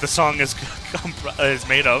mainly what the song is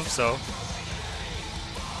made of, so.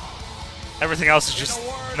 Everything else is just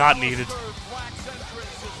not needed.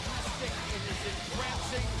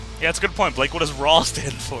 Yeah, it's a good point, Blake. What does RAW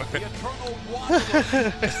stand for?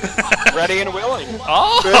 Ready and willing.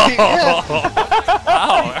 Oh! Ready, yeah.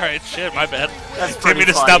 Wow, alright, shit, my bad. That's Do you need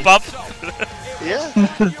me to pretty step up? Yeah.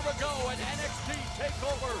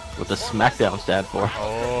 What does SmackDown stand for?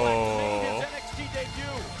 Oh.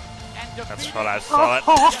 That's what I thought.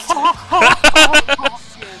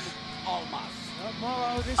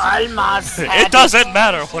 Almas. It doesn't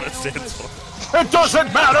matter what it stands for. It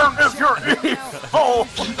doesn't matter if you're evil.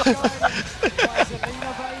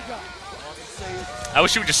 I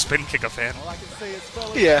wish you would just spin kick a fan.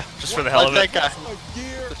 Yeah. Just for the hell of Like it. that guy.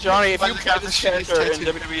 Johnny, if you Like play the this shit character in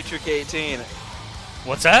tattoo. WWE 2K18,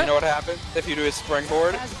 What's that? you know what happens if you do a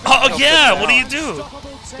springboard? Oh, He'll yeah, sit what do you down. do?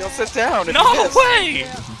 He'll sit down. if No you miss. way!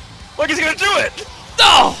 Look, he's gonna do it.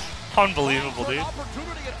 No! Unbelievable, dude.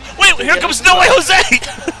 Wait, here comes No Way Jose!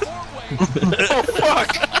 Oh,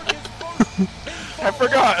 fuck. I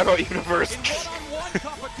forgot about Universe.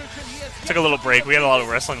 Took a little break. We had a lot of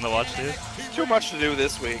wrestling to watch, dude. Too much to do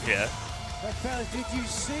this week. Yeah. But fellas, did you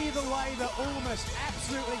see the way that almost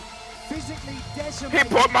absolutely physically He decimated?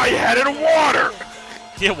 put my head in water.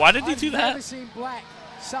 Yeah, why did he do I've never that? seen Black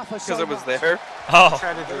suffer Because so it was much. there. Oh,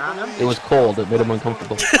 It was cold. It made him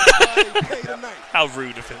uncomfortable. how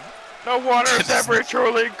rude of him. No water is ever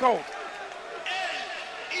truly cold.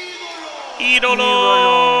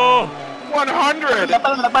 Idolo! 100.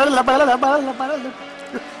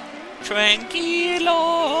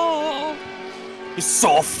 Tranquilo! He's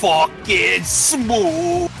so fucking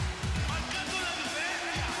smooth.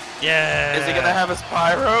 Yeah. Is he gonna have his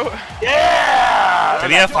pyro? Yeah!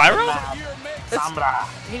 Did he have pyro?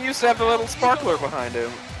 He used to have the little sparkler behind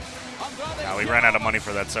him. No, we ran out of money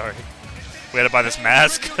for that, sorry. We had to buy this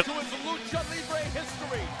mask.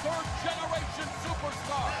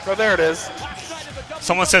 Oh, there it is.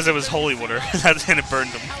 Someone says it was holy water, and it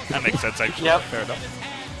burned them. That makes sense, actually. Yep. Fair enough.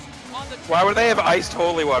 Why would they have iced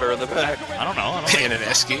holy water in the back? I don't know. I don't In an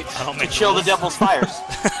escape. I don't make Chill the rules. devil's fires.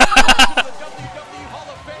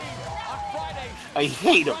 I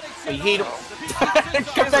hate him. I hate him. Come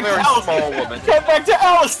He's back a very to Alistair. small woman. Come back to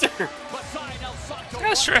Alistair. You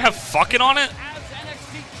guys sure have fucking on it?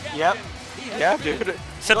 Yep. Yeah, dude. It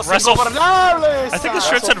said Los wrestle. Ingobernables. I think the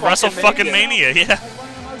shirt said Wrestle fucking Mania. Yeah. One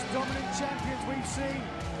of the most dominant champions we've seen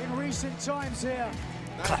in recent times here.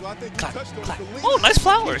 Oh, nice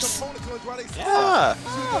flowers. Yeah.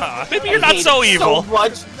 Ah, maybe you're not hate so it evil. So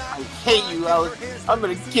much. I hate you, Alex. I'm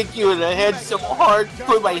gonna kick you in the head so hard,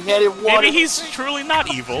 put my head in water. Maybe he's truly not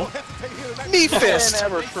evil. Knee Man fist.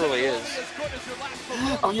 never truly is.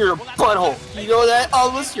 Oh, you're a butthole. You know that,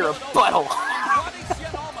 Almas? You're a butthole.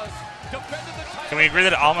 Can we agree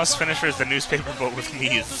that Almas finisher is the newspaper but with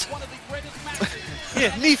knees?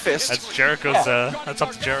 Yeah, knee fist. That's Jericho's. That's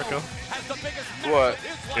up to Jericho. What?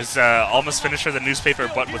 Is Almas finisher the newspaper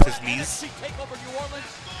but with his knees?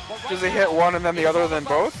 Does he hit one and then the other, then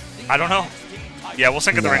both? I don't know. Yeah, we'll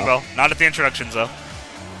sync at the ring bell. Not at the introductions though.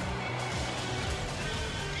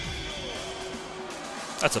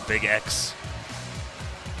 That's a big X.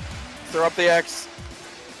 Throw up the X.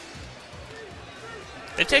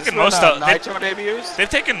 They've taken This most when, stuff. Naito debuts? They've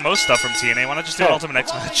taken most stuff from TNA. Why not just do an Ultimate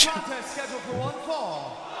X match?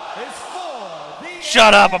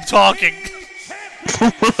 Shut up! I'm talking.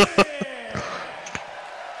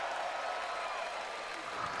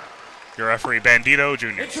 Your referee Bandito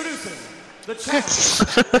Jr.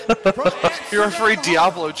 You're referee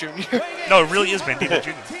Diablo Jr. No, it really is Bandito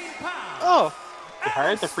Jr. Oh. You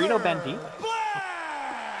heard the Frito Bandito?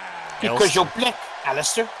 Because you're black,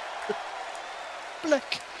 Alistair.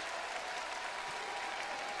 Black.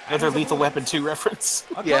 Another Lethal Weapon 2 reference.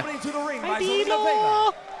 Yeah. To the ring,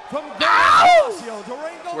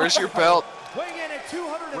 Where's your belt?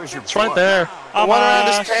 Where's your It's right there. The one around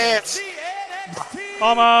his pants.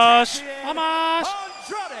 Almost. Almost.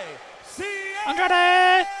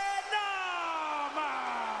 Andrade.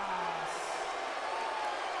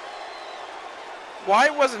 Why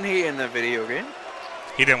wasn't he in the video game?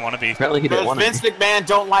 He didn't want to be. Apparently he didn't Because want to. Vince McMahon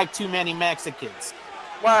don't like too many Mexicans.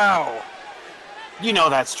 Wow. You know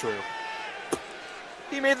that's true.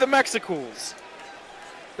 He made the Mexicools.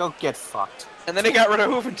 Go get fucked. And then he got rid of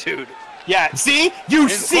Juventud. Yeah, see? You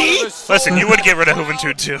see? Listen, you would get rid of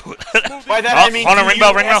Juventud too. By that I mean, hold on, ring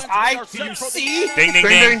bell, ring bell. do you see? Ding, ding, Ding,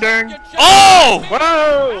 ding. ding, ding. Oh!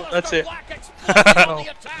 Whoa! That's it. Oh.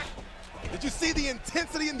 Did you see the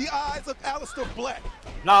intensity in the eyes of Aleister Black?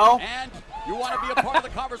 No. And you want to be a part of the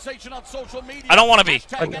conversation on social media. I don't want to be.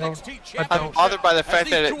 I'm bothered by the fact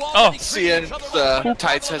that CN's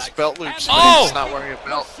tights has belt loops. But Oh! he's not wearing a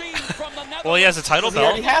belt. Well, he has a title He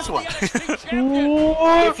already belt. has one.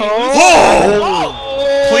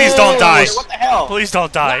 Oh! Please don't die. What the hell? Please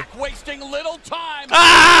don't die. Wasting little time.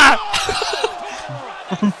 Ah!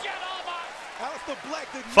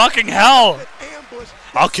 Fucking hell!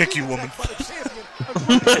 I'll kick you, woman. Almost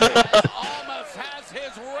has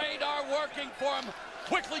his radar working for him.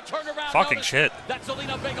 Quickly turn around. Fucking Notice shit. that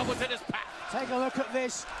Zelina Vega was in his path. Take a look at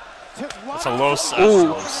this. That's a loose.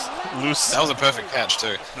 Loose. That was a perfect catch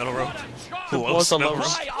too. Middle rope. was a low rope.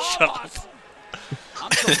 Shut up.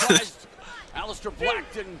 I'm surprised Aleister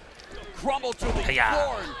Black didn't crumble to the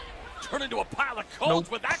floor and turn into a pile of coals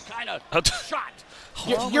with that kind of shot.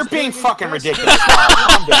 You're being fucking ridiculous.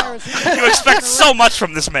 Calm down. You expect so much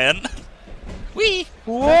from this man. Wee.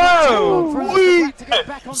 Whoa! Wee.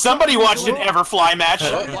 Somebody watched an Everfly match.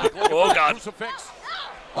 Oh god.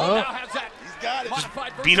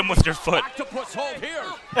 Beat him with your foot.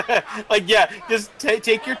 Like, yeah, just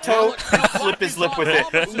take your toe and flip his lip with it.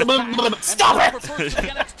 Stop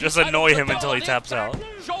it! Just annoy him until he taps out.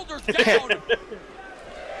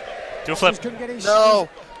 Do a flip. No.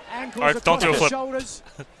 Alright, don't do a flip.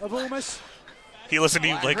 He listened to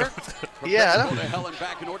you, Blake. Yeah,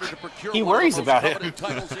 I know. He worries about it.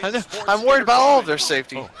 I'm worried about all of their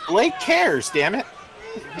safety. Blake cares, damn it.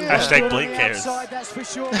 Hashtag Blake cares. That's for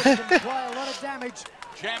sure. Can apply a lot of damage.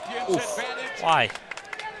 Champion's advantage. Why?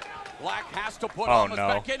 Black has to put Oh Almas no.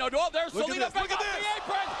 back in. Oh, there's Zelina Vega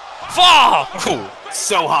off the apron. Fuck!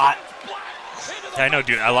 So hot. Yeah, I know,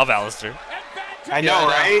 dude. I love Aleister. I know,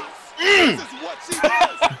 right?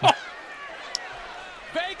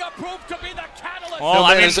 Vega proved to be the catalyst. Well, No I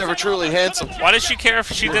man mean, is ever truly handsome. why does she care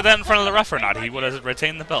if she did that in front of the ref or not? He would have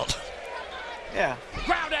retained the belt. Yeah.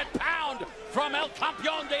 Ground and pound from El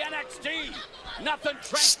Campeón de NXT. Nothing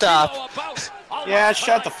Stop. about. Yeah,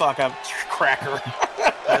 shut the fuck up, cracker.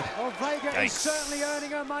 Oh, Vega Yikes. is certainly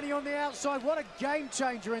earning her money on the outside. What a game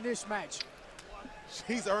changer in this match.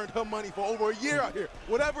 She's earned her money for over a year out here.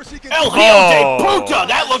 Whatever she can El do. Hijo de Puta!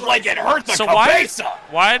 That looked like it hurt the So cabeza!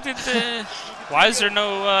 why is there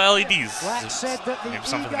no LEDs? Black said that the Maybe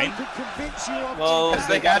something ego mean? could convince you of Well,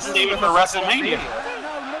 they got to leave it for WrestleMania.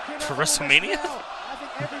 For WrestleMania? I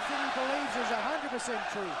think everything he believes is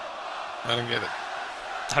 100% true. I don't get it.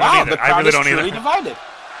 I don't Wow, either. the I crowd really is don't truly either. divided.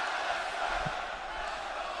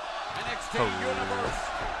 NXT Universe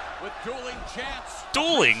with dueling chants.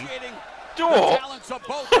 Dueling? appreciating Duel? the talents of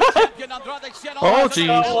both the champion Andrade Cien Oh, Almas and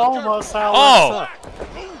jeez. Almas. Oh!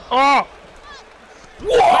 Oh!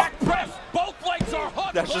 Back press. Both legs are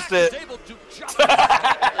hot. That's just Black it. is able to jump.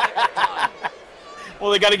 Well,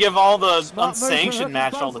 they got to give all the Smart move from unsanctioned hooking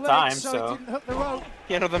match both all the legs time, it so. didn't hook the rope.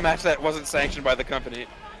 You know, the match that wasn't sanctioned by the company.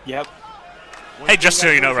 Yep. Hey, just so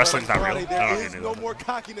you know, wrestling's not real. I don't know There if is you knew no that. more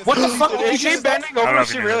cockiness. What the fuck? Is she She's bending I don't over? know Or if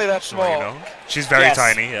is you she knew really that So you small? know. She's very Yes.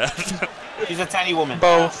 tiny, yeah. She's a tiny woman.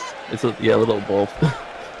 Both. It's a little both.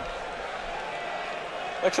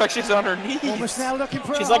 Looks like she's on her knees. Almost now looking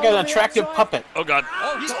for She's a like hold an on the attractive outside. puppet. Oh god.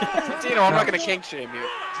 Tino, I'm not gonna kink shame you.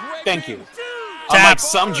 Thank you. Tap. Unlike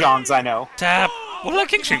some Johns I know. Tap. What did I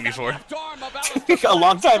king shame you for? A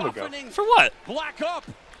long time ago. For what? Black up.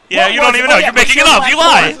 Yeah, What you don't was- even oh, know. yeah, You're making it mature up. You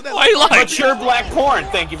black lie. porn. Why are you lying? Mature black porn,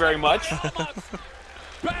 thank you very much.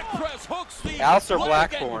 Back press hooks the Aleister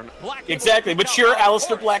leg Blackborn. and Black Exactly, mature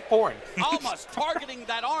Aleister Black porn. Almas targeting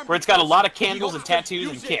that arm. Where it's got a lot of because he candles and hopes to tattoos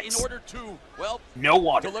and use it kicks. In order to, well, No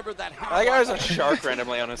water. deliver that That guy has a shark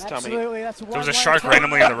randomly on his tummy. Absolutely, that's There was a shark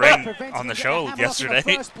randomly in the ring on the show yesterday.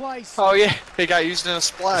 Oh yeah, he got used in a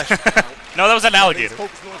splash. No, that was an alligator.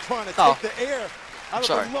 Oh. I'm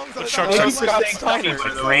sorry. What shark Thank you is for that? saying tiny, by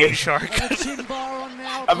the Green way. shark.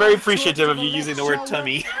 I'm very appreciative of you using the word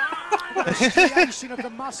tummy.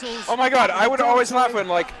 Oh my god, I would always laugh when,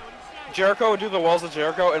 like, Jericho would do the walls of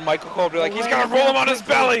Jericho and Michael Cole would be like, he's gonna roll him on his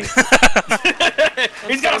belly!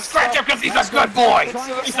 He's gonna scratch him because he's a good boy! So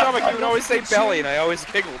his stomach, he would always say belly, and I always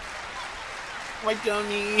giggled. My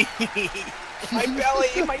tummy. My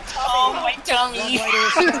belly, my tummy! Oh, my tummy!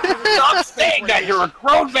 Stop saying that, you're a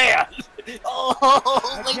grown man!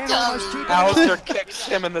 Oh, my God. Alistair kicks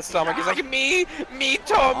him in the stomach. He's like, me,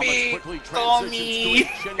 Tommy, Tommy.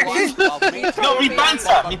 No, mi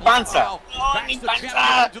panza, mi panza. Oh, mi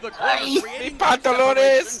panza. Mi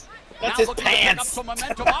pantalones. That's his pants.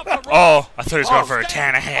 Oh, I thought he was going for a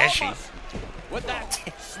Tanahashi.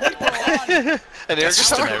 An air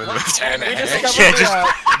guitar? Yeah,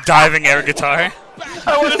 just diving air guitar.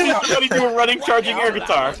 I want to see somebody do a running, charging air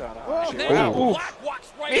guitar.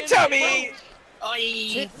 Me, Tommy.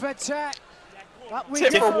 Tit for tat.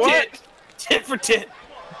 Tit for what? Tit for tit.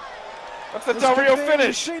 What's the Del Rio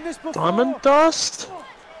finish? Diamond Dust?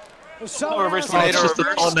 Oh, reverse Oh, it's tornado just a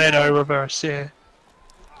reverse. tornado reverse, yeah.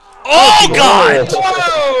 Oh God!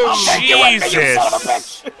 Whoa!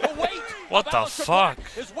 Jesus! What the fuck?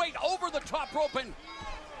 His weight over the top rope and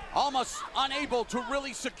almost unable to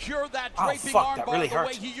really secure that Oh, draping fuck, that armbar really the hurt.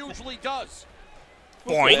 way he usually does.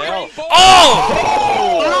 Boing. Rainbow-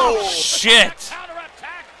 Oh! Shit!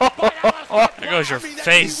 There goes your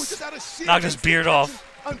face. Knocked his beard off.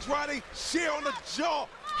 Andrade, share on the jaw.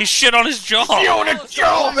 He shit on his jaw. on the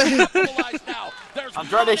jaw, man.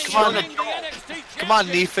 Andrade, come on. Come on,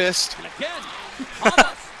 knee fist.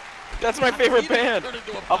 That's my favorite band.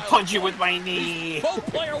 I'll punch you with my knee. Both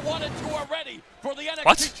player 1 and 2 are ready for the NXT.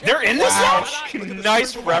 What? They're in this Wow, match?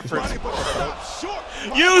 nice reference.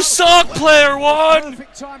 You suck, player 1!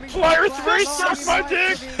 Player 3 sucks my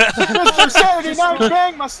dick. Mr. Saturday Night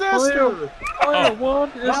Bang, my sister. Player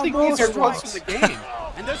 1 is I think these are ones from the game.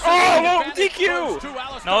 Oh,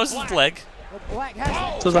 DQ. No, this is leg.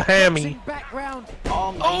 to the hammy.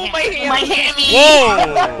 Oh, my hammy.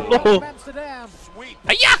 Whoa!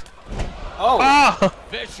 Hiya! Oh. Ah!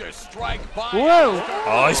 Vicious strike by. Whoa!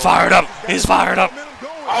 Oh, he's fired up. He's fired up.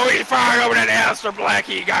 Oh, he fired over that Alistair Black.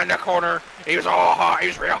 He got in the corner. He was all hot. He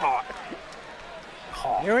was real hot.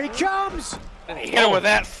 Here he comes. And he hit him with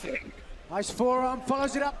that thing. Nice forearm,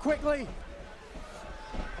 follows it up quickly.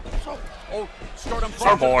 Oh, Stardom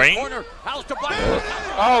So boring.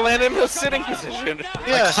 Oh, land him in a sitting position.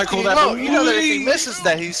 Yeah, I call you that know, the you know that if he misses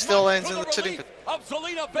that, he still lands in the sitting position. Of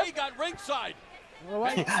Selena Vega at ringside.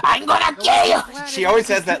 I'm gonna kill you. She always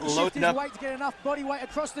has that loaded up. To get enough body weight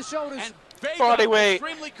across the shoulders. Body weight.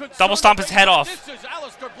 Double stomp his head off.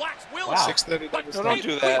 Wow. 630 No, don't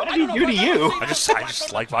do that. What did he do to you? I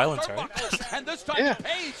just like violence, right? And this time Yeah.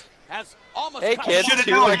 Paige has almost Hey, kids, Should've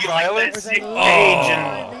do you known like you like violence? that.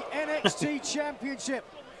 Oh. The NXT Championship.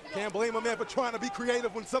 Can't blame a man for trying to be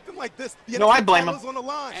creative when something like this. The No, I NXT blame title him. is on the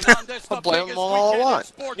line. I blame them all I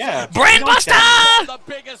want. Yeah. Brainbuster!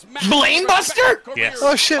 Brainbuster? Yes.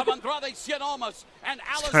 Oh, shit.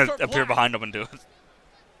 Appear behind him and do it.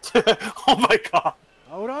 Oh my god.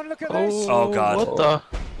 Hold on, look at this. Oh God. What the?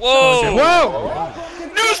 Whoa! Whoa!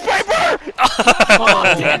 Newspaper!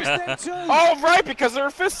 Oh, right, because there were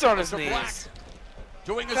fists on his knees.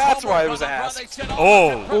 That's why it was asked.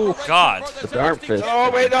 Oh God. The dark fist. Oh,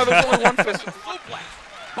 wait, no, there's only one fist.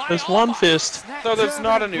 There's one fist. No, there's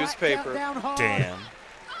not a newspaper. Damn.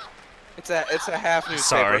 It's a half newspaper.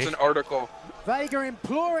 Sorry. It's an article. Vega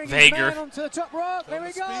imploring his Vager. man onto the top rope. There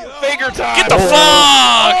we go. Vager time! Get the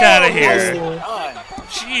fuck out of here! Oh.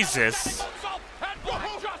 Jesus.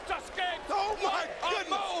 Oh my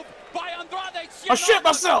goodness! I shit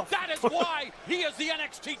myself! That is why he is the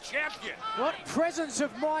NXT champion. What presence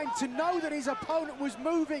of mind to know that his opponent was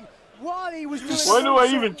moving while he was doing. Why do I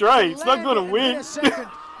even try? It's not gonna win.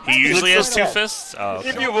 He usually has two fists. Oh,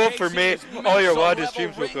 If okay. you vote for me, all your wildest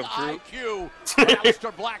dreams will come true.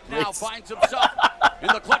 Aleister Black now finds himself in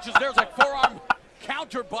the clutches. There's a forearm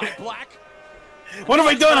countered by Black. What have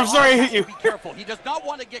I done? I'm sorry I hit you. Be careful. He does not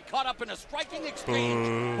want to get caught up in a striking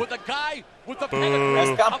exchange with a guy with the pedigree.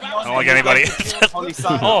 I don't like anybody.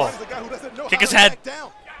 Oh, kick his head.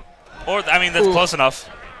 Or I mean, that's close enough.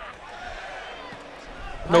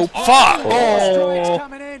 Nope. Fuck.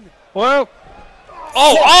 Oh. Well.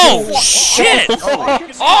 Oh shit.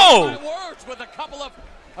 Oh. With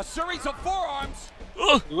a series of forearms.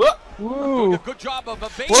 Woo. Good job of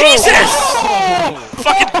evading. Jesus!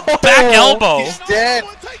 Fucking back elbow. He's dead.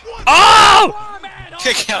 Oh!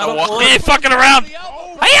 Kick out of one. He ain't fucking around.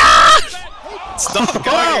 Hiya! Stop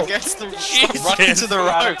going against the run into the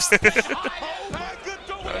ropes.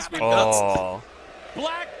 Oh.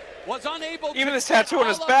 Black was unable. Even his tattoo on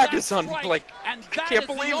his back is on, like, I can't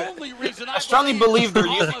believe it. I strongly believe they're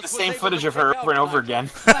using the same footage of her over and over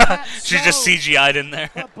again. She's just CGI'd in there.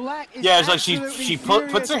 Yeah, it's like she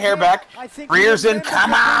puts her hair back, rears in,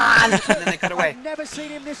 come on, and then they cut away. Never seen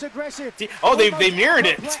him this aggressive. Oh, they mirrored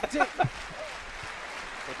it.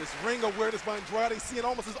 But this ring awareness by Andrade seeing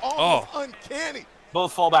almost is almost uncanny.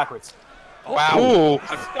 Both fall backwards. Wow. Ooh.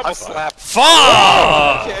 A slap.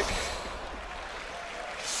 Fuck! Kick.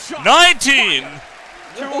 19!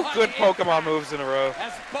 Two good Pokemon moves in a row.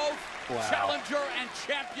 As both challenger and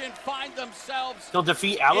champion find themselves. He'll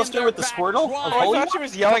defeat Alistair with the Squirtle? Oh, I thought she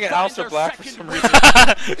was yelling at Alistair Black for some reason.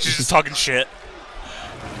 She's just talking shit.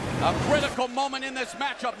 A critical moment in this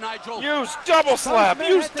matchup, Nigel. Use double slap.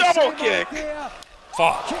 Use double kick.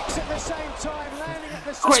 Fuck. Kicks at the same time, landing at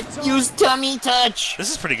the same Quick, time. use tummy touch. This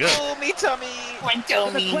is pretty good. Oh, me tummy. My But the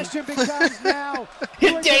tummy. question becomes now, who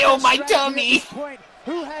is Hideo, the my strategy at tummy. this point?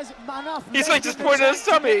 Who has enough He's legs like just in the pointing at his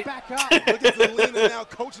tank to tummy. get back up? Look at Zelina now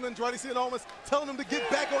coaching Andrade Cien Almas, telling him to get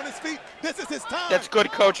back on his feet. This is his time. That's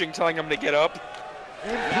good coaching, telling him to get up.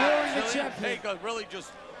 Imploring the Zelina champion. Vega really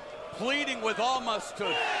just pleading with Almas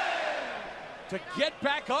to get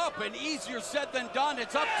back up, and easier said than done.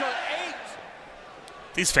 It's up to 8.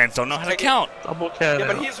 These fans don't know how to count. Double count. Yeah,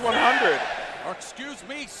 but he's 100. Or excuse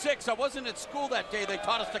me, 6. I wasn't at school that day. They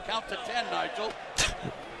taught us to count to 10, Nigel.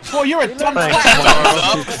 Well, you're a dumb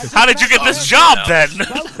How did you get this job then?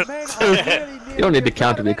 You don't need to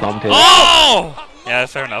count to be a commentator. Oh! Yeah,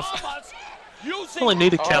 fair enough. Only need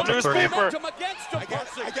to count to 3.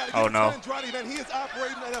 Oh no. Andrade, man, he is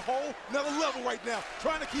operating at a whole another level right now,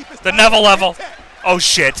 trying to keep his The Neville level. Oh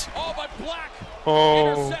shit. Oh, but Black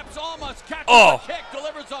Oh. intercepts Almas, catches Oh. the kick,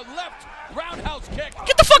 delivers a left roundhouse kick.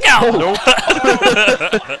 Get the fuck out!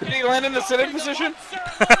 Nope. Did he land in the sitting position?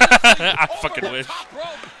 I fucking wish.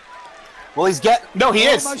 Well, no, he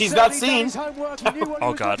is. He's not seen.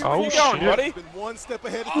 Oh god. Oh, Keep going, shit. buddy. been one step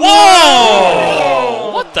ahead.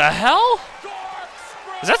 Whoa! What the hell?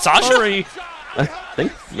 Is that Sasha? Sorry. I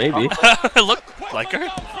think maybe. Look like her.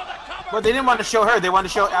 But they didn't want to show her. They wanted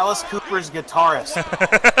to show Alice Cooper's guitarist.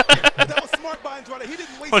 That was smart by Andrade. He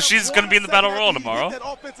didn't waste Well, she's up gonna be in the battle one royal second tomorrow. after he hit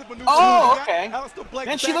that offensive maneuver. Oh, He got okay. Alistair Black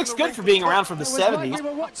Man, she back looks in the good ring for to being fight. around from the It was like 70s. we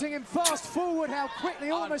were watching him fast forward how quickly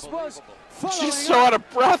Almas was following She's so out of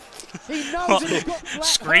breath. He knows he's got Black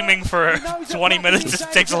Screaming hurt. for He knows that 20 Black minutes is just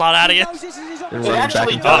saying takes a that lot out of he you. knows this is his They're It running back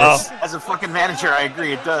actually and does. forth. As a fucking manager, I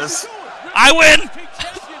agree, it does. I win!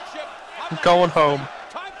 I'm going home.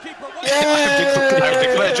 I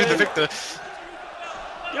declared you the victor.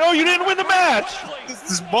 You know, you didn't win the match. This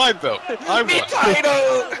is my belt. I Me won.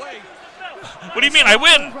 title. What do you mean I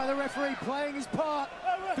win? By the referee playing his part,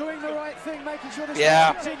 doing the right thing, making sure this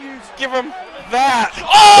Yeah. match continues. Give him that.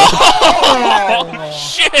 Oh!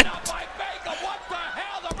 Shit!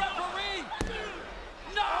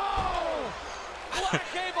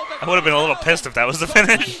 I would have been a little pissed if that was the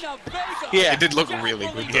finish. Yeah, it did look really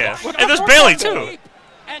good. Though. Yeah. And there's Bailey too.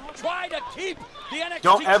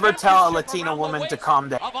 Don't ever tell a Latina woman to calm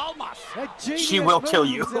down. She will kill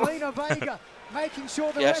you. Making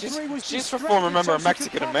sure the Yeah, referee was she's a former member of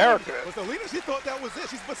Mexican America. Was Zelina, she thought that was it.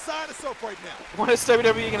 She's beside herself right now. When is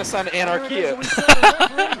WWE going to sign Anarchia?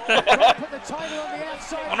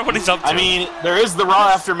 I wonder what he's up to. I mean, there is the Raw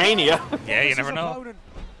after Mania. Yeah, you never know.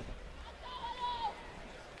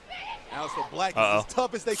 Alistair Black Uh-oh. is as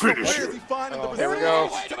tough as they come. Where is he finding the Here we go.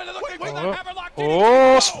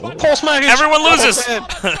 Oh, pulse smack. Everyone loses.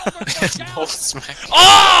 Pulse smack.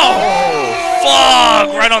 Oh!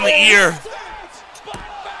 Fuck! Right on the ear.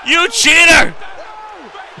 You cheater!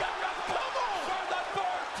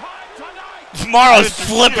 Morrow's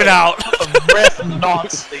flipping out.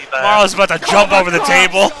 Morrow's about to jump over the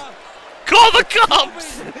table. Call the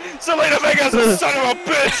cops! Zelina Vega's a son of a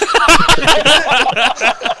bitch!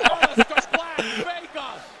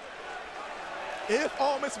 If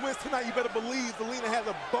Almas wins tonight, you better believe Zelina has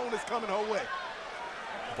a bonus coming her way.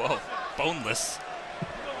 Whoa, boneless.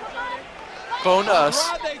 Bonus.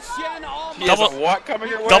 He has a what coming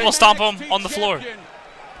your way? Double stomp him on the floor.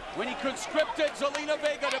 When he conscripted Zelina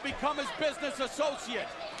Vega to become his business associate.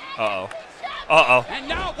 Uh-oh. Uh-oh.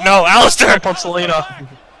 No, Alistair! Up on Selena.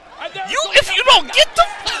 If you don't get the...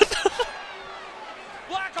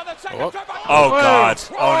 Oh, God.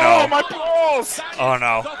 Oh, Oh, no. my balls! Oh,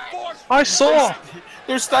 no. I saw.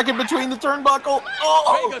 They're stuck in between the turnbuckle.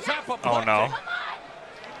 Oh! Oh, no.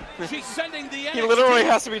 He literally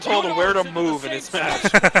has to be told where to move in his match.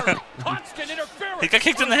 He got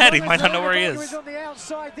kicked in the head. He might not know where he is. On the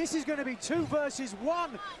outside, this is going to be 2 versus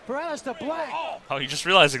 1 for Alistair Black. Oh, you're just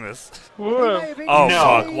realizing this. Oh, Oh,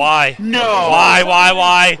 fuck. Why? No.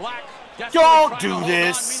 Why? Don't do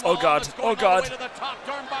this. Oh, God. Oh, God.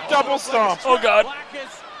 Double stomp. Oh, God.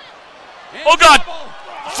 Oh, God.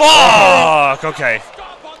 Fuck. Okay.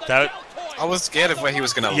 That... I was scared of where he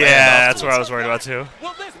was going to land. Yeah, that's what I was worried about, too.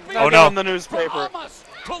 Oh, no. in the newspaper.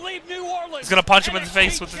 He's going to punch him in the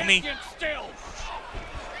face with his knee.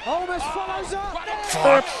 Almost follows up.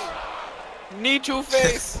 Fuck. Knee to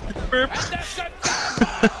face.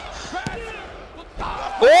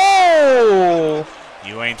 Oh!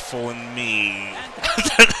 You ain't fooling me.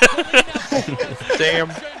 Damn.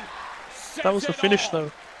 That was the finish,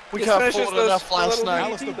 though. We got fooled enough last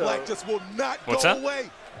night. Aleister Black just will not What's go that? away.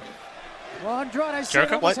 Well, Andrade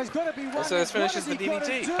Jericho? What? Has got to be one. So this finishes What the has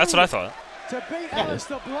he DDT. gotta That's do what I thought. to beat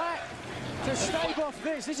Aleister Black, to stave off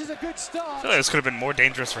this. This is a good I start. feel like this could have been more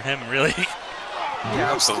dangerous for him, really.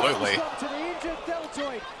 Yeah, absolutely. Stop to the injured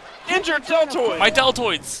deltoid. Injured deltoid. My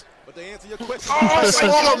deltoids. But to answer your question,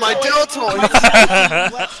 Oh, my deltoid.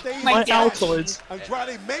 My deltoids.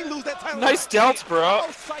 Andrade may lose that title. Nice delts, bro.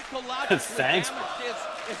 Thanks.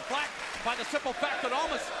 Is Black by the simple fact that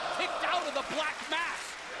almost kicked out of the black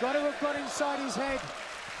mass. Got to have got inside his head.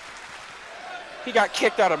 He got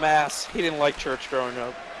kicked out of mass. He didn't like church growing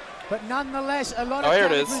up. But nonetheless, a lot Oh, of here it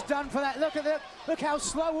damage is. was done for that. Look at that. Look how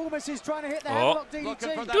slow Almas is trying to hit the Oh. headlock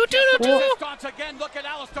Looking for DDT. that resistance again. Look at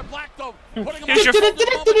Aleister Black though. Putting him Here's on your-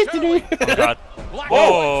 the momentarily. Oh, God. Black-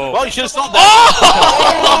 Whoa. Well, you should have stopped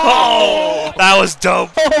that. Oh! That was dope.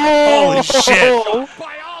 Holy shit.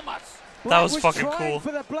 By Almas. That was Black fucking trying cool.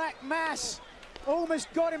 for the black mass.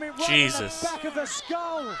 Almost got him in right Jesus. in the back of the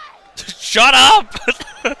skull. Shut up!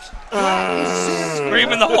 Screaming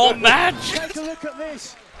Screaming the whole match. Take a look at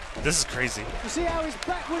this. This is crazy. You see how his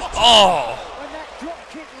back was Oh! when that drop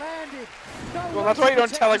kick landed. Well, that's why you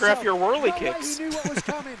don't telegraph your whirly kicks. He knew what was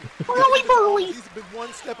coming. He's been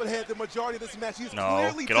one step ahead the majority of this match. He's No,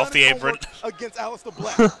 clearly get done off the his apron. homework against Aleister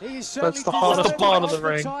Black. He is certainly That's the hardest part of the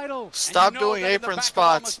ring. title. Stop doing apron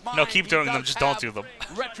spots. No, keep doing them. Just don't do them.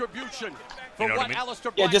 Retribution for You know what I mean? Aleister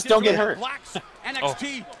Black Yeah, just don't did get with hurt. Black's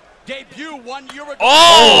NXT debut 1 year ago.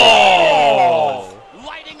 Oh!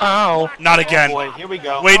 Lighting up Ow. Black Not again. Boy, here we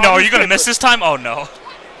go. Wait, no, are you gonna miss this time? Oh, no.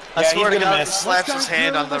 I Yeah, swear he's to gonna God, he miss. slaps his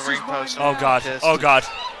hand on the ring post. Oh, God. Pissed. Oh, God.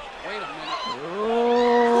 Wait a minute.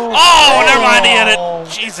 Oh, never mind. He hit it.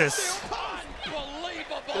 Jesus.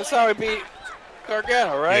 Unbelievable. That's how he beat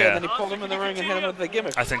Gargano, right? Yeah. And then he pulled him in the ring and hit him with the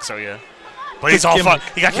gimmick. I think so, yeah. But he's all fucked.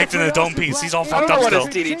 He got kicked in the dome piece. He's all I fucked don't know up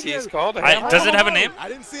what still. his DDT is called. Does it have a name? I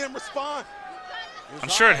didn't see him respond. I'm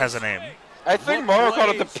sure it has a name. I think Mario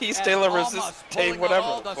called it the Piece de la Resistance,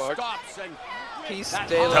 whatever the fuck. Piece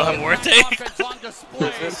de La la Muerte? Resistance.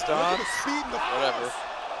 Whatever.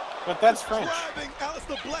 But that's French. Driving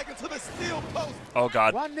Aleister Black into the steel post. Oh,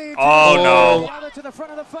 God. One knee Oh, to no. the other to the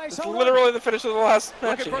front of the face. It's Hold on. literally the finish of the last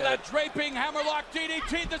match. Looking for that draping hammerlock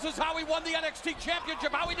DDT. This is how he won the NXT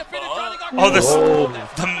Championship. How he defeated Johnny Gargano. Oh,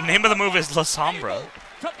 the name of the move is La Sombra.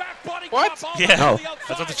 What? Yeah. No.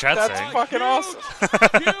 That's what the chat's That's saying. fucking awesome.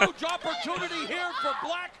 Huge opportunity here for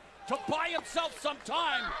Black to buy himself some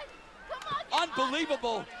time.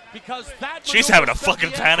 Unbelievable, because that She's maneuver having a spelled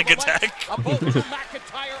fucking the end panic for the legs attack. of both Drew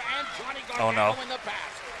McIntyre and Johnny Gargano Oh, no. in the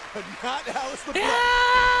past. Not Aleister Black.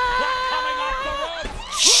 Black coming off the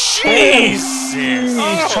ropes. Jesus.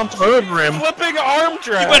 He jumped over him. Flipping arm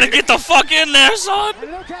drag. You better get the fuck in there, son.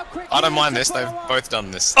 I don't mind this. They've both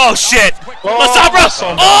done this. Oh, shit. La Sombra.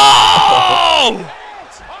 Oh!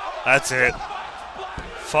 That's it.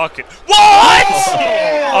 Fuck it. What?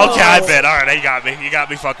 Okay, I bet. All right, you got me. You got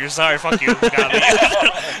me, fucker. Sorry, fuck you. You got me.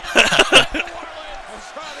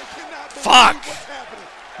 Fuck.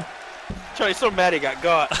 Johnny's so mad he got.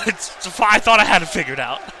 I thought I had it figured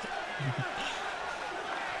out.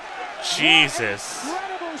 Jesus.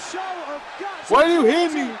 Why do you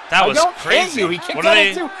hate me? That was I don't crazy. hate you. He kicked What out are at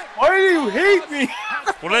they- two. Why do you hate me?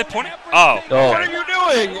 What are they pointing? Oh. What are you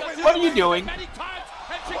doing? What are you doing?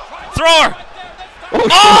 Throw her.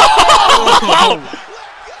 Oh!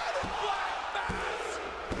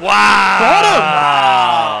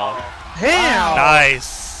 Wow. Damn. Nice.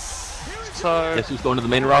 So Guess who's going to the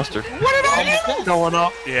main roster? What did I do? going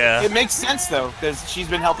up. Yeah. It makes sense though, because she's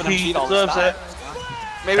been helping him He cheat all this deserves time.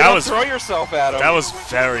 it. Maybe That don't was- throw yourself at him. That was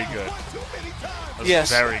very good. That was Yes.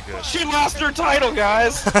 very good. She lost her title,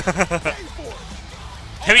 guys. Have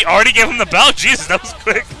you already gave him the belt? Jesus, that was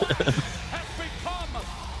quick.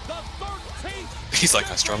 He's like,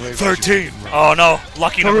 I strongly advise you 13. Oh no,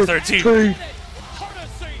 lucky number 13.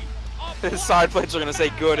 His side plates are gonna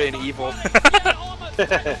say good and evil. Do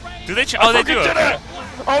they? Oh, they do. Did Okay. it.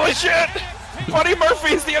 Holy shit! Buddy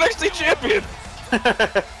Murphy's the NXT champion.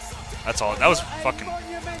 That's all. That was fucking.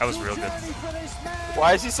 That was real good.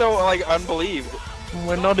 Why is he so like unbelieved?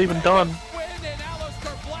 We're not even done.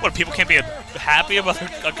 What? People can't be happy about their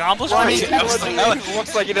Well, I accomplishments? mean, it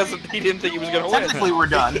looks like he doesn't. He didn't think he was gonna win. Technically, we're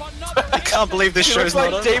done. I can't believe this He show's looks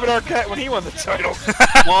not like on. David Arquette when he won the title.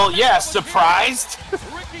 Well, yeah, surprised.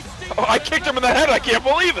 Oh, I kicked him in the head. I can't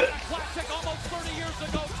believe it.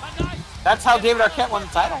 That's how David Arquette won the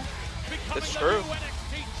title. It's true.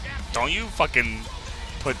 Don't you fucking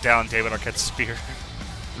put down David Arquette's spear.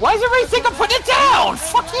 Why does everybody think I'm putting it down?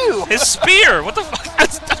 Fuck you. His spear! What the fuck? I'm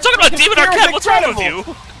talking about David spear is Arquette. What's wrong with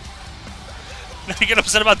incredible. you? You get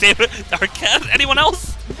upset about David Arquette? Anyone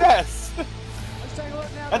else? Yes.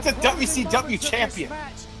 That's a WCW champion.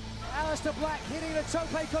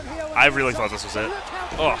 I really thought this was it.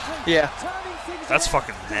 Oh. Yeah. That's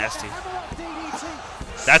fucking nasty.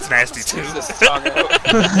 That's nasty too.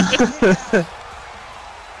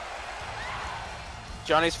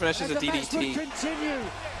 Johnny's finishes a DDT.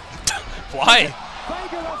 Why?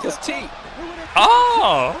 Because T.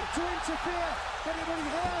 Oh!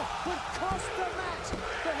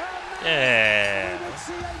 Yeah.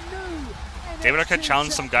 David Arquette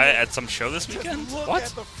challenged some guy at some show this weekend?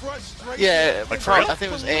 What? Yeah, like for real? I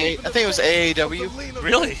think it was AAW.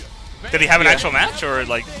 Really? Did he have an actual match or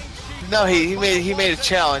like? No, he made a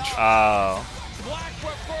challenge. Oh.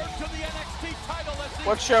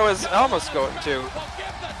 What show is Elmas going to?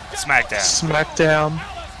 SmackDown. SmackDown.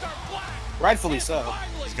 Rightfully so.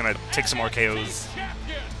 He's gonna take some more KOs.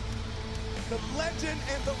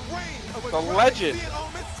 The legend.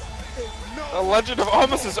 The legend of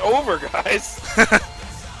Almas is over, guys.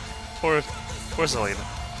 Poor Zelina.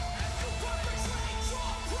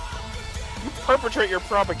 You perpetrate your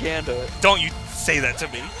propaganda. Don't you say that to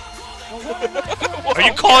me. Are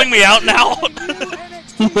you calling me out now?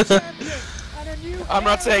 I'm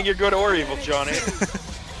not saying you're good or evil, Johnny.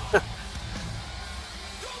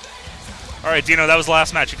 Alright, Dino, that was the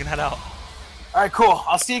last match. You can head out. Alright, cool.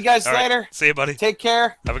 I'll see you guys All right. later. See you, buddy. Take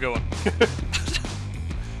care. Have a good one.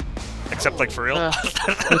 Except, like, for real?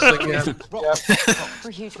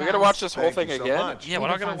 We gotta watch this whole thing again? Yeah, we're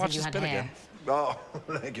not gonna watch this bit again. Oh,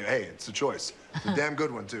 thank you. Hey, it's a choice. It's a damn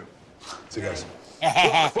good one, too. See you guys.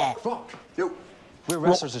 We're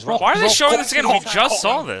wrestlers as well. Why are they showing this again? We just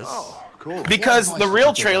saw this. Cool. Because the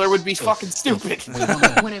real trailer would be fucking stupid.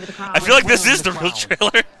 I feel like this is the real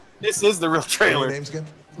trailer. This is the real trailer.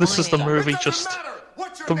 This is the movie, just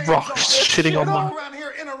The Rock shitting on my... around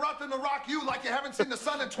here interrupting the Rock you like you haven't seen the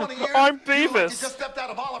sun in 20 years. I'm You Beavis. just stepped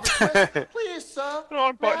out of Oliver's twist. Please, sir. Come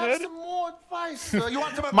on, may I have butthead. some more advice, sir? You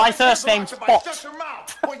want some advice? My first Here's name's some advice. Fox. Shut your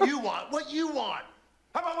mouth. What you want? What you want?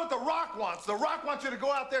 How about what The Rock wants? The Rock wants you to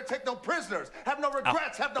go out there, take no prisoners, have no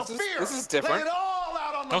regrets, have no fear. This is different. Lay it all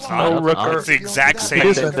out on the No, it's line. not. It's the exact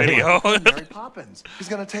same video. Mary Poppins. He's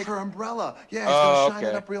gonna take her umbrella. Yeah, he's gonna shine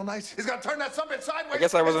it up real nice. He's gonna turn that summit sideways. I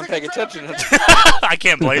guess I wasn't paying attention. I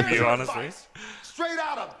can't blame you, honestly. Straight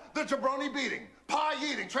out of the jabroni beating, pie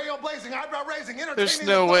eating, trail blazing, eyebrow raising, entertaining. There's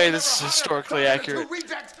no way this is historically accurate.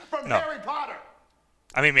 From No. Harry Potter.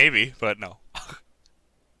 I mean, maybe, but no.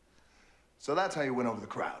 So that's how you win over the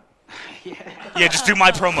crowd. Yeah, just do my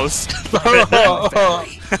promos.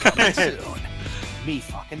 Me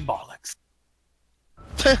fucking bollocks.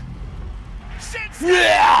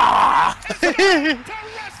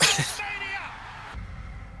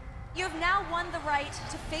 You've now won the right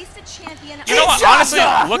to face a champion. You know what? Honestly,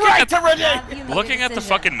 Right looking at the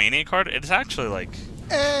fucking Mania card, it's actually like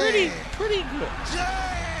pretty good.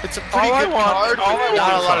 It's a pretty good card. All I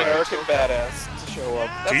Not a want lot is of American Badass to show up.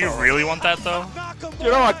 Do you really want that though? You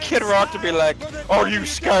don't want Kid Rock to be like, "Are you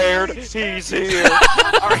scared? He's here."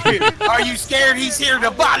 Are you scared he's here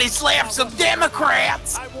to body slam some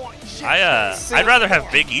Democrats? I'd rather have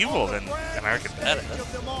Big Evil than American Badass.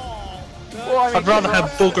 Well, I mean, I'd rather have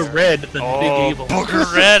Booger Red than Big Evil. Booger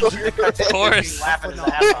Red, of course. Laughing his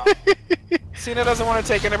ass off. Cena doesn't want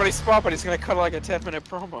to take anybody's spot, but he's gonna cut like a 10-minute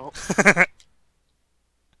promo.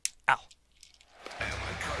 Ow.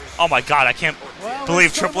 Oh my god, I can't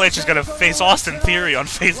believe Triple H is gonna face Austin Theory on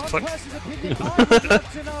Facebook.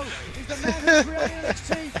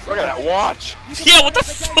 Look at that watch. Yeah, what the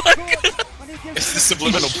fuck? It's the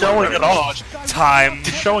subliminal Showing it off. Time.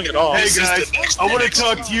 He's showing it off. Hey guys, I want to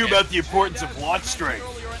talk to you about the importance of watch strength.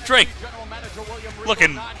 Drake.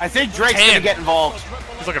 Looking I think Drake's tan. gonna get involved.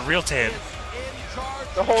 He's looking real tan.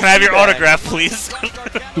 The whole Can I have your teabag. autograph, please?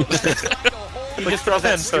 He just throws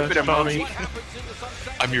that stupid emoji.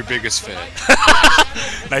 I'm your biggest fan.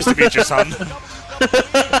 Nice to meet you, son.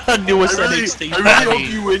 Newest NXT. I really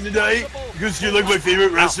hope you win tonight because you're like my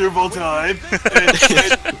favorite wrestler of all time. And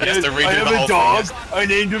Yes, they're I reading have the a whole dog. thing, I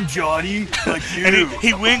named him Johnny, like you. And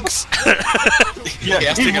he winks. Yeah, He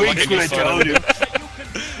has he to get, like, winks a when new I photo. tell him.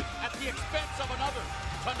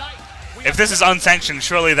 If this is unsanctioned,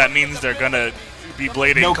 surely that means they're gonna be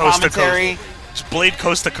blading No coast commentary. to coast. Just blade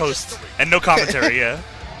coast to coast. And no commentary, yeah.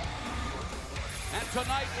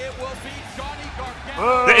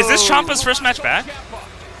 Is this Ciampa's first match back?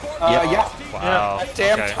 Yeah. Wow.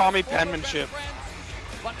 Damn Okay. Tommy penmanship.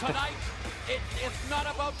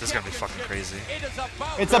 This is gonna be fucking crazy.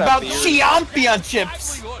 It's about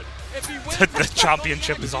championships. The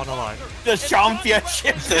championship is on the line. The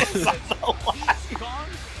championship is on the line.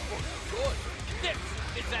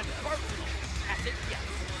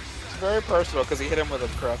 very personal because he hit him with a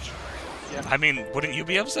crutch. Yeah. I mean, wouldn't you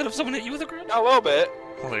be upset if someone hit you with a crutch? A little bit.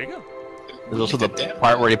 Well, there you go. There's also the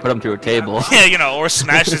part where he put him through a table. Yeah, you know, or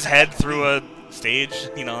smash his head through a stage.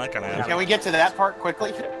 You know, that kind of. Can we get to that part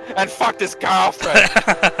quickly? And fuck this girlfriend.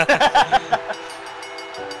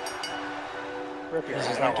 This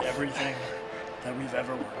is like everything that we've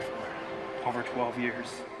ever worked for. Over 12 years.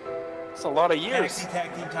 It's a lot of years. NXT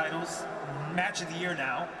Tag Team titles, match of the year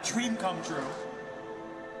now, dream come true.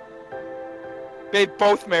 They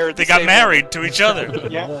both married. They got married to each other.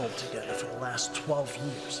 Yeah. Lived together for the last 12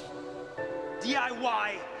 years.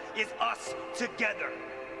 DIY is us together.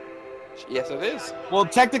 Yes, it is. Well,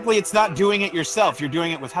 technically, it's not doing it yourself. You're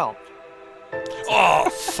doing it with help. Oh,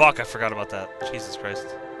 fuck. I forgot about that. Jesus Christ.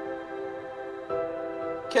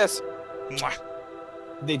 Kiss. Mwah.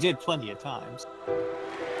 They did plenty of times.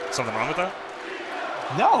 Something wrong with that?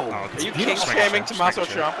 No. Oh, Are you king shaming Tommaso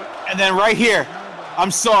Ciampa? And then right here,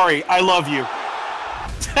 I'm sorry, I love you.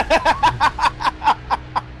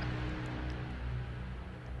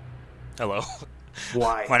 Hello.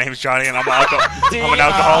 Why? My name's Johnny, and I'm an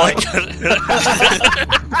alcoholic.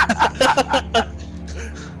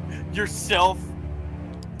 Yourself,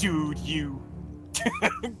 dude, you.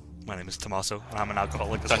 My name is Tommaso, and I'm an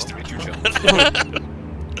alcoholic. Nice to meet you, Joe.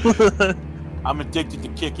 I'm addicted to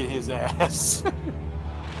kicking his ass.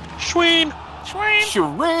 Schween!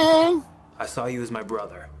 Schween! I saw you as my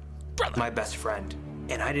brother. My best friend.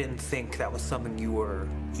 And I didn't think that was something you were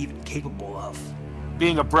even capable of.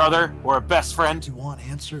 Being a brother or a best friend. You want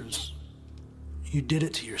answers? You did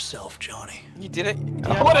it to yourself, Johnny. You did it?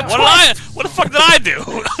 Yeah. What the fuck did I do?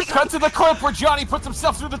 Cut to the clip where Johnny puts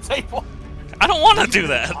himself through the table. I don't want to do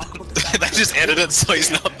that. They just edited it so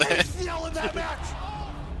he's not there.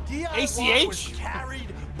 DIY was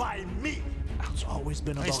carried by me. It's always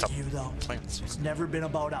been about you, though. It's never been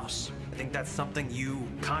about us. I think that's something you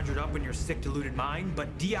conjured up in your sick, deluded mind,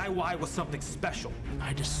 but DIY was something special.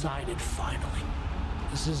 I decided finally,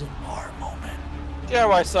 this isn't our moment.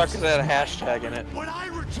 DIY sucks because it had a hashtag in it. When I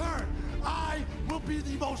return, I will be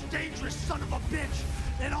the most dangerous son of a bitch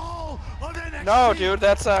in all of NXT. No, dude,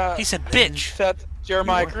 that's He said bitch. That's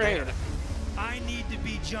Jeremiah Crane. I need to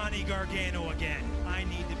be Johnny Gargano again. I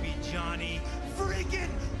need to be Johnny freaking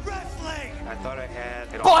Wrestling. I thought I had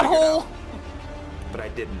it all figured out, but I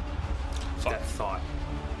didn't. That thought,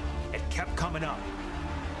 it kept coming up.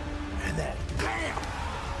 And then, bam!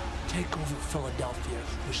 TakeOver Philadelphia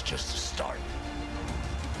was just a start.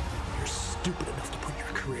 You're stupid enough to put your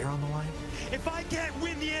career on the line? If I can't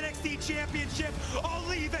win the NXT Championship, I'll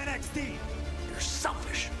leave NXT. You're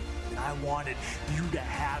selfish. And I wanted you to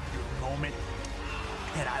have your moment.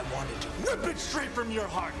 And I wanted to rip it straight from your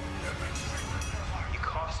heart. You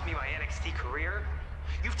cost me my NXT career?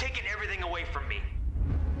 You've taken everything away from me.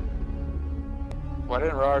 Why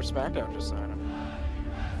didn't Raw or SmackDown just sign him?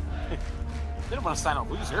 They didn't want to sign a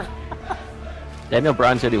loser. Daniel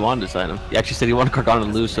Bryan said he wanted to sign him. He actually said he wanted Gargano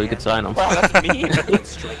to lose so he could sign him. Wow, that's mean.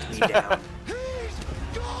 Strike me down.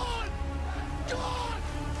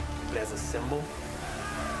 But as a symbol,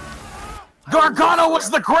 Gargano was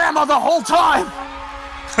the grandma the whole time!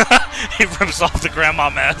 He rips off the grandma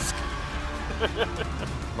mask.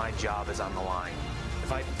 my job is on the line.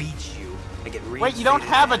 If I beat you, I get Wait, you don't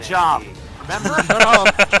have a job, remember? No.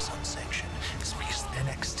 It's unsanctioned. It's because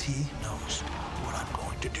NXT knows what I'm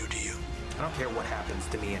going to do to you. I don't care what happens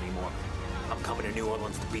to me anymore. I'm coming to New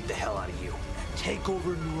Orleans to beat the hell out of you. Take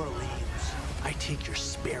over New Orleans. I take your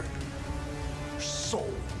spirit, your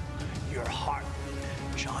soul, your heart,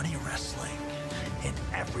 Johnny Wrestling, and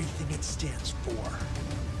everything it stands for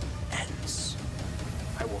ends.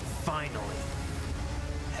 I will finally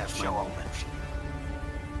have my moment.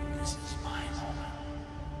 This is my moment.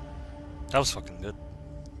 That was fucking good.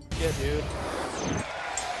 Yeah, dude.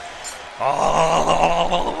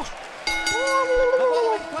 Oh!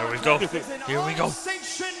 Here we go. Here we go.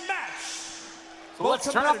 Sanctioned match. So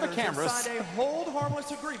let's turn off the cameras. Signed a hold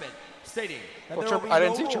harmless agreement stating that Well, there will be I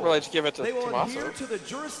didn't no see Triple H give it to They will Tommaso. adhere to the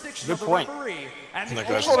jurisdiction Good of the point. referee and Oh my the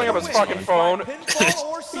gosh. Holding up his fucking phone. pinfall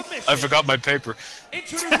or submission. I forgot my paper.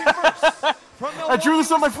 Introducing first from I drew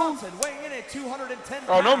this on my phone. Wisconsin, weighing in at 210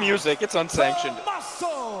 Oh, no pounds, music. It's unsanctioned.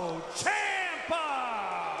 Tommaso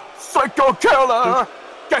Ciampa. Psycho killer!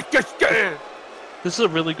 This is a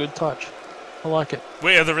really good touch. I like it.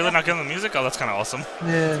 Wait, are they really not getting the music? Oh, that's kind of awesome.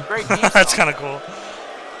 Yeah. Great theme That's song. kind of cool.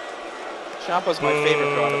 Ciampa's my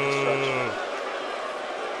favorite god of the stretch.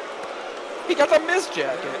 He got the Miz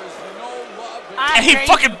jacket. And he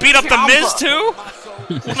fucking beat up the Miz too?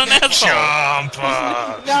 What an asshole.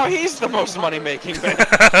 Ciampa. Now he's the most money-making man.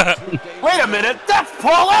 Wait a minute, that's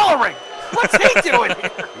Paul Ellering! What's he doing here?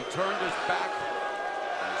 He turned his back.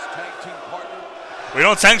 His tag We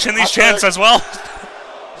don't sanction these chants as well.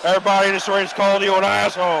 Everybody in this ring's calling you an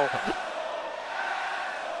asshole.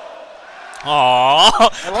 Aww.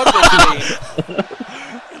 I love this scene.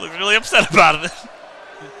 He looks really upset about it.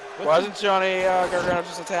 Why doesn't Johnny Gargano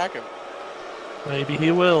just attack him? Maybe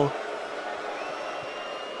he will.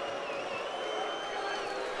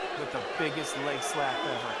 With the biggest leg slap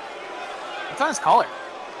ever. What's on his collar?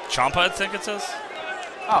 Ciampa, I think it says.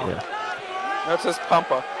 Oh. Yeah. No, it says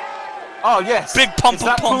Pumpa. Oh, yes. Big Pumpa. It's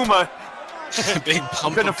not Puma. Big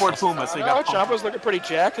Pumpa. Couldn't afford Puma, so you got Pumpa. Ciampa's looking pretty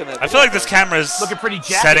jacked in it. I feel like this camera's looking pretty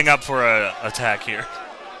jacked. setting up for a attack here.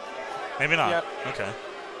 Maybe not. Yep. Okay.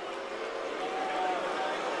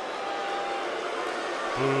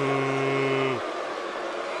 Boo.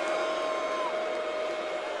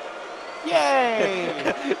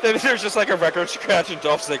 Yay! There's just like a record scratch in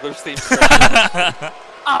Dolph Ziggler's theme.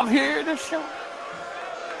 I'm here to show.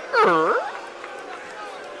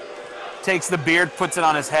 Takes the beard, puts it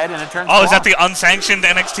on his head, and it turns. Oh, is that the unsanctioned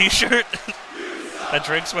NXT shirt that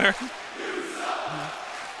Drake's wearing?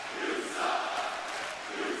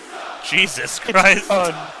 Jesus Christ!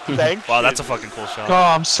 Wow, that's a fucking cool shot. Oh,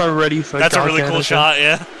 I'm so ready for. That's a really cool shot,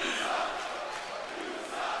 yeah.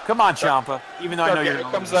 Come on, Ciampa. Even though I know you're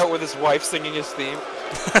comes out with his wife singing his theme.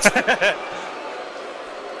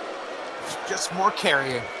 Just more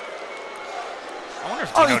carrying. I wonder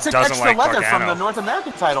if Oh, Dino he took doesn't extra like leather Gargano. from the North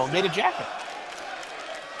American title, made a jacket.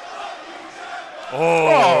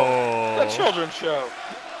 Oh. That children's show.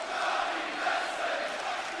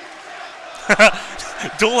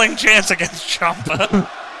 Dueling chance against Ciampa.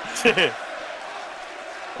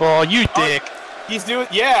 Oh, you dick. He's doing,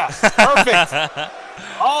 yeah, perfect.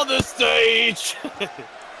 On the stage.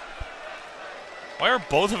 Why are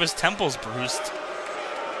both of his temples bruised?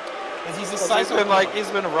 He's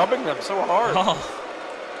been rubbing them so hard. Oh.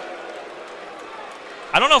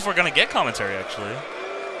 I don't know if we're gonna get commentary actually.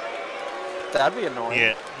 That'd be annoying.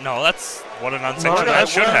 Yeah, no, that's what an unsanctioned match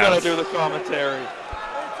should We're gonna have. do the commentary.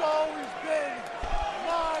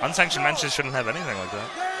 Unsanctioned matches shouldn't have anything like that.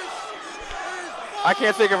 I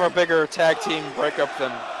can't think of a bigger tag team breakup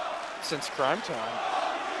than since Crime Time.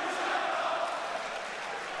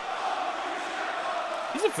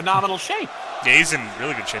 He's in phenomenal shape. Yeah, he's in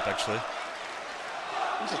really good shape actually.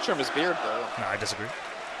 He needs to trim his beard though. No, I disagree.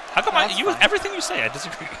 How come everything you say I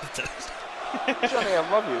disagree with it? Johnny, I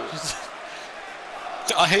love you.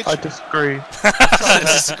 I hate you. I disagree. I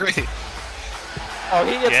disagree. Oh,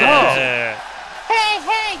 he gets Yeah. Hey,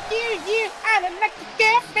 you, I don't like your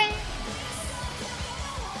girlfriend.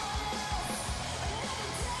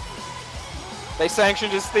 They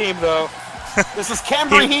sanctioned his theme though. This is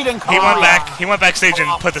Camry Heat and He went backstage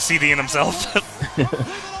and put the CD in himself.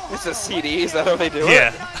 It's a CD. Is that how they do it?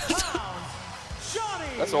 Yeah.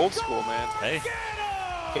 That's old school, man. Hey.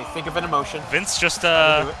 Okay, think of an emotion. Vince just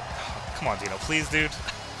come on, Dino, please, dude.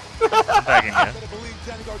 I'm begging you.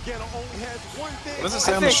 What does it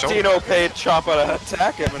say I on the think shoulder? Dino paid Ciampa to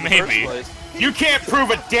attack him in the Maybe. first place. You can't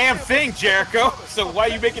prove a damn thing, Jericho. So why are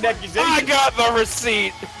you making accusations? I got the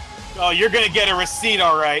receipt. Oh, you're gonna get a receipt,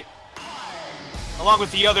 all right. Along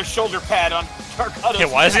with the other shoulder pad on Gargano's. Yeah,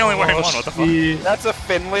 why is he only wearing one? What the fuck? That's a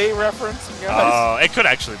Finlay reference, guys. Oh, it could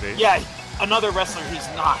actually be. Yeah, another wrestler he's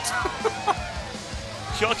not.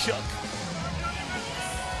 Yuck, yuck.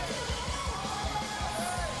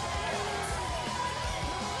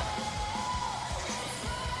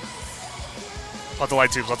 Put the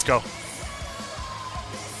light tubes, let's go.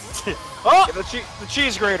 Oh, get the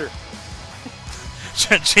cheese grater.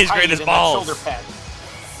 Cheese grate his Hiding in that balls. shoulder pad.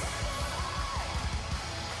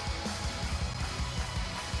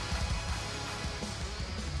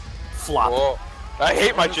 Flop. Whoa. I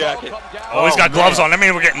hate my jacket. Oh, he's got gloves on. I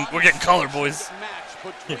mean, we're getting color, boys.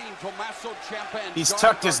 He's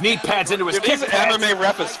tucked his knee pads into his Dude, kick he's an pads. MMA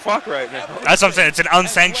ref as fuck right now. That's what I'm saying. It's an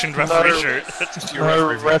unsanctioned referee shirt.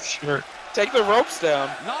 No ref shirt. Take the ropes down.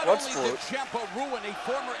 Not Blood only did sport. Ciampa ruin a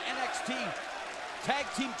former NXT Tag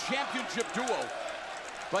Team Championship duo,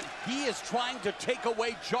 but he is trying to take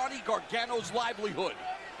away Johnny Gargano's livelihood.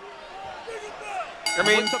 I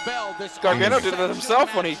mean, With the bell, this Gargano did it unsanctioned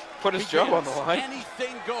himself when he match put his job on the begins. line.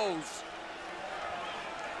 Anything goes.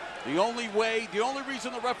 The only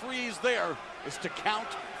reason the referee is there is to count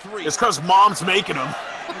 3. It's because Mom's making them.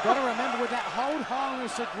 You've got to remember with that hold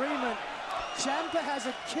harmless agreement, Ciampa has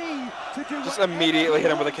a key to do. Just immediately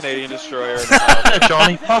hit him with a Canadian destroyer.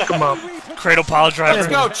 Johnny, fuck him up. Cradle pile driver. Let's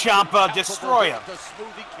go, Ciampa. Destroy him. The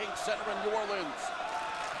Smoothie King Center in New Orleans.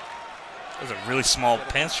 Those are really small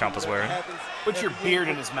pants Ciampa's wearing. Put your beard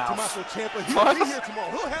in his mouth. Tommaso Ciampa, he'll be here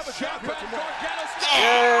tomorrow. He'll have a champion tomorrow.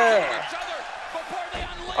 Yeah.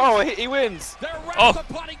 Oh, he wins. Oh.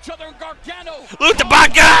 Each other in Gargano. Look the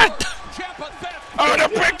bad guy. Oh, the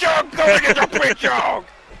big dog! Go get the big dog!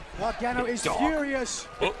 Gargano is furious.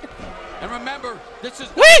 And remember, this is.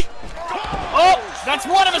 Whee! Oh, that's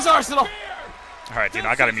one of his arsenal. All right, Dino,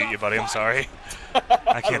 I gotta mute you, buddy. I'm sorry.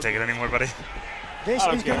 I can't take it anymore, buddy. This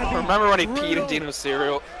is going to be Remember when he peed brutal. in Dino's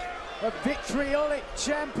cereal? The vitriolic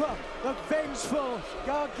Ciampa, the vengeful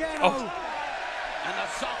Gargano. Oh. And the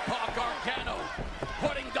southpaw Gargano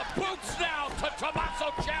putting the boots now to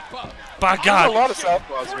Tommaso Ciampa. By There's a God. lot of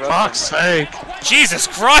southpaws. man. Fuck's sake. Jesus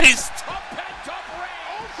Christ.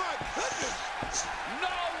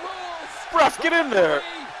 Ref, get in there.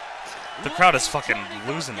 The crowd is fucking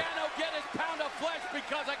losing it. Get his pound of flesh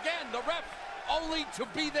because again, the ref only to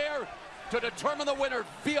be there to determine the winner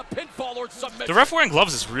via pinfall or submission. The ref wearing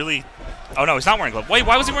gloves is really... Oh, no, he's not wearing gloves. Wait,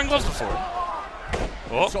 why was he wearing gloves before?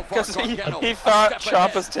 Oh. Because he thought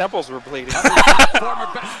Ciampa's temples were bleeding. Former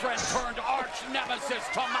best friend turned arch nemesis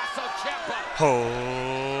Tommaso Ciampa.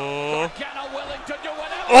 Oh. Gargano willing to do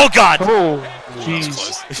whatever. Oh, God. Oh,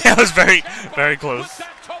 jeez. Yeah, it was very, very close.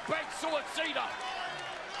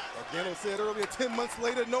 Gargano said earlier, 10 months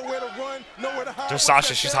later, nowhere to run, nowhere to hide. There's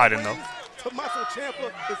Sasha, she's hiding, though. Tommaso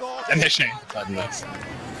Ciampa is all. And there's Shane.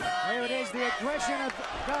 Here it is, the aggression of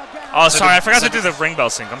Gargano. Oh, sorry, I forgot to do the ring bell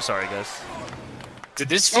sync. I'm sorry, guys. Did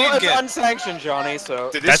this Well, feud it's get... unsanctioned, Johnny, so...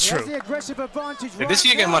 That's true. The aggressive advantage Did this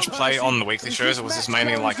right feud get now. much play on the weekly shows, or was this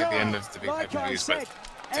mainly like at the end of the big pay-per-views, but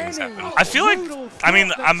things happen? I feel like... I mean,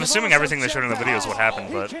 I'm assuming everything they showed in the video is what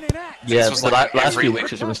happened, but... Yeah, was the like last every few week.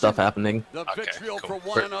 weeks there's been stuff happening. Okay, cool.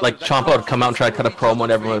 Where, like, Ciampa would come out and try to cut a promo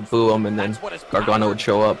and everyone would boo him, and then Gargano would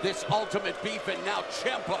show up. This ultimate beef and now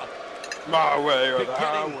Ciampa My way or the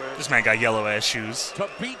highway. This man got yellow-ass shoes. to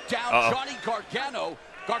beat down Johnny Gargano.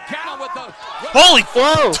 Gargano with the Holy...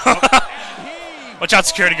 Whoa! Watch out,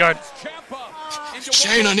 security guard.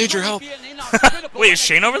 Shane, I need your help. Wait, is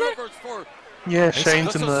Shane over there? Yeah,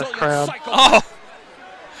 Shane's in the crowd. Oh!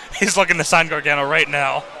 He's looking to sign Gargano right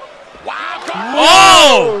now. Wow,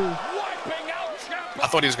 Oh! I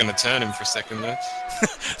thought he was going to turn him for a second there.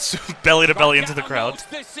 Belly to belly into the crowd.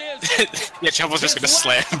 This is Yeah, Ciampa was just going to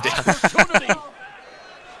slam him down. opportunity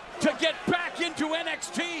to get back into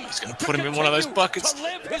NXT. He's going to put him in one of those buckets. To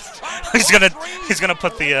live his He's gonna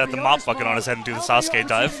put the mop bucket on his head and do the Sasuke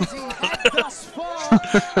dive.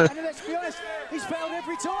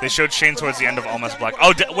 They showed Shane towards the end of Almost Black.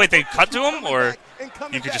 Oh, wait, they cut to him, or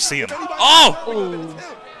you could just see him? Oh!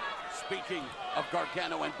 Speaking of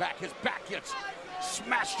Gargano and back, his back gets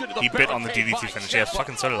smashed into the He bit on the barricade DDT by finish. Yeah, Ciampa.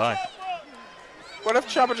 fucking so did I. What if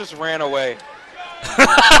Ciampa just ran away?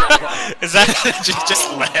 Is that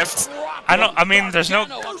just left? I don't. I mean, there's no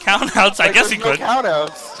countouts. I guess he There's could. no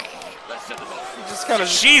countouts. He just kind of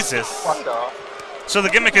Jesus. fucked off. So the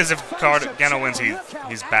gimmick is if Gargano wins,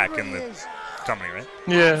 he's back in the company, right?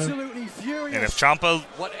 Yeah. And if Ciampa,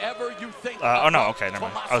 Whatever you think oh no, okay, never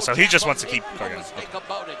mind. Oh, so he just wants to keep Make no Gargano. mistake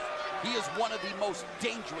about it. He is one of the most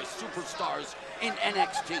dangerous superstars in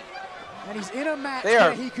NXT. And he's in a match They are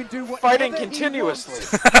where he can do whatever fighting he continuously.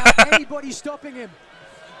 wants without anybody stopping him.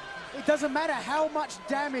 It doesn't matter how much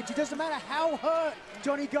damage, it doesn't matter how hurt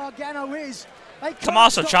Johnny Gargano is. They can't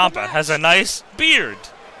Tommaso stop the Ciampa match. has a nice beard.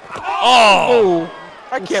 Oh!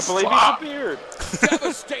 I can't believe he's a beard.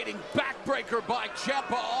 Devastating backbreaker by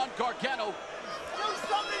Ciampa on Gargano.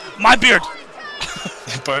 My beard.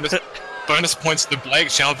 Bonus points to Blake.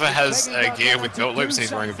 Ciampa has gear with belt loops and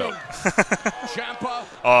he's wearing a belt. Ciampa.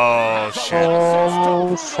 Oh shit.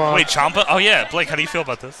 Oh, fuck. Wait, Ciampa? Oh yeah, Blake, how do you feel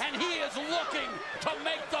about this? And he is looking to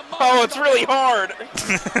make the most. Oh, it's really hard.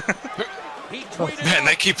 He tweeted Man,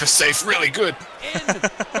 they keep us safe really good. in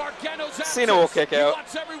Gargano's Cena will kick he out.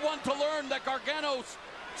 wants everyone to learn that Gargano's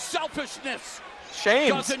selfishness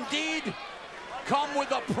Shames. does indeed come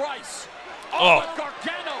with a price. Oh. But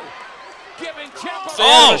Gargano giving Ciampa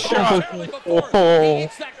Oh.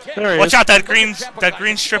 There he Watch is. out, that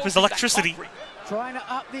green strip is electricity. Trying to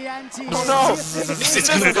up the ante. Oh, no. It's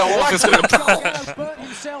gonna go off. It's gonna Gargano's burnt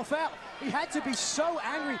himself out. He had to be so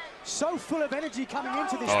angry, so full of energy coming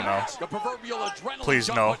into this Oh, no. match. The proverbial adrenaline Please,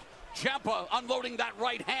 dump, no. but Ciampa unloading that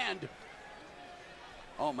right hand.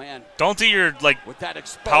 Oh man. Don't do your like With that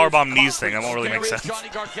exposed powerbomb knees thing. That concrete, won't really make there is sense. Johnny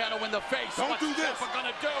Gargano in the face. Don't What's do this. Ciampa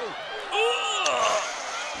gonna do? Ooh.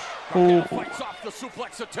 Gargano fights off the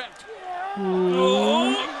suplex attempt.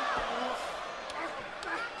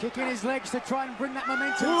 Kicking his legs to try and bring that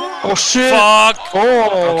momentum down. Oh, shit. Fuck.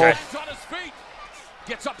 Oh. Okay. He's on his feet.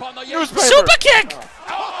 Gets up on the Newspaper. Super kick.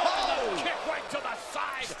 Oh, kick right to the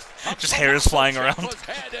side. Just hairs flying around. Ciampa's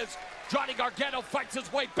head as Johnny Gargano fights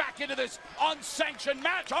his way back into this unsanctioned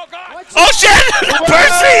match. Oh, God. Oh, shit!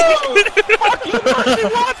 Percy!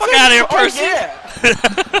 Fuck out of here, Percy!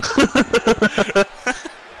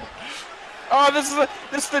 Oh, this is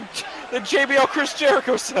the JBL Chris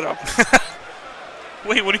Jericho setup.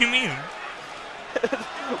 Wait, what do you mean?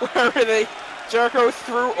 Where Jericho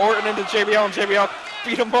threw Orton into JBL and JBL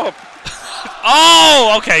beat him up.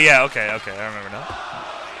 Oh, okay, yeah, okay, I remember now.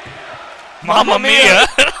 Mamma mia!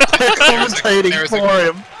 Commentating for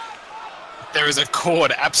him. There is a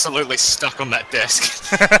cord absolutely stuck on that desk.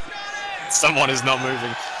 Someone is not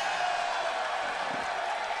moving.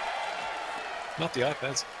 Not the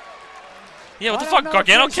iPads. Yeah, what the fuck?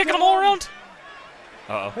 Gargano kicking them all around?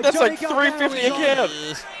 Uh-oh. That's like 350 again.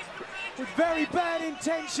 With very bad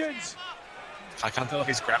intentions. I can't tell if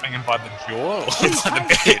he's grabbing him by the jaw or by the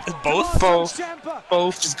bed. Both?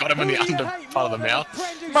 Both. Just got him in the under part of the mouth.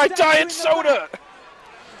 My diet soda!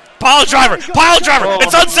 Pile driver! Pile driver!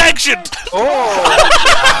 It's unsanctioned! Oh!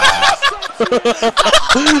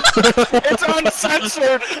 It's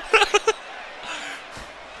uncensored!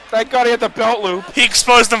 Thank God he had the belt loop. He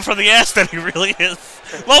exposed him for the ass that he really is.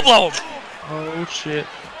 Low blow him! Oh shit.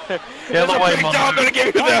 Yeah, the way I'm gonna give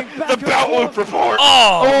you the belt loop report.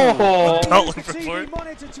 Oh! The belt loop report.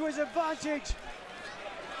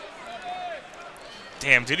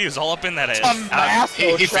 Damn, dude, he was all up in that ass.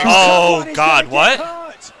 Oh, God, what?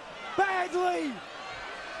 Badly.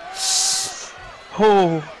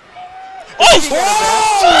 Oh.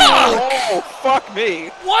 Oh, fuck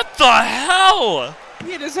me. What the hell?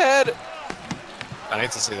 He hit his head. I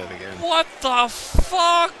need to see that again. What the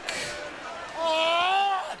fuck?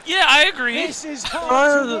 Yeah, I agree. This is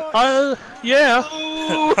hard to watch. Yeah.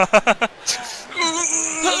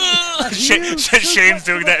 Shane's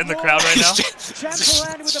doing that in the crowd right now. Ciampa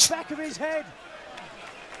landed with the back of his head.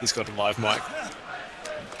 He's got a live mic.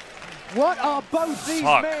 What are both these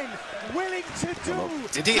men willing to do?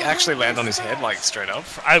 Did he actually land on his head, like, straight up?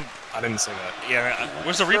 I didn't see that. Yeah,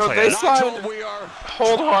 where's the So replay? they signed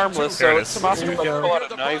hold harmless, so it's Tommaso going to pull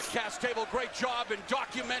out a knife.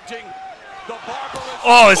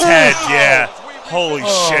 Oh, his head, yeah. Holy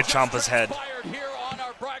shit, Ciampa's head.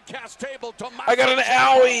 I got an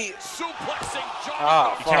owie!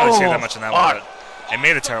 Ah, You can't really say that much in that one, but it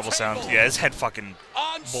made a terrible sound. Yeah, his head fucking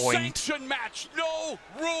boinged. Match, no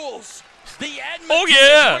rules. The Oh,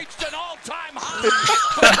 yeah!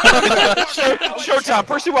 Showtime,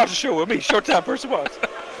 Percy watch the show with me. Showtime, Percy watch.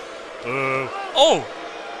 Oh!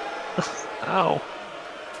 Ow.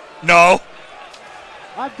 No!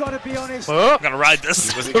 I've got to be honest. I'm gonna ride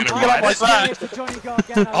this. Was he gonna ride it?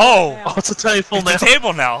 Oh! It's a table now. It's a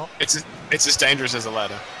table now. It's as dangerous as a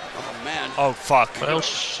ladder. Oh, man. Oh, fuck. Well,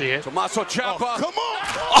 shit. Tommaso Ciampa. Come on!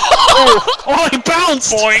 Oh, he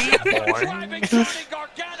bounced! Boing! Driving Johnny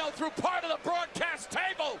Gargano through part of the broadcast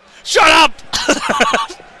table. Shut up!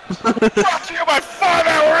 Brought to you by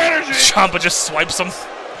 5-hour energy! Ciampa just swipes him.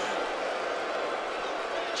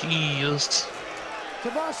 Jeez.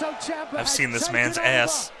 I've seen this man's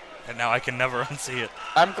ass, and now I can never unsee it.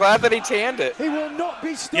 I'm glad that he tanned it. He will not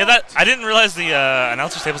be stopped. Yeah, that I didn't realize the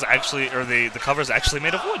announcer's table's actually, or the cover's actually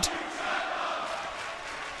made of wood.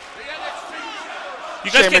 You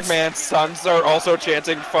guys Shane get McMahon's sons are also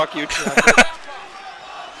chanting, fuck you, Ciampa.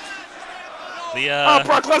 Oh,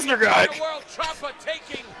 Brock Lesnar guy!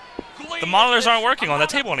 The monitors aren't working on that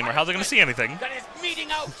table anymore. How are they going to see anything? That is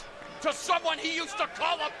meeting out to someone he used to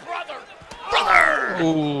call a brother. Brother!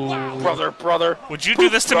 Ooh. Brother. Would you do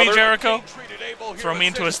this to me, Jericho? Throw me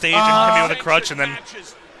into a stage and hit me with a crutch and then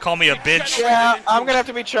call me a bitch? Yeah, I'm gonna have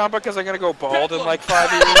to be Ciampa because I'm gonna go bald in like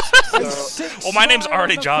 5 years. So. Well, my name's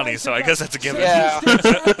already Johnny, so I guess that's a given. Yeah.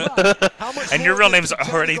 And your real name's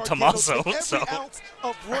already Tommaso, so.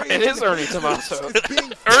 It is Ernie Tommaso.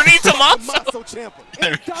 Ernie Tommaso?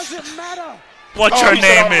 It doesn't matter. What your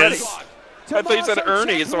name is? I thought you said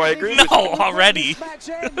Ernie, so I agree with you. No, already.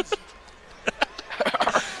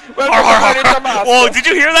 Whoa, did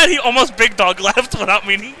you hear that? He almost big dog laughed without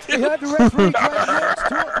meaning to. He heard the referee play words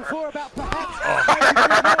talk before about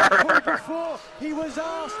perhaps before he was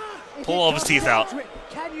asked. Pull all of his teeth out.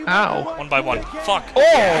 Ow. One by one. Fuck. Oh!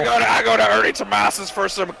 I go to Ernie Tommaso's for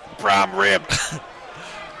some prime rib.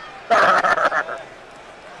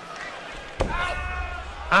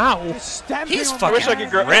 Ow. He's I fucking wish I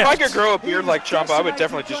could grow. If I ripped. could grow a beard like Ciampa, I would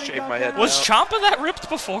definitely just shave my head. Was now. Ciampa that ripped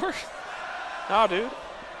before? No, dude.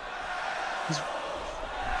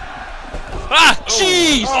 Ah!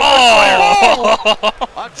 Jeez! Oh!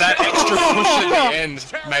 That extra push at the end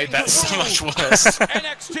made that so much worse.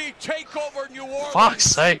 NXT TakeOver New Orleans. Fuck's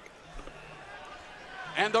sake.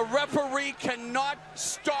 And the referee cannot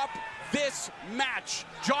stop this match.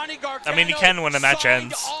 Johnny Gargano. I mean, he can when the match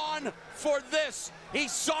ends. On for this. He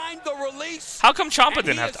signed the release. How come Ciampa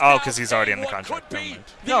didn't have to? Oh, because he's already in the contract.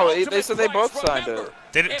 No, they said they both signed it.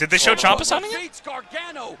 Did they show Ciampa signing it?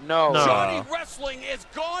 No. Johnny Wrestling is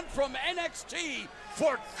gone from NXT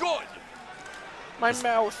for good. My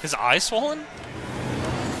mouth. His eye swollen?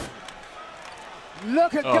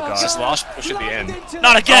 Look at God. This last push at the end.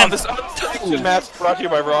 Not again! This unsanctioned match brought to you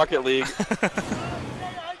by Rocket League.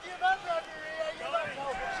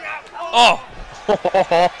 Oh!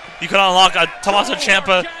 You can unlock a Tommaso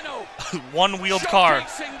Ciampa one-wheeled car.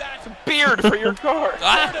 Beard for your car.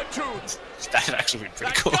 That'd actually be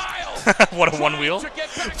pretty cool. What, a one-wheel?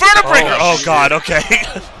 Vertebraker! Oh, God, okay.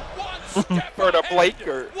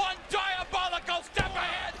 Vertebraker.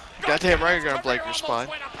 Goddamn right you're gonna break your spine.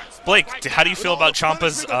 Blake, how do you feel about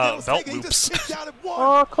Ciampa's belt loops?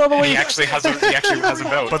 Oh, clever. He actually has a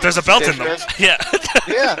belt. But there's a belt in them. Yeah.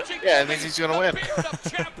 Yeah, it means he's gonna win.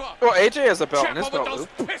 Well, AJ has a belt in his belt loop.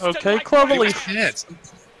 Okay, Cloverleaf.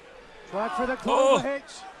 Right for the Clover hitch.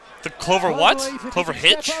 The Clover what? Clover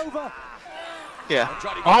hitch? Yeah.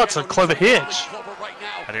 Oh, it's a clever hitch.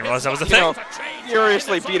 I didn't realize that was a thing.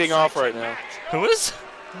 Furiously beating off right now. Who is?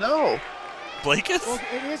 No. Blake is?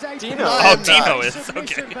 Dino. Oh, Dino is.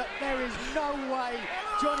 Okay. But there is no way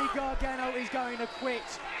Johnny Gargano is going to quit.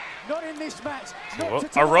 Not in this match.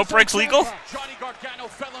 Are rope breaks legal? Johnny Gargano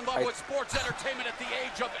fell in love with sports entertainment at the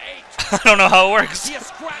age of 8. I don't know how it works. He has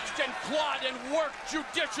scratched and clawed and worked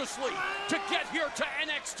judiciously to get here to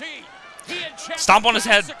NXT. He and Ciampa Stomp on his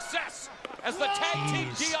head. Success as the tag team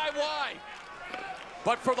DIY.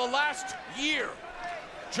 But for the last year,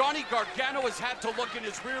 Johnny Gargano has had to look in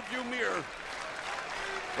his rearview mirror.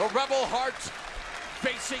 The Rebel Heart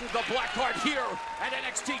facing the Black Heart here at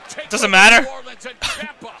NXT TakeOver. Doesn't matter. New Orleans and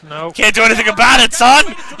Ciampa. No. Can't do anything about it,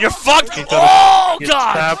 son. You're fucked. Oh,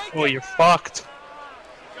 God. Oh, you're fucked.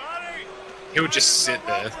 He would just sit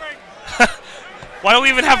there. Why don't we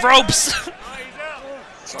even have ropes?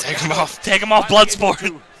 Take him off. Take him off,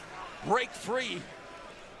 Bloodsport. Break free.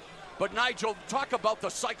 But Nigel, talk about the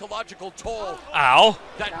psychological toll. Ow.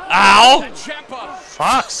 That Ow. Ciampa.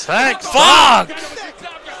 Fuck's sake. Fuck.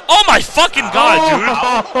 Oh, my fucking God, dude.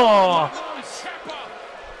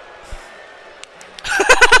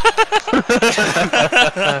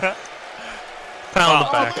 Pound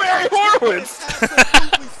the back. Barry Horowitz.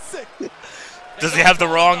 Does he have the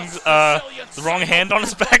wrong hand on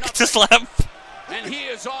his back to slap? And he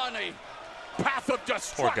is on a path of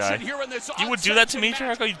destruction. Poor guy. Here in this You would do that to me,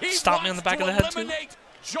 Jericho? You'd stomp me on the back of the head, too?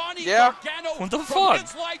 Yeah. What the fuck?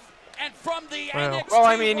 Well,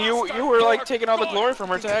 I mean, you were like taking all the glory from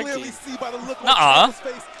her tag team. Nuh-uh.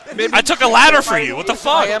 I took a ladder for you. What the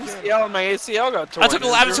fuck? My MCL and my ACL got torn. I took a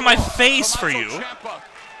ladder to my face for you.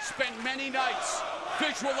 Spent many nights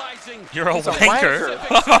visualizing. You're a wanker.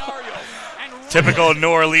 Typical New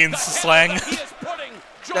Orleans slang.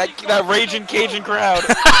 That raging Cajun crowd.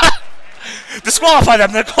 Disqualify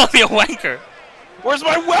them. They're calling me a wanker. Where's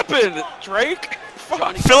my weapon, Drake?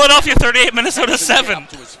 Fuck. Philadelphia 38, Minnesota 7.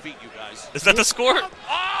 Is that the score?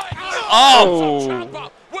 Oh!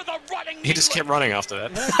 He just kept running after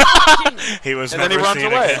that. He was and then he never runs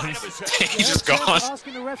seen away. again. He's just gone.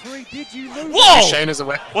 Whoa! Shane is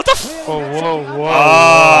away. What the f? Oh, whoa, whoa.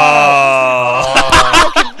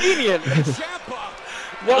 How convenient!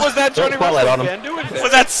 What was that Johnny Wrestling fan doing there?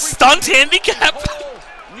 Was that stunt handicap?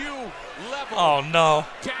 Oh no.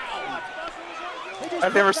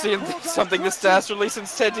 I've never seen something this dastardly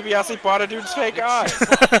since Ted DiBiase bought a dude's fake eye.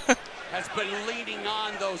 Has been leaning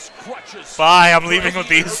on those crutches. Bye, I'm leaving with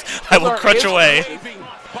these. I will crutch away.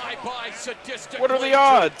 Bye-bye, sadistic. What are the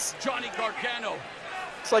odds? Johnny Gargano.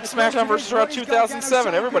 It's like SmackDown vs. Raw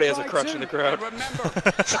 2007. Everybody has a crutch in the crowd.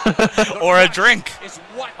 Or a drink.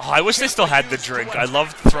 Oh, I wish they still had the drink. I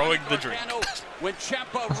loved throwing the drink. When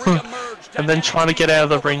Ciampa reemerged And then trying to get out of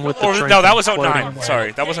the ring with the drink. No, that was floating 09. away.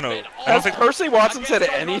 Sorry, that wasn't 0. I don't Has think Percy Watson said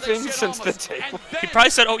anything since the table? he probably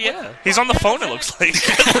said, "Oh yeah." He's on the phone. It looks like.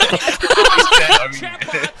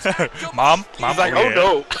 Mom, He's like, oh yeah.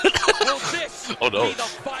 no. Oh no.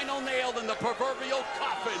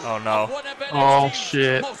 Oh no. Oh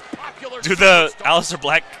shit. Do the Aleister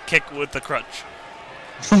Black kick with the crutch.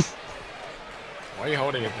 Why are you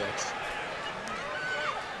holding it, Blake?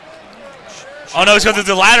 Oh no, he's going to do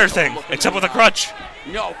the ladder thing, except with a crutch.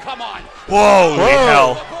 No, come on. Whoa,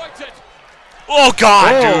 hell. Oh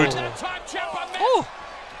god, Whoa. dude. Oh.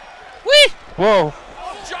 Whee! Whoa.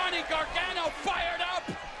 Johnny Gargano fired up.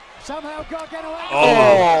 Somehow Gargano.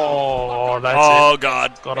 Oh, that's Oh it.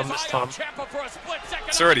 god. Got him this time.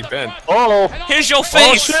 It's already been. Oh. Here's your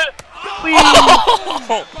face. Oh, shit.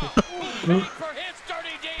 Oh. For his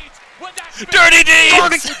dirty deeds with Dirty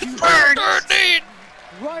deeds! Dirty deeds!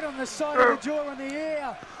 Right on the side of the jaw and the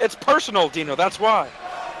ear. It's personal, Dino. That's why.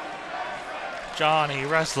 Johnny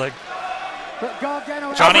wrestling. But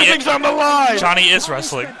Gargano Everything's on the line. Johnny is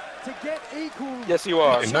wrestling. To get equal. Yes, you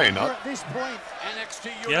are. No, you're not. At this point.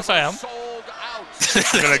 Yes, I am.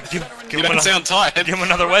 I'm gonna give You him don't sound tired. give him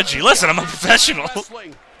another wedgie. Listen, I'm a professional.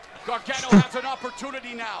 Gargano has an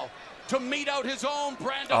opportunity now to mete out his own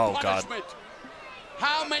brand of punishment.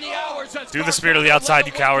 How many hours has Do the spirit of the outside,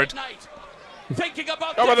 you coward. Thinking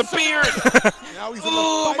about Oh, by the beard. Now he's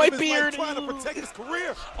Oh, my beard. trying to protect his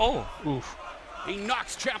career. Oh. Oof. He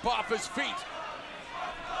knocks Ciampa off his feet.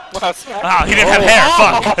 Wow, he didn't have hair.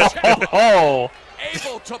 Fuck. Oh.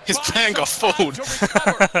 Able to His plan got fooled.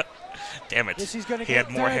 Damn it. He had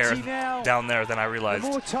more hair down there than I realized.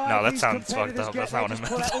 No, that sounds fucked up. That's not what I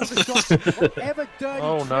meant.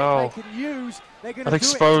 Oh no. That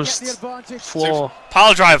exposed flaw.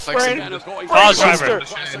 Pile drive. Pile driver.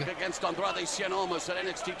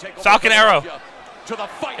 Falcon arrow. To the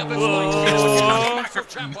fight of his life.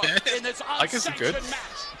 I guess it's good.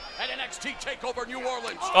 At NXT TakeOver New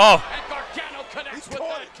Orleans. Oh. And Gargano connects with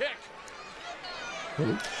that kick.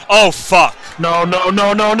 Oh, fuck. No, no,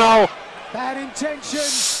 no, no, no. Bad intention.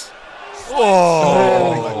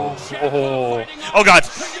 Oh. Oh. Oh, God.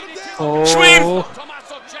 Oh. Schween.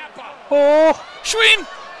 Oh. Schween.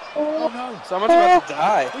 Oh, no. Someone's about to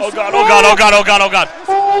die. Oh, God. Oh, God. Oh, God. Oh, God. Oh, God.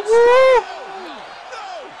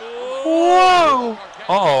 Whoa.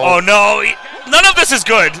 Oh, no. None of this is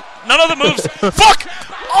good. None of the moves. Fuck.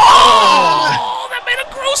 Oh, that made a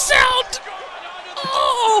gross sound.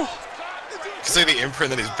 Oh. You can see the imprint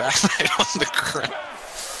that his back made on the ground.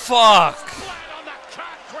 Fuck.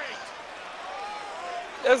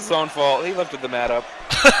 It's his own fault. He lifted the mat up.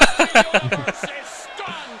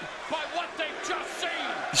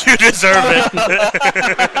 You deserve it.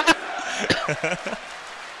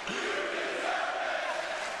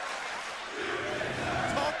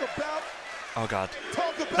 Oh, God.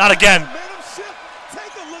 Not again.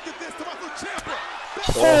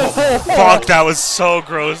 Oh, fuck, that was so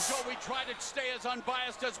gross. We try to stay as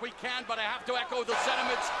unbiased as we can, but I have to echo the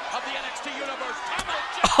sentiments of the NXT universe.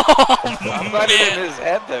 Oh, I'm not even in his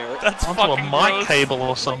head there. That's Onto a fucking mic gross. cable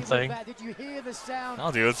or something.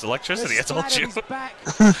 Oh, dude, it's electricity, I told you. The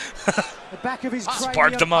back of his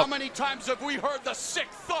Sparked him up. How many times have we heard the sick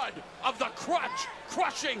thud of the crutch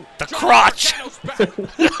crushing The Johnny crotch. Gargano's back?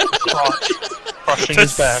 Crushing The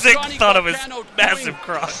his back. sick Johnny thought of his Gargano massive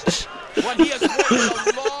crotch. What he has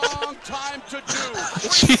waited a long time to do.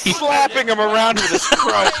 She's slapping him around with his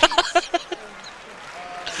crutch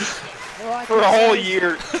for a whole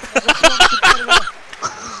year.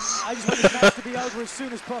 I just want this match to be over as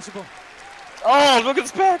soon as possible. Oh, look at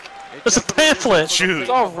his back. It's a pamphlet. Shoot. It's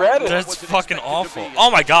all red. That's fucking awful.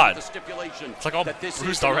 Oh my God. It's like all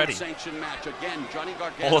bruised already.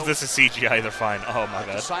 All of this is CGI, they're fine. Oh my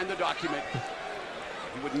God. Sign the document.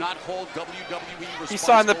 He would not hold WWE. He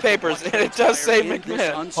signed the papers, and it does say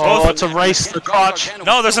McMahon. Oh, it's erased the crotch.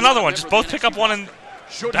 No, there's another one. Just both pick up one and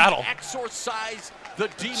battle. Exorcise the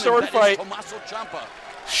demon Sword that fight. is Tommaso Ciampa.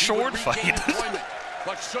 Sword fight.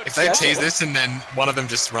 If they tease this and then one of them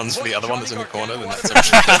just runs for the other one that's in the corner, then that's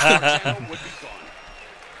everything.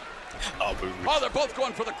 Oh, boo. Oh, they're both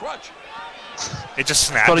going for the crutch. It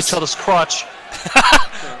just Got snaps. each other's crotch.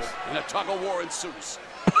 And a tug of war ensues.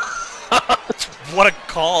 What a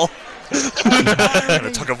call. And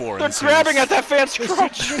a tug of war They're ensues. grabbing at that fan's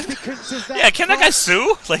crotch. Yeah, can that guy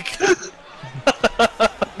sue? Like.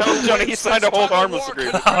 No, Johnny, he signed a hold harmless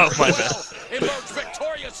agreement. Oh, my bad. Emerged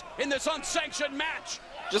victorious in this unsanctioned match.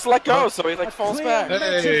 Just let go, so he like falls back.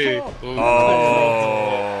 Hey.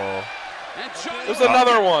 Oh. There's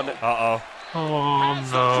another one. Uh-oh. Oh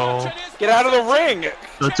no. Get out of the ring.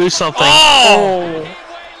 Let's do something. Oh!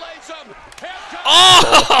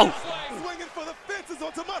 Oh!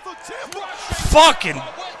 Fucking.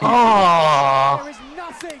 Oh.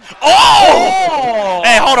 Oh!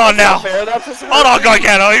 Hey, hold on now. Fair, that's his Hold on,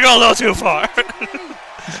 Gargano. You're going a little too far.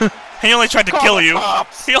 He only tried to kill you.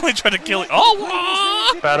 He only tried to kill you.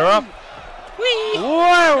 Oh! Batter up.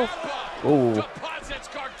 Whoa! Ooh.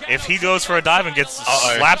 If he goes for a dive and gets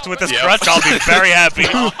slapped with his crutch, I'll be very happy.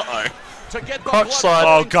 Crutch slide.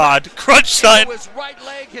 Oh God, crutch slide.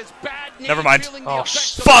 Never mind. Oh,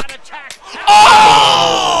 fuck.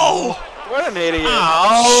 Oh! What an idiot.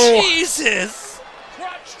 Oh! Jesus.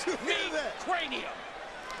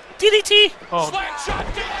 DDT. Oh.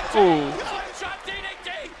 Ooh.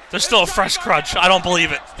 There's still a fresh crutch. I don't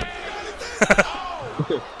believe it.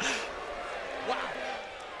 Wow.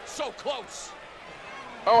 So close.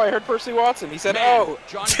 Oh, I heard Percy Watson. He said, "Oh."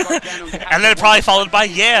 And then probably followed by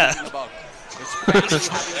yeah.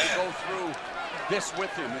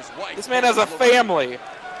 This man has a family.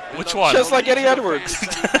 Which one? Just like Eddie Edwards.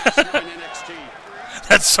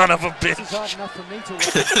 That son of a bitch.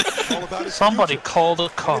 Somebody called a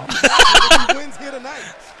cop.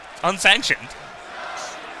 Unsanctioned.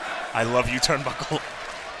 I love you, Turnbuckle.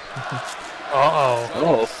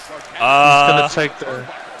 Uh-oh. He's gonna take the...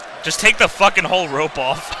 Just take the fucking whole rope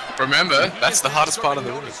off. Remember, that's the hardest part of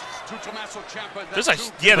the ring.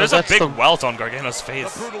 There's a big welt on Gargano's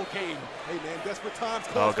face.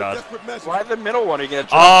 Oh god. Why the middle one again?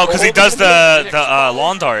 Oh, because he does the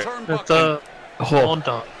lawn dart. The lawn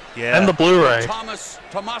dart. Yeah. And the Blu-ray. Thomas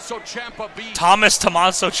Tommaso Ciampa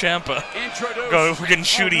Ciampa. Go, we're getting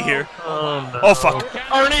shooty here. Oh, no. Oh fuck.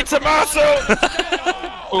 Arnie Tommaso!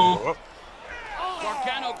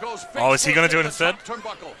 Oh, is he gonna do it instead?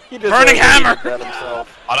 Burning hammer!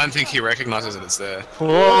 I don't think he recognizes that it's there.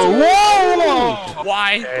 Whoa! Whoa!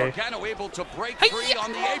 Why? Gargano able to break free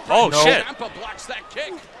on the apron. Oh shit! Ciampa blocks that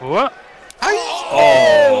kick. What?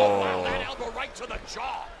 Oh! That elbow right to the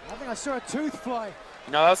jaw. I think I saw a tooth fly.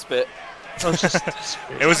 No, that's spit.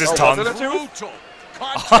 It was his tongue. Was it a tooth? Brutal.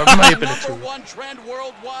 Number one trend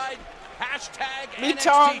worldwide. Hashtag Me NXT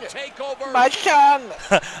tongue. TakeOver. My tongue.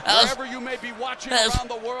 Wherever you may be watching around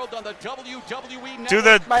the world on the WWE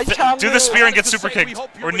Network. Do the spear and get super kicked.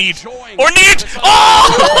 Or need.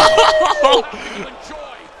 Oh!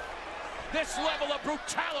 This level of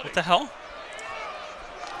brutality. What the hell?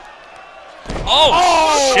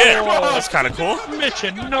 Oh shit! That's kind of cool.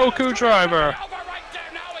 Michinoku driver.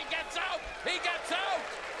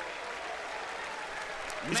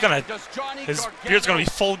 He's gonna. His beard's gonna be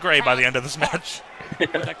full gray by the end of this match.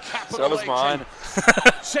 So does mine.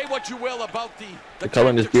 Say what you will about the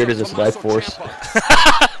color in his beard is his life force.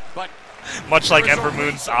 Much like Ember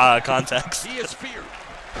Moon's contacts. He is feared.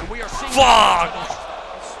 And we are seeing Fuck!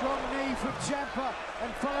 Strong knee from Ciampa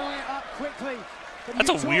and following it up quickly. That's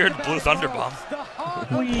a weird Blue Thunder bomb.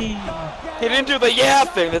 He didn't do the yeah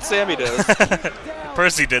thing that Sammy does.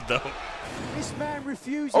 Percy did though. This man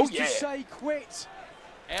refuses to say quit.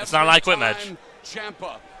 It's not like quit match.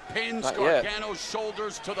 Ciampa pins Not yet. Gargano's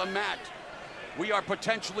shoulders to the mat. We are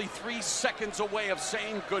potentially 3 seconds away of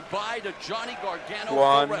saying goodbye to Johnny Gargano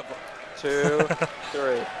 1, forever. 2,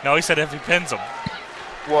 3. No, he said if he pins him.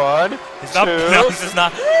 1, He's not. 2. No, he's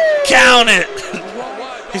not. Count it.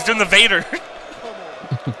 He's doing the Vader.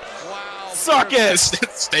 Suck it!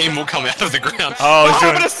 Steam will come out of the ground. Oh, he's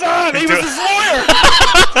doing. Son! He was his lawyer!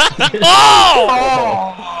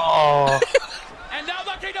 Oh! And now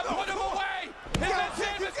looking to put him away. Is that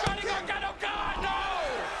Sam? Is Johnny Gargano gone? No!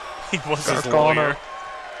 He was his Gargano. lawyer.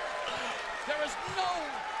 There is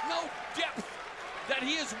no depth that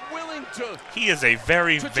he is willing to. He is a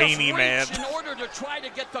very to veiny just man. reach in order to try to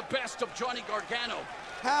get the best of Johnny Gargano.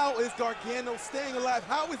 How is Gargano staying alive?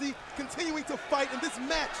 How is he continuing to fight in this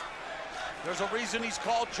match? There's a reason he's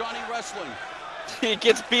called Johnny Wrestling. He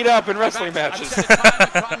gets beat up in wrestling matches.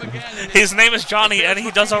 His name is Johnny, and he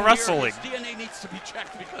does a wrestling. His DNA needs to be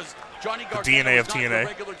checked because Johnny The Gargano DNA is of not TNA. a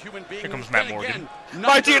regular human being. Here comes Then Matt again, Morgan. My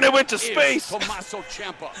neither DNA went to is space. Tommaso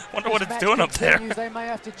Ciampa. Wonder what it's doing up there. They may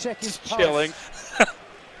have to check his pulse. Chilling.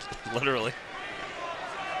 Literally.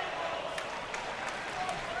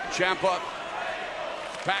 Ciampa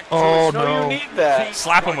back to Oh his No, no. you need that.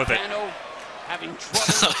 Slap him with it. Gargano having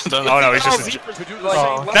trouble Oh no, he's just. to do the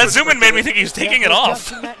same That zoom in made me think he was taking it off.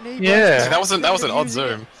 Yeah. That was an odd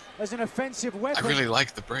zoom. As an offensive I weapon. really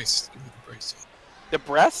like the brace. Give me the brace. The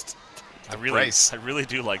breast? I really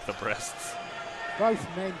do like the breasts. Both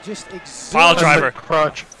men just exhausted. Pile driver.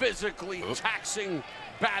 Crutch. physically taxing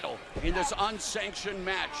battle in this unsanctioned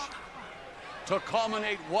match to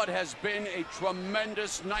culminate what has been a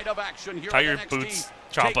tremendous night of action here Tie at your NXT boots,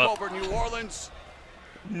 Ciampa. TakeOver New Orleans.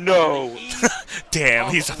 No.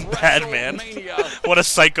 Damn, he's a bad man. What a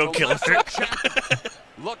psycho killer.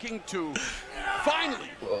 Looking to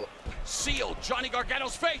finally seal Johnny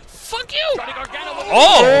Gargano's fate. Fuck you! Johnny Gargano.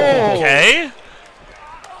 Oh, okay.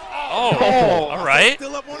 Oh, all right.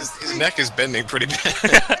 His neck is bending pretty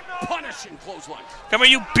bad. Punishing clothesline. Come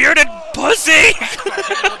here, you bearded pussy!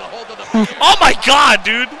 Oh my god,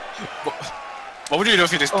 dude! What would you do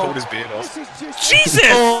if he just pulled his beard off? Jesus!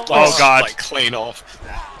 Oh god. Like clean off.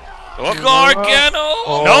 Gargano!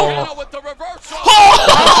 Oh. No? Gargano with the reversal.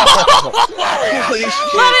 Holy shit.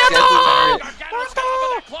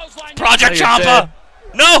 Project Now you're Ciampa!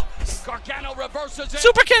 No! Gargano reverses it.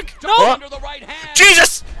 Super kick! Ducked No! under the right hand.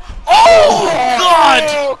 Jesus! Oh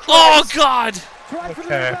god! Oh god!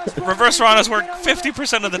 Okay. Reverse Ranas work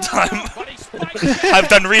 50% of the time. I've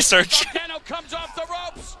done research. Gargano comes off the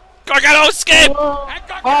ropes. Gargano escape! And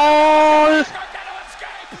Gargano, Oh! Gargano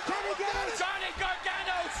escapes.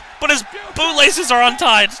 But his bootlaces are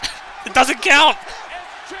untied. It doesn't count.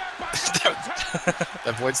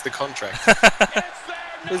 That voids the contract.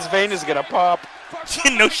 His vein is gonna pop.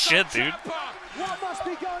 No shit, dude. What must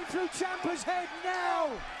be going through Ciampa's head now?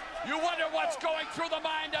 You wonder what's going through the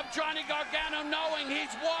mind of Johnny Gargano, knowing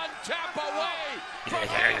he's one tap away.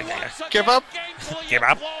 Give up. Give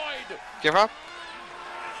up. Give up.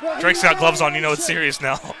 Drake's got gloves on. You know it's serious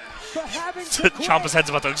now. Ciampa's head's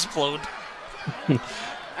about to explode.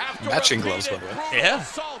 Matching gloves, by the way. Yeah.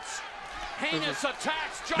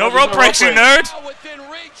 No rope breaks, you nerd.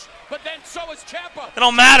 It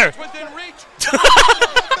don't matter. Fuck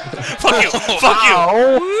you. Fuck you.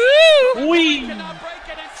 Wee.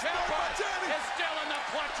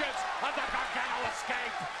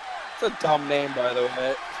 It's a dumb name, by the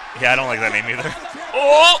way. Yeah, I don't like that name either.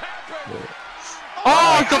 Oh! Oh,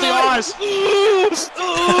 I got the eyes!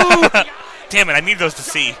 Damn it, I need those to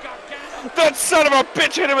see. That son of a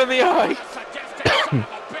bitch hit him in the eye!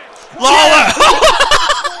 Lawler!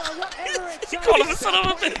 You called him a son of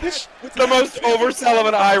a bitch. The most oversell of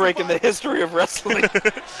an eye rake in the history of wrestling.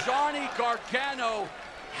 Johnny Gargano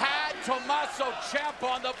had Tommaso Ciampa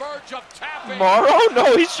on the verge of tapping. Morrow?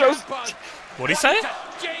 No, he shows... What'd he say?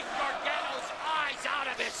 Jake Gargano's eyes out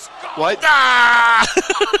of his skull. What? Ah!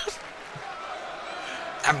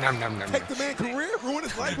 Take the man's career, ruin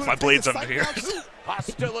his life. My blade's under here.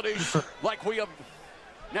 Hostilities like we have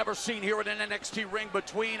never seen here in an NXT ring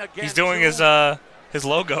between again. He's doing his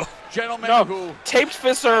logo. Gentlemen who taped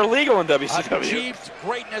fists are illegal in WCW. achieved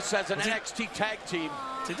greatness as an NXT tag team.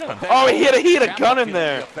 Oh, he had a gun in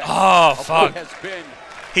there. Oh, fuck.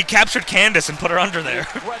 He captured Candace and put her under there.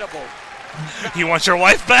 Incredible. You want your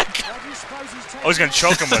wife back? Oh, he's going to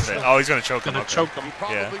choke him with it. Oh, he's going to choke him. He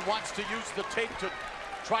probably wants to use the tape to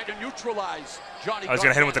try to neutralize Johnny I was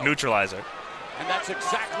going to hit him with the neutralizer. And that's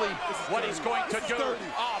exactly what he's going to do.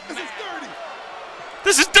 Oh, man.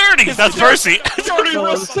 This is dirty. That's Percy. Dirty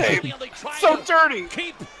wrist tape. So dirty.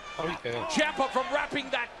 Keep Ciampa from wrapping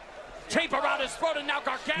that tape around his throat, and now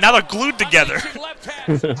Gargano. Now they're glued together. Left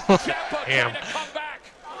hand. Ciampa Damn. trying to come back.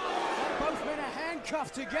 Both men are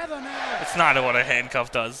handcuffed together now. It's not what a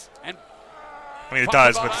handcuff does. And I mean, it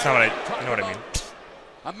does, but it's not what I... You know what I mean.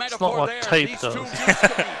 A It's not what tape These does. two used to be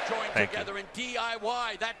joined Thank together in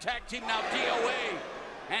DIY. That tag team now DOA.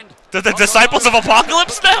 And The Disciples of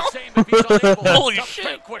Apocalypse now? Holy shit.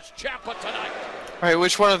 vanquish Ciampa tonight. Alright,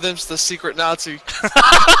 which one of them's the secret Nazi?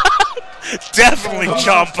 Definitely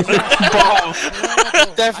Ciampa.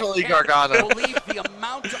 Definitely Gargano. Believe the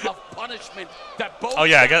amount of punishment that both Oh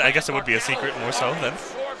yeah, I guess it would be a secret more so then.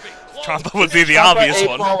 Ciampa would be the obvious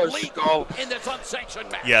one. in this unsanctioned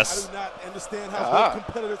match. Yes. I do not understand how both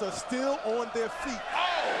competitors are still on their feet.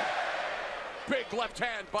 Big left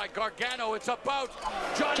hand by Gargano. It's about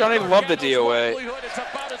Johnny loved the DOA. It's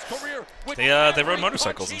about his career. They rode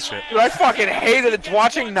motorcycles and shit. Dude, I fucking hated it.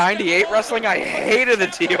 Watching 98 wrestling, I hated the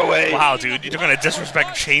DOA. Wow, dude, you're gonna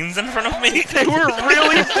disrespect chains in front of me? They were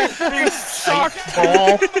really... they sucked.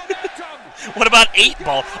 What about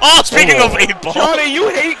 8-Ball? Oh, speaking of 8-Ball. Johnny, you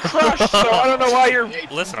hate Crush, so I don't know why you're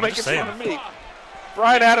Listen, I'm making just saying. fun of me.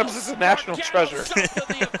 Brian Adams is a national treasure.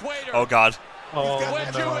 Oh, God. Oh,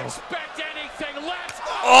 Would you no. expect anything less?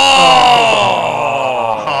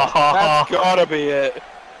 Oh! That's gotta be it.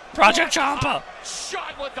 Project Ciampa.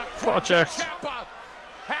 Shot with the Project. Ciampa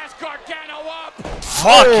has Gargano up.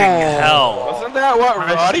 Fucking hell. Wasn't that what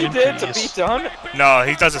Rest Roddy in did to peace. beat Dunn? No,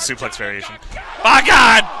 he does a suplex variation. My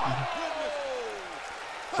God!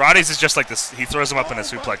 Roddy's is just like this. He throws him up in a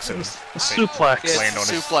suplex and suplex. They land on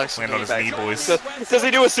Suplex. land on his knee, boys. Does he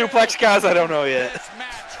do a suplex, guys? I don't know yet.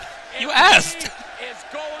 You asked.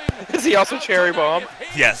 Is he also cherry bomb?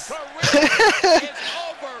 Yes.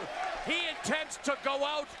 He intends to go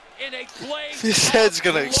out in a blaze. His head's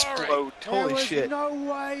gonna explode. There Holy was shit. no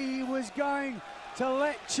way he was going to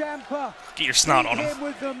let Ciampa Get your snot beat on him. him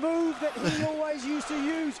with the move that he always used to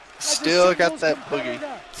use. as a Still got singles that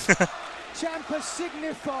competitor. Ciampa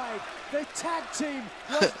signified the tag team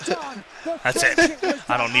was done. The That's friendship it. was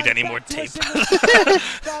I don't need done. any more Back tape. to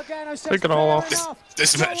Gargano says, Take it all off. "Fair enough.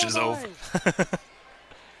 This Go match is away." over.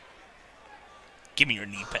 Give me your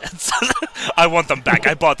knee pads. I want them back.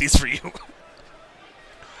 I bought these for you.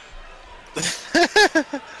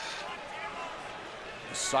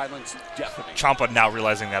 Silence deafening. Ciampa now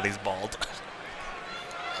realizing that he's bald.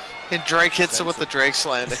 And Drake hits him with the Drake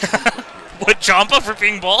slam. What, Ciampa for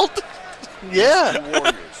being bald? Yeah.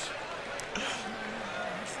 Warriors.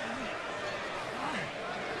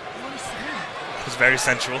 It's very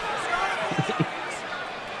sensual.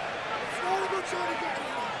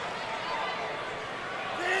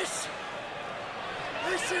 This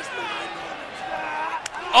is my moment.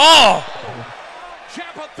 Oh!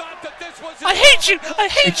 I hate you! I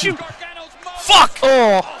hate you! Fuck!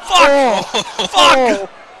 Oh! Fuck! Oh! Fuck!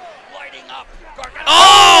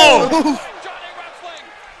 Oh!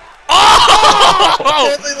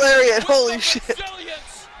 Oh! Deadly lariat! Holy shit!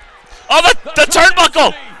 Oh, the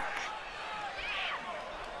turnbuckle!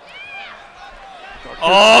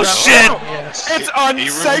 Oh shit! It's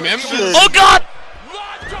unsanctioned. Oh god!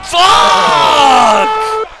 Fuck!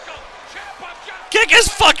 Kick his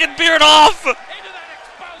fucking beard off!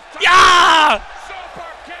 Yeah!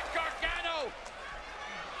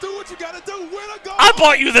 Do what you gotta do. Win or go. I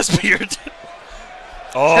bought you this beard.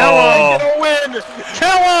 Oh! Kill him! Get a win!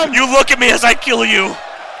 Kill him! You look at me as I kill you.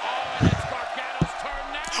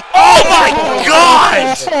 Oh my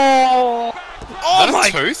god! Oh my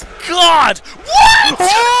god! What?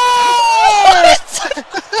 What?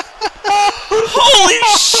 Holy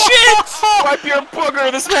shit! Wipe your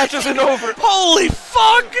booger. This match isn't over. Holy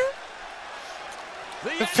fuck!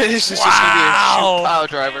 The finish is just gonna be a shoot pile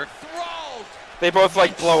driver. They both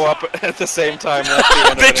like blow up at the same time. That's the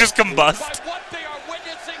end They of it. just combust.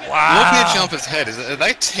 Wow. Looking at Ciampa's head, is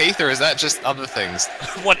that teeth or is that just other things?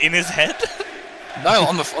 What, in his head? No,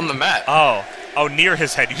 on the mat. Oh, near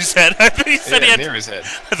his head. You said. I think he said he had near his head.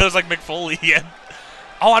 That was like McFoley. Yeah.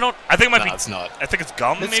 Oh, I think it might be. It's not. I think it's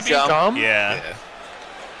gum. It's maybe. gum? Yeah.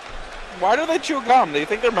 Why do they chew gum? They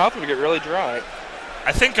think their mouth would get really dry.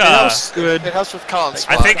 I think. It helps with calling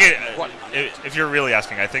spots. I think if you're really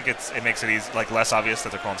asking, I think it makes it easy, like less obvious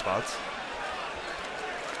that they're calling spots.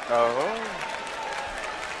 Oh.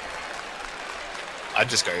 I'd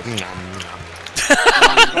just go.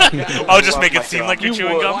 Oh, just make it seem like you're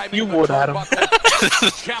chewing gum. You would, Adam.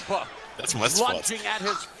 That's my spot.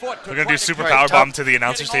 We're gonna do super power bomb to the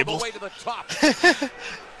announcers table.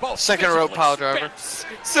 Second rope pile driver.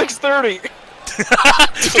 6:30.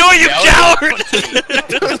 Do it, you coward!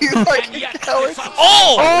 You fucking coward.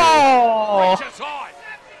 Oh!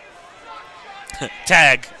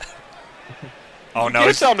 Tag. Oh no!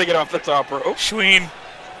 You tell him to get off the top rope. Schween.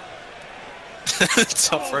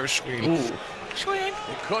 Top rope Schween. Schween.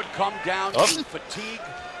 It could come down to fatigue.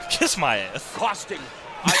 Kiss my ass. Costing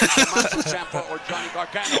either Ciampa or Johnny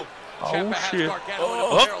Gargano. Ciampa has Gargano in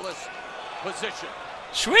a perilous position.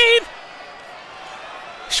 Schween.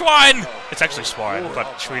 Schwein. It's actually Swine,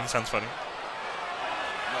 but Schween sounds funny.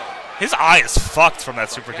 His eye is fucked from that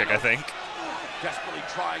super kick, I think. Desperately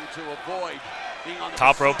trying to avoid being on the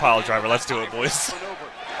Top rope pile driver. Let's do it, boys.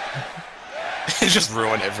 Just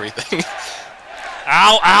ruin everything.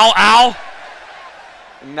 Ow! Ow! Ow!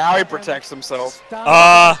 Now he protects himself.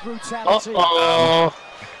 Uh-oh.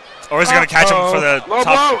 Or is he gonna catch him for the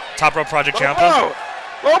top rope Project Ciampa?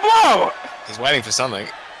 Low blow! He's waiting for something.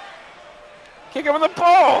 Kick him in the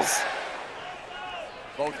balls!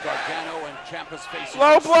 Both Gargano and Ciampa's faces.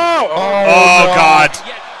 Low blow! Oh god!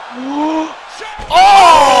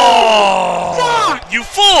 Oh! You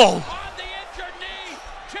fool!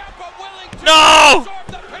 No!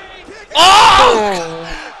 Oh!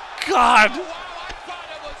 God!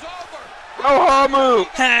 Go Hamu!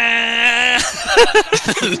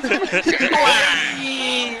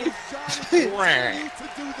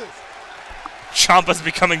 Ciampa's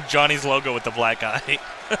becoming Johnny's logo with the black eye.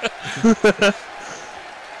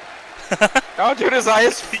 Oh, dude, his eye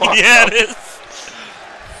is fucked Yeah, up. it is.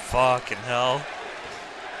 Fucking hell.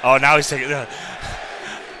 Oh, now he's taking.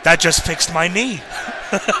 That just fixed my knee.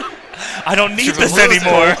 I don't need this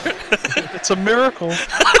anymore. It's a miracle.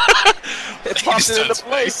 It popped it into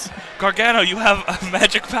place. Gargano, you have a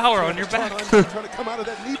magic power on your back. Trying to come out of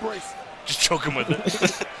that knee brace. Just choke him with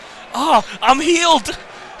it. Oh, I'm healed.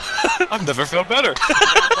 I've never felt better.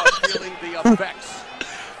 Feeling the effects.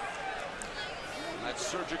 That's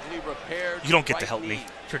surgically repaired. You don't get to right help me. knee.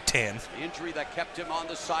 You're tan. The injury that kept him on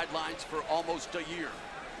the sidelines for almost a year.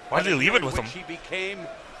 Why did they leave it with him? He became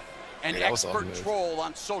an Yeah, that was expert ugly. troll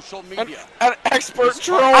on social media. An expert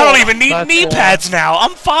troll! I don't even need knee pads now.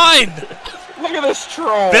 I'm fine. Look at this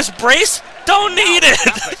troll! This brace, don't need it.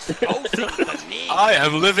 I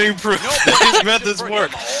am living proof that these methods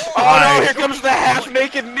work. Oh no, here comes the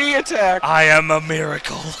half-naked knee attack! I am a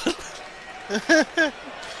miracle.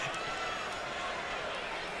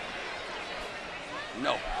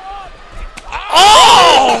 No.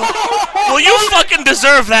 Oh! Well, you fucking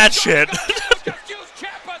deserve that shit.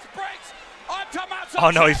 Oh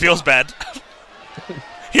no, he feels bad.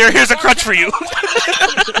 Here's a crutch for you.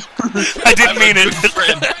 I didn't mean it.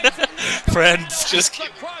 Friends. Just keep.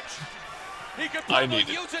 I need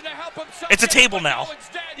it. It's a table now.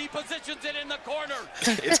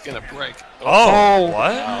 It's gonna break. Oh,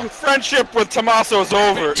 what? Friendship with Tommaso's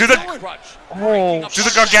over. Do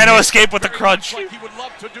the Gargano escape with the crunch?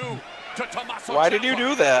 Why did you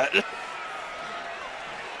do that?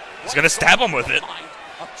 He's gonna stab him with it.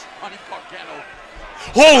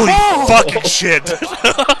 Holy fucking shit!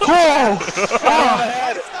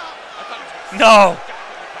 No!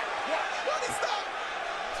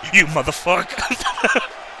 You motherfucker!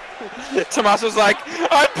 Tommaso's like,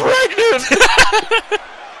 I'm pregnant!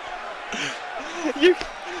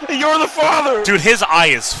 You're the father! Dude, his eye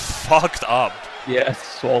is fucked up. Yeah,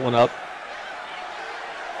 swollen up.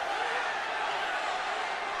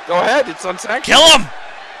 Go ahead, it's unsanctioned. Kill him!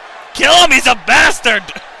 Kill him! He's a bastard!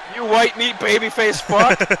 You white meat babyface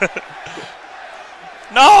fuck!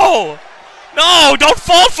 No! No! Don't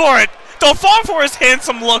fall for it! Don't fall for his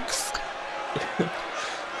handsome looks!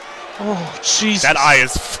 Oh, Jesus. That eye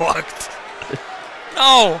is fucked.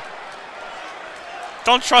 No!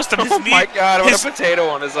 Don't trust him. His knee, my god, what a potato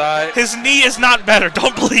on his eye. His knee is not better.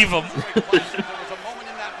 Don't believe him.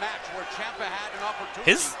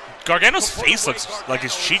 His Gargano's face looks like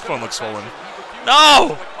his cheekbone looks swollen.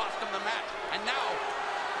 No!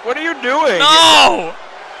 What are you doing? No!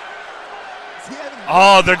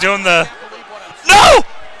 Oh, they're doing the... No!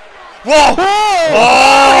 Whoa!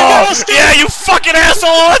 Oh! Yeah, you fucking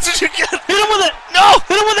asshole! That's what you get! Hit him with it! No!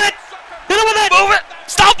 Hit him with it! Hit him with it! Move it!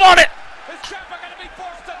 Stop on it!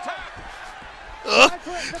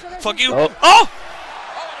 Fuck you! Oh! Oh!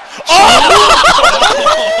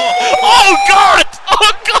 Oh God!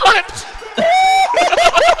 Oh God!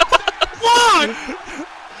 What?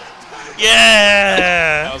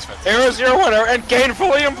 Yeah! Here's your winner and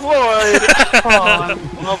gainfully employed! Oh, I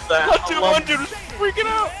love that. 200 was freaking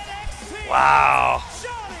out! Wow.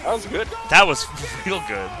 That was good. That was real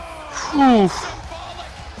good. Whew.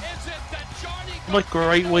 What a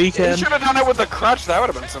great He weekend. should have done it with the crutch. That would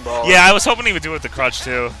have been symbolic. Yeah, I was hoping he would do it with the crutch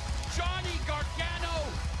too.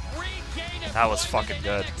 That was fucking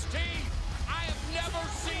good.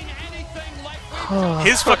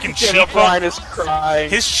 His fucking cheekbone is crying.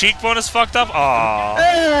 His cheekbone is fucked up. Aww.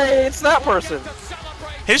 Hey, it's that person.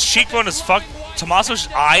 His cheekbone is fucked. Tommaso's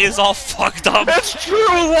eye is all fucked up. That's true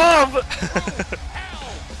love.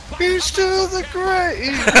 He's to the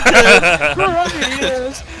greatest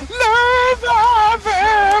love I've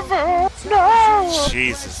ever known.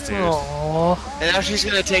 Jesus, dude. And now she's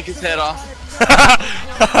gonna take his head off.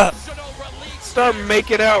 Start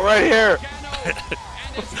making out right here.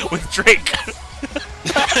 With Drake.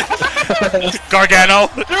 Gargano.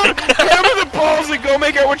 Dude, get him in the balls and go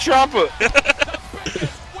make out with Ciampa.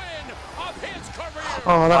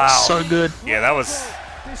 Oh, that's so good. Yeah, that was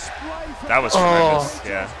tremendous.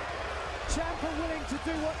 Yeah.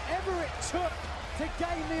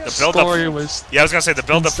 The build up was. Yeah, I was gonna say the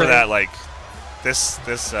build up for insane. that, like, this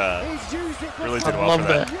really did well for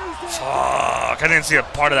that. Fuck! I didn't see a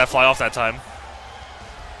part of that fly off that time.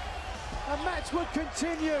 The match would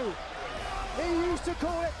continue. He used to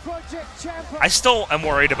call it Project Ciampa. I still am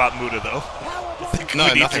worried about Muda though. No,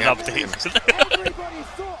 we need nothing an happened. update. Everybody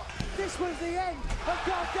thought this was the end of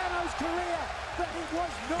Gargano's career, but it was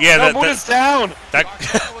not. Yeah, No, Muda's down. That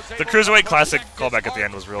the Cruiserweight Classic callback at the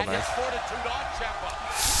end was real nice.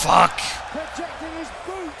 Fuck. Projecting his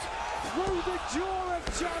boot through the jaw of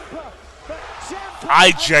Ciampa, but Ciampa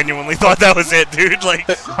I genuinely thought that was it, dude. Like,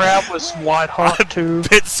 The crowd was white hot too.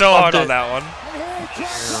 bit so hard on that one.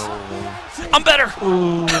 I'm better.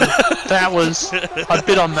 Ooh, that was. I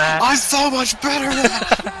bit on that. I'm so much better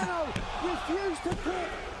now. refused to quit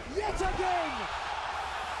yet again.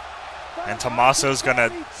 And Tommaso's gonna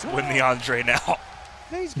win the Andre now.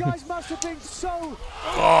 These guys must have been so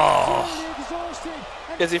Oh. exhausted.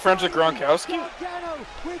 Is he friends with Gronkowski? Gargano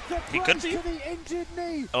with the He could be. to the injured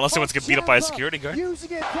knee. Unless he wants to get beat up by a security guard.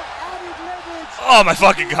 Using it for added leverage. Oh my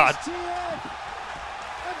fucking god. And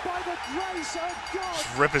by the grace of God, Just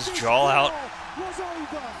rip his jaw out. was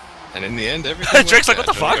over. And in the end, everything. Drake's like, worked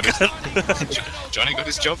what the out. fuck? Johnny got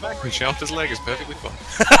his job back. He chomped his leg. It's perfectly fine.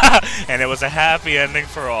 And it was a happy ending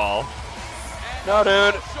for all. No,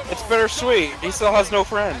 dude. It's bittersweet. He still has no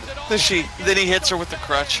friend. Then he hits her with the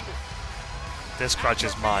crutch. This crutch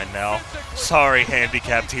is mine now. Sorry,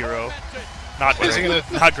 handicapped hero. Not What is he Greg,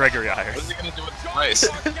 gonna- not Gregory Iron. What is he gonna do with the brace?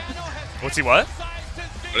 What's he what?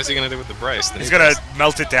 What is he gonna do with the brace? He's gonna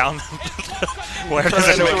melt it down. Wear it as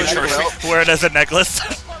a Turn it into a necklace. trophy. Wear it as a necklace.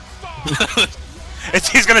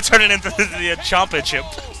 He's gonna turn it into the Ciampa chip.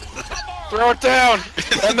 Throw it down.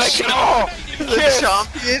 And they can all kiss.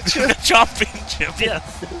 The championship,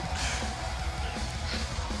 yes.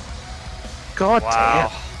 God Wow.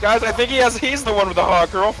 damn. Guys, I think he's the one with the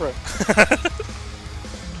hot girlfriend.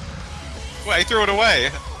 Wait, he threw it away.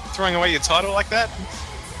 Throwing away your title like that?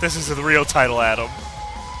 This is the real title, Adam.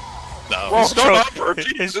 No. Well,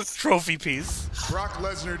 his trophy piece. Brock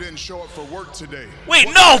Lesnar didn't show up for work today. Wait,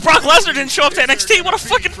 no! Brock Lesnar didn't show up to NXT? What a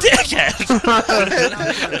fucking dickhead!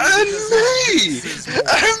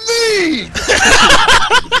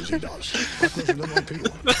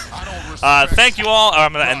 Thank you all.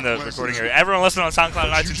 I'm going to end the recording here. Everyone listening on SoundCloud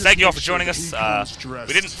and iTunes, thank you all for joining us.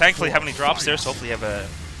 We didn't, thankfully, have any drops there, so hopefully you have a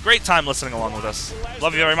great time listening along with us.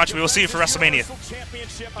 Love you very much. We will see you for WrestleMania.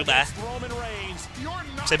 Goodbye.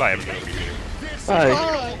 Say bye, everybody.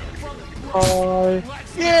 Bye. Bye.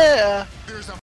 Yeah.